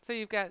 Yeah, so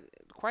you've got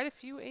quite a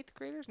few 8th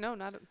graders? No,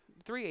 not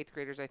 3 8th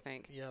graders, I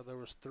think. Yeah, there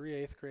was 3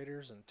 8th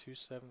graders and 2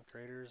 7th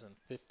graders and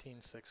 15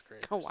 6th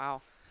graders. Oh,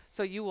 wow.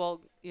 So you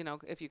will, you know,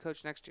 if you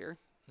coach next year,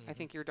 I Mhm.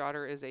 think your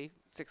daughter is a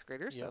 6th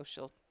grader, so Yep.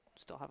 she'll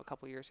still have a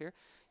couple years here.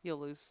 You'll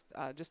lose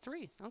just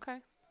 3.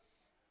 Okay.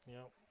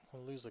 Yep.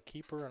 We'll lose a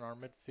keeper and our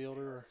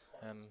midfielder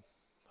and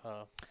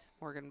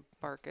Morgan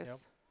Barkus. Yep.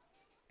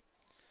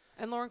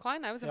 And Lauren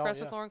Klein. I was Yeah, impressed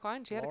with yeah. Lauren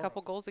Klein. She had a Lauren-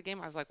 couple goals a game.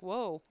 I was like,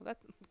 whoa,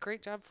 that's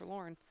great job for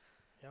Lauren.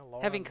 yeah,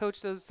 Lauren. Having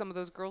coached some of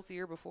those girls the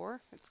year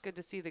before, it's good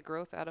to see the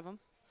growth out of them.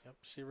 Yep,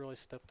 she really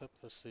stepped up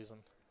this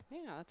season.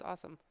 Yeah, that's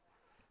awesome.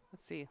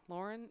 Let's see.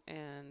 Lauren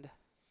and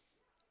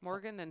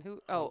Morgan and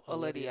who? Oh, Lydia.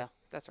 Lydia.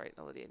 That's right,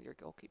 Lydia, your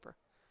goalkeeper.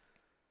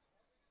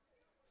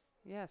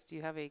 Yes. Do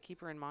you have a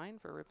keeper in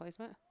mind for a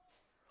replacement?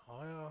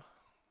 Oh yeah,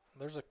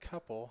 There's a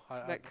couple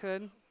that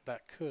could.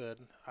 that could.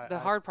 The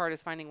hard part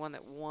is finding one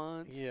that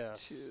wants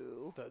Yes.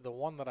 to. The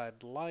one that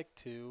I'd like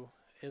to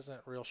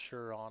isn't real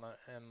sure on it,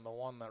 and the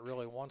one that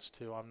really wants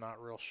to, I'm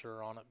not real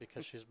sure on it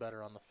because she's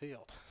better on the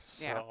field.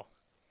 So Yeah.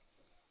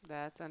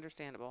 That's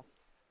understandable.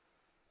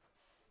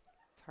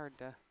 It's hard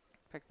to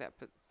pick that,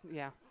 but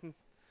yeah.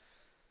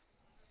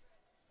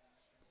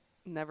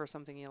 Never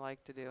something you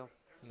like to do.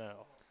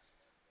 no.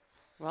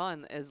 Well,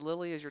 and is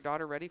your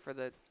daughter, ready for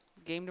the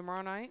game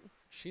tomorrow night?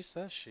 She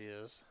says she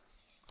is.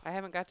 I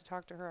haven't got to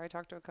talk to her. I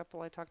talked to a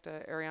couple. I talked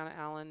to Ariana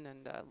Allen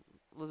and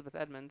Elizabeth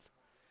Edmonds.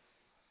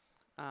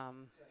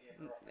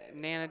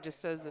 Nana just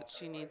says that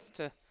she needs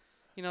to,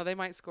 they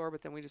might score,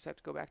 but then we just have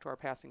to go back to our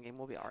passing game.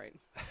 We'll be all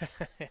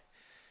right.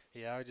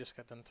 Yeah, I just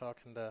got done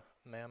talking to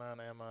Nana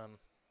and Emma, and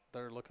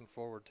they're looking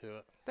forward to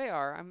it. They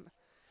are.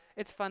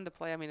 It's fun to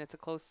play. I mean, it's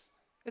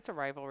a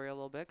rivalry a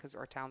little bit because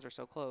our towns are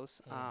so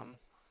close.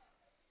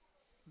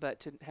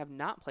 But to have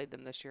not played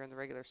them this year in the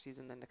regular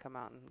season, then to come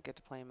out and get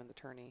to play them in the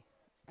tourney,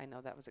 I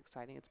know that was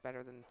exciting. It's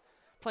better than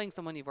playing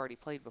someone you've already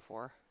played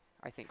before.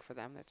 I think for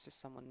them, it's just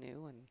someone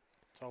new, and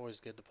It's always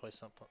good to play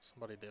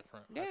somebody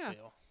different, Yeah. I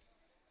feel.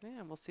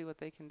 yeah, we'll see what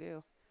they can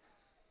do.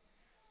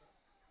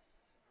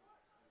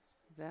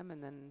 Them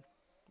and then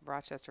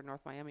Rochester,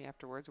 North Miami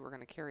afterwards. We're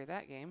going to carry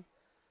that game.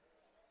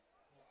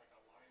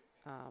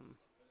 I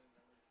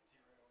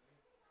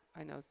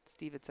know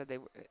Steve had said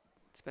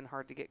it's been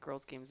hard to get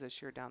girls games this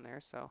year down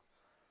there, so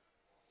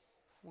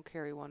we'll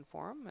carry one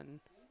for them. And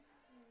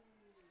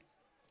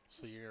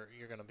So you're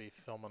going to be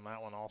filming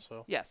that one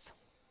also? yes,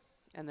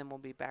 and then we'll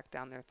be back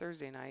down there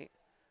Thursday night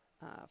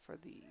for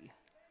the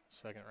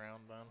Second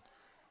round then?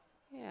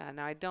 Yeah,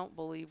 now I don't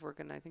believe we're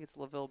gonna. I think it's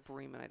LaVille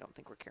Bremen. I don't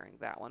think we're carrying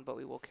that one, but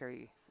we will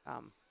carry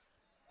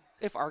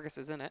if Argos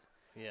is in it.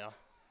 Yeah,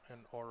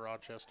 or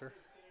Rochester,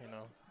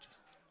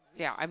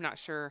 Yeah, I'm not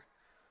sure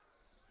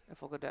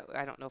if we'll go down.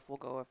 I don't know if we'll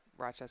go if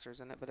Rochester's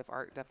in it, but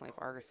definitely if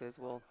Argos is,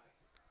 we'll.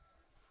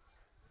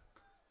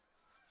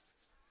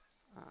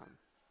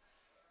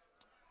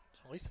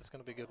 At least it's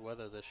going to be good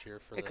weather this year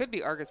for It could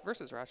be Argos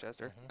versus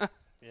Rochester,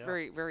 Yeah.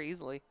 very very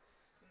easily,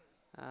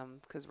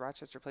 because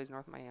Rochester plays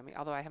North Miami.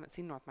 Although I haven't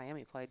seen North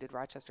Miami play. Did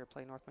Rochester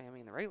play North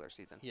Miami in the regular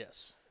season?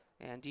 Yes,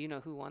 And do you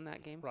know who won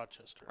that game?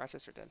 Rochester.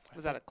 Rochester did.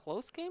 Was that a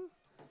close game?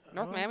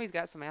 North Miami's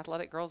got some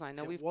athletic girls. I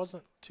know It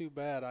wasn't too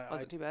bad.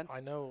 Wasn't too bad? I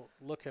know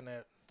looking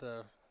at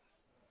the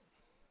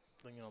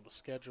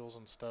schedules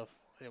and stuff,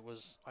 it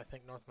was, I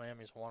think North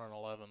Miami's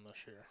 1-11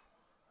 this year.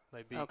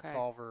 They beat Okay.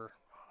 Culver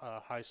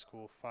High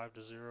School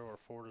 5-0 or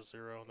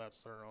 4-0.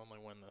 That's their only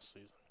win this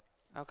season.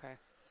 Okay.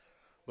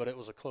 But it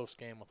was a close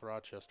game with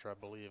Rochester, I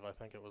believe. I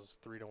think it was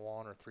 3-1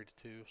 or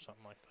 3-2,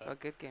 something like that. So a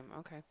good game.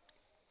 Okay.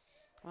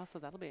 Well, so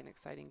that'll be an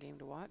exciting game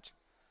to watch.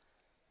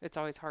 It's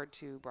always hard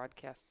to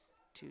broadcast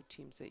to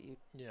teams that you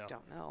Yeah.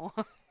 don't know.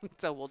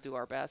 So we'll do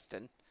our best.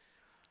 And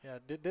Yeah,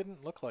 it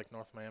didn't look like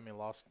North Miami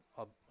lost,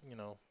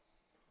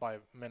 by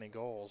many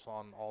goals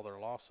on all their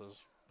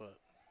losses, but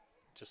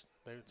just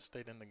they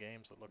stayed in the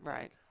games, it looked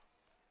right. like.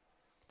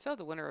 So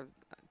the winner of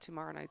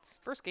tomorrow night's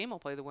first game will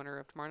play the winner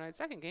of tomorrow night's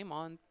second game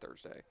on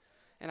Thursday.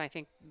 And I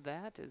think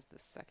that is the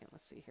second.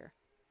 Let's see here.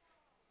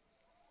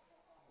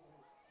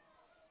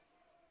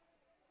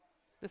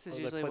 This is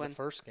They usually play when the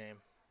first game.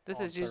 this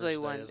on is usually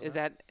Thursday, when isn't is it?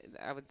 that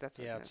I would that's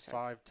what Yeah, I was it's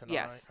gonna check. 5 tonight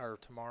Yes. or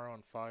tomorrow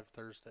and 5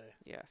 Thursday.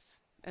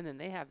 Yes. And then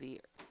they have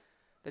the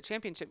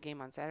championship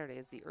game on Saturday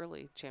is the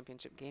early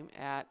championship game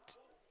at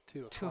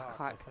 2 2 o'clock.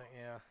 o'clock. I think,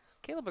 yeah.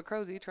 Caleb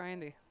Acrozy trying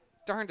to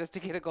darndest to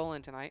get a goal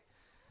in tonight.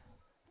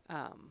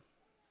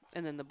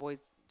 And then the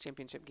boys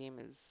championship game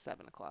is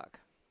 7 o'clock.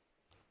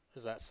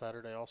 Is that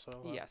Saturday also?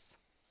 Yes.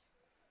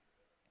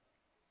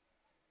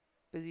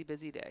 Busy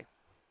day.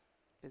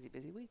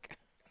 Busy week.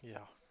 Yeah.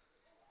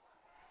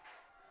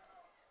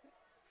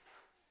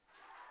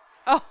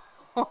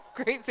 Oh,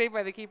 great save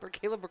by the keeper,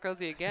 Caleb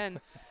Acrozy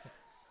again.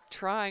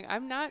 Trying.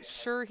 I'm not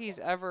sure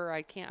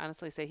I can't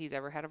honestly say he's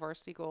ever had a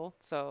varsity goal.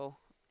 So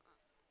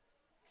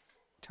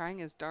trying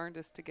his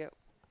darndest to get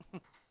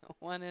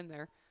one in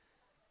there.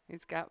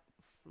 He's got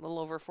a little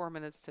over 4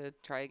 minutes to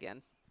try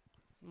again.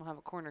 We'll have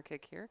a corner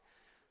kick here.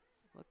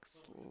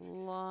 Looks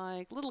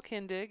like Little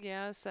Kindig,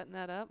 yeah, setting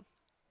that up.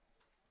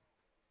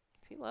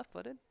 Is he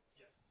left-footed?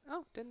 Yes.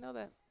 Oh, didn't know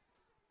that.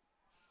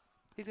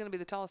 He's going to be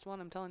the tallest one,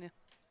 I'm telling you.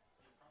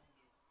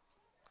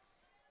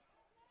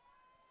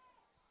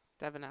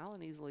 Devin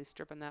Allen easily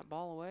stripping that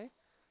ball away.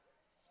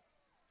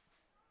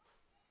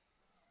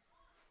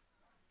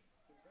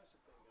 The impressive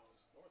thing, though,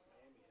 is North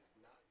Miami has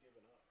not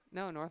given up.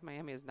 No, North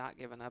Miami has not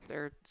given up.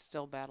 They're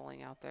still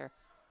battling out there.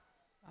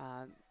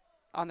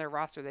 On their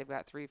roster, they've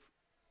got 3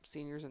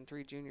 seniors and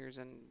 3 juniors,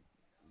 and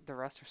the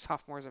rest are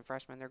sophomores and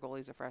freshmen. Their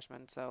goalie's a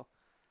freshman, so.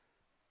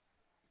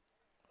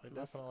 They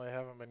definitely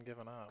haven't been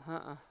giving up.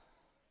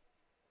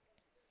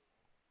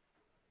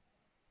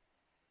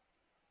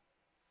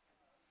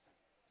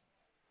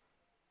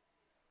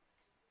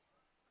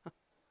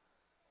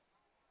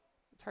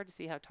 It's hard to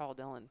see how tall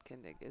Dylan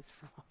Kindig is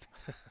from up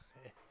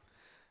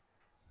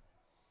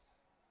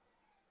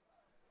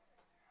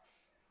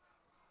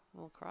here.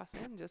 We'll cross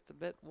in just a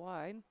bit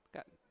wide.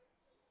 Got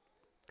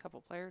a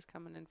couple players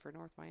coming in for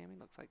North Miami.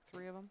 Looks like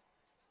 3 of them.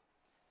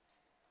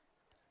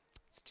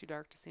 It's too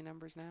dark to see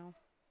numbers now.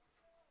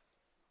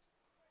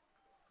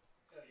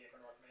 Yeah, the game for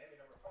North Miami,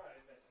 number 5,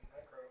 Vincent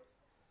Eckroat.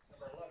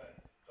 Number 11,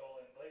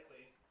 Dolan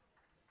Blakely.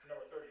 And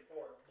number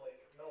 34, Blake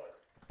Miller.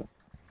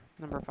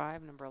 Number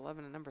 5, number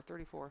 11, and number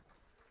 34.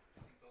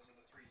 I think those are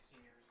the 3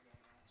 seniors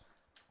going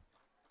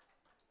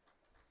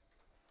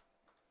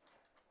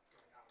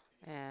out.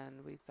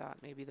 And we thought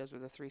maybe those were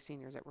the 3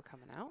 seniors that were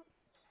coming out.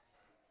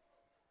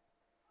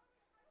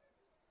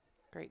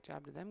 Great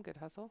job to them. Good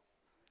hustle.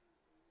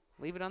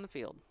 Leave it on the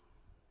field.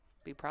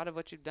 Be proud of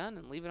what you've done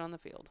and leave it on the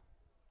field.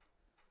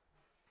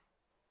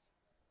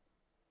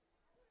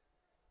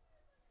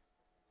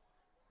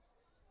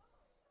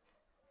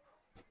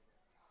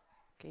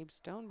 Gabe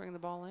Stone bring the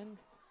ball in.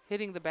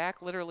 Hitting the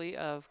back, literally,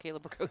 of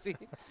Caleb Rakosi.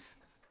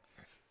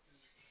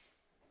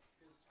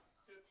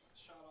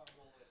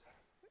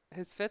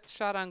 His 5th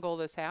shot on goal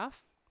this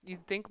half.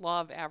 You'd think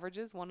law of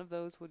averages, one of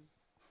those would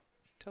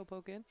toe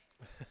poke in.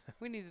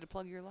 We needed to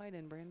plug your light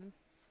in, Brandon.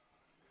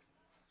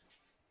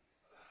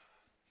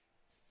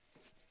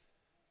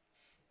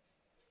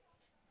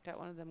 Got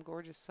one of them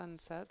gorgeous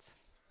sunsets.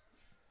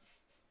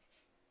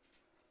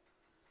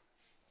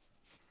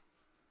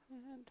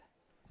 And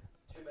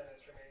 2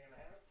 minutes remaining in the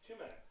half. 2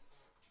 minutes.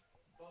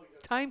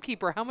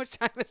 timekeeper, how much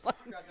time is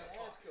left? Forgot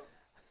to ask him.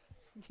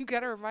 You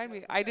got to remind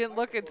me. I didn't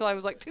look until I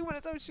was like 2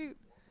 minutes. Oh, shoot.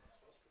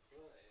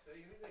 Say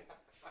anything.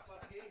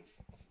 Tough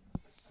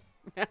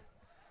game.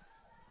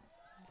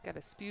 Got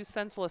to spew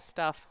senseless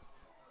stuff.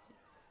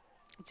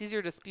 It's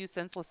easier to spew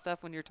senseless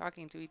stuff when you're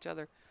talking to each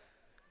other.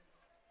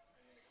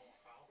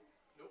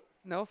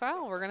 No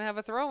foul. We're going to have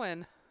a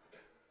throw-in.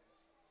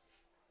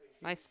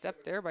 Nice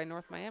step there by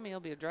North Miami. It'll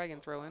be a Dragon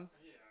throw-in.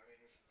 Yeah, I mean,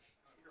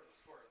 I don't care what the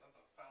score is. That's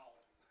a foul.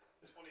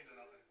 20 to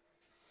nothing.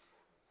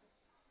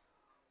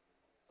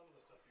 Some of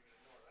the stuff you can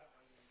ignore that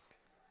one.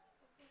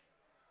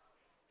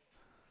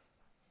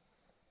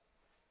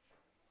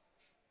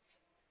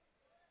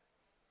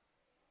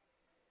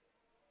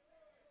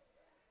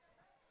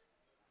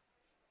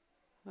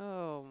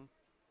 Oh.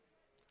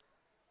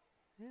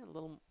 Yeah, a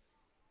little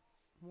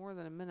more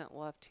than a minute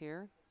left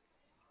here.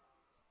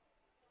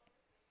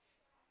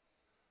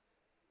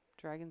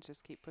 Dragons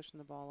just keep pushing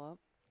the ball up.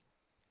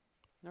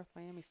 North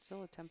Miami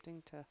still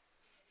attempting to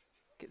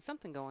get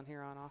something going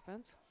here on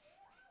offense.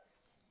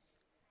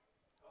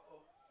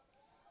 Uh-oh.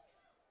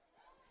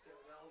 Got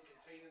an Allen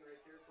containing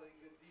right there, playing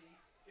good D.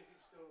 If he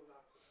still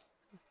knocks it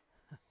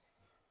out.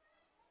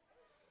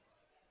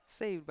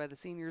 Saved by the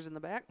seniors in the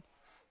back.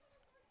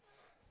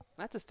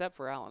 That's a step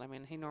for Allen. I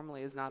mean, he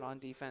normally is not on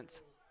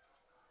defense.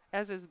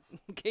 As is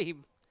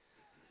Gabe.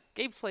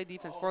 Gabe's played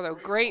defense before, though.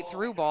 Great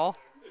through ball.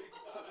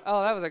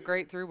 Oh, that was a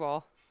great through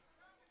ball.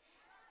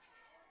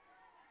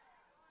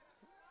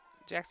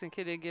 Jackson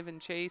Kidd giving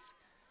chase.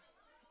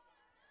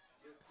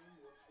 Get two,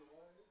 looks the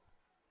wide.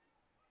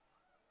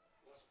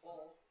 West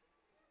ball.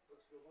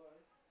 Looks the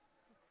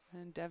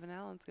wide. And Devin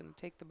Allen's going to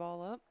take the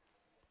ball up.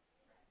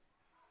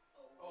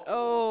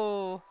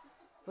 Oh,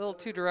 a little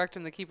too direct,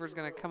 and the keeper's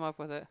going to come up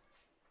with it.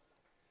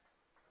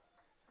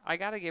 I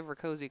got to give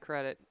Rakosi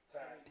credit.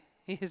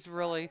 He's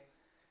really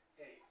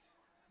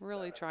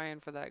trying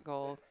for that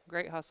goal.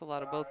 Great hustle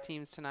out of both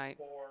teams tonight.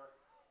 4,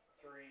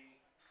 3,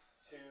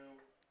 2,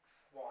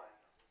 1.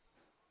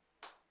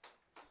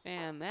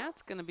 And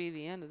that's going to be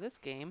the end of this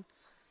game.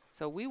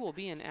 So we will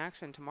be in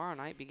action tomorrow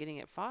night beginning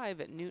at 5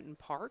 at Newton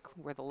Park,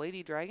 where the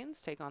Lady Dragons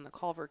take on the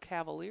Culver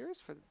Cavaliers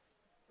for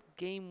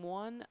game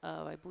 1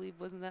 of, I believe,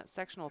 wasn't that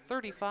sectional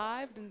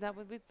 35? And that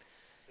would be.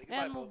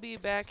 And we'll be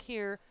back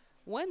here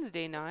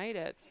Wednesday night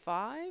at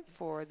 5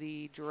 for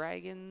the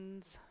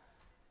Dragons.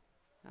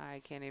 I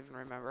can't even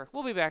remember.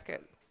 We'll be back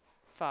at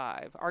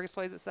 5. Argos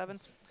plays at 7?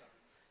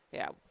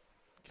 Yeah.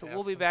 So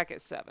we'll be back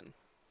at 7.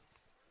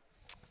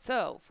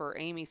 So for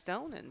Amy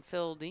Stone and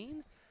Phil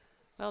Dean,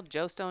 well,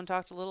 Joe Stone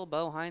talked a little,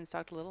 Bo Hines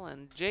talked a little,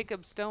 and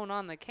Jacob Stone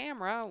on the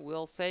camera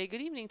will say good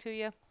evening to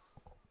you.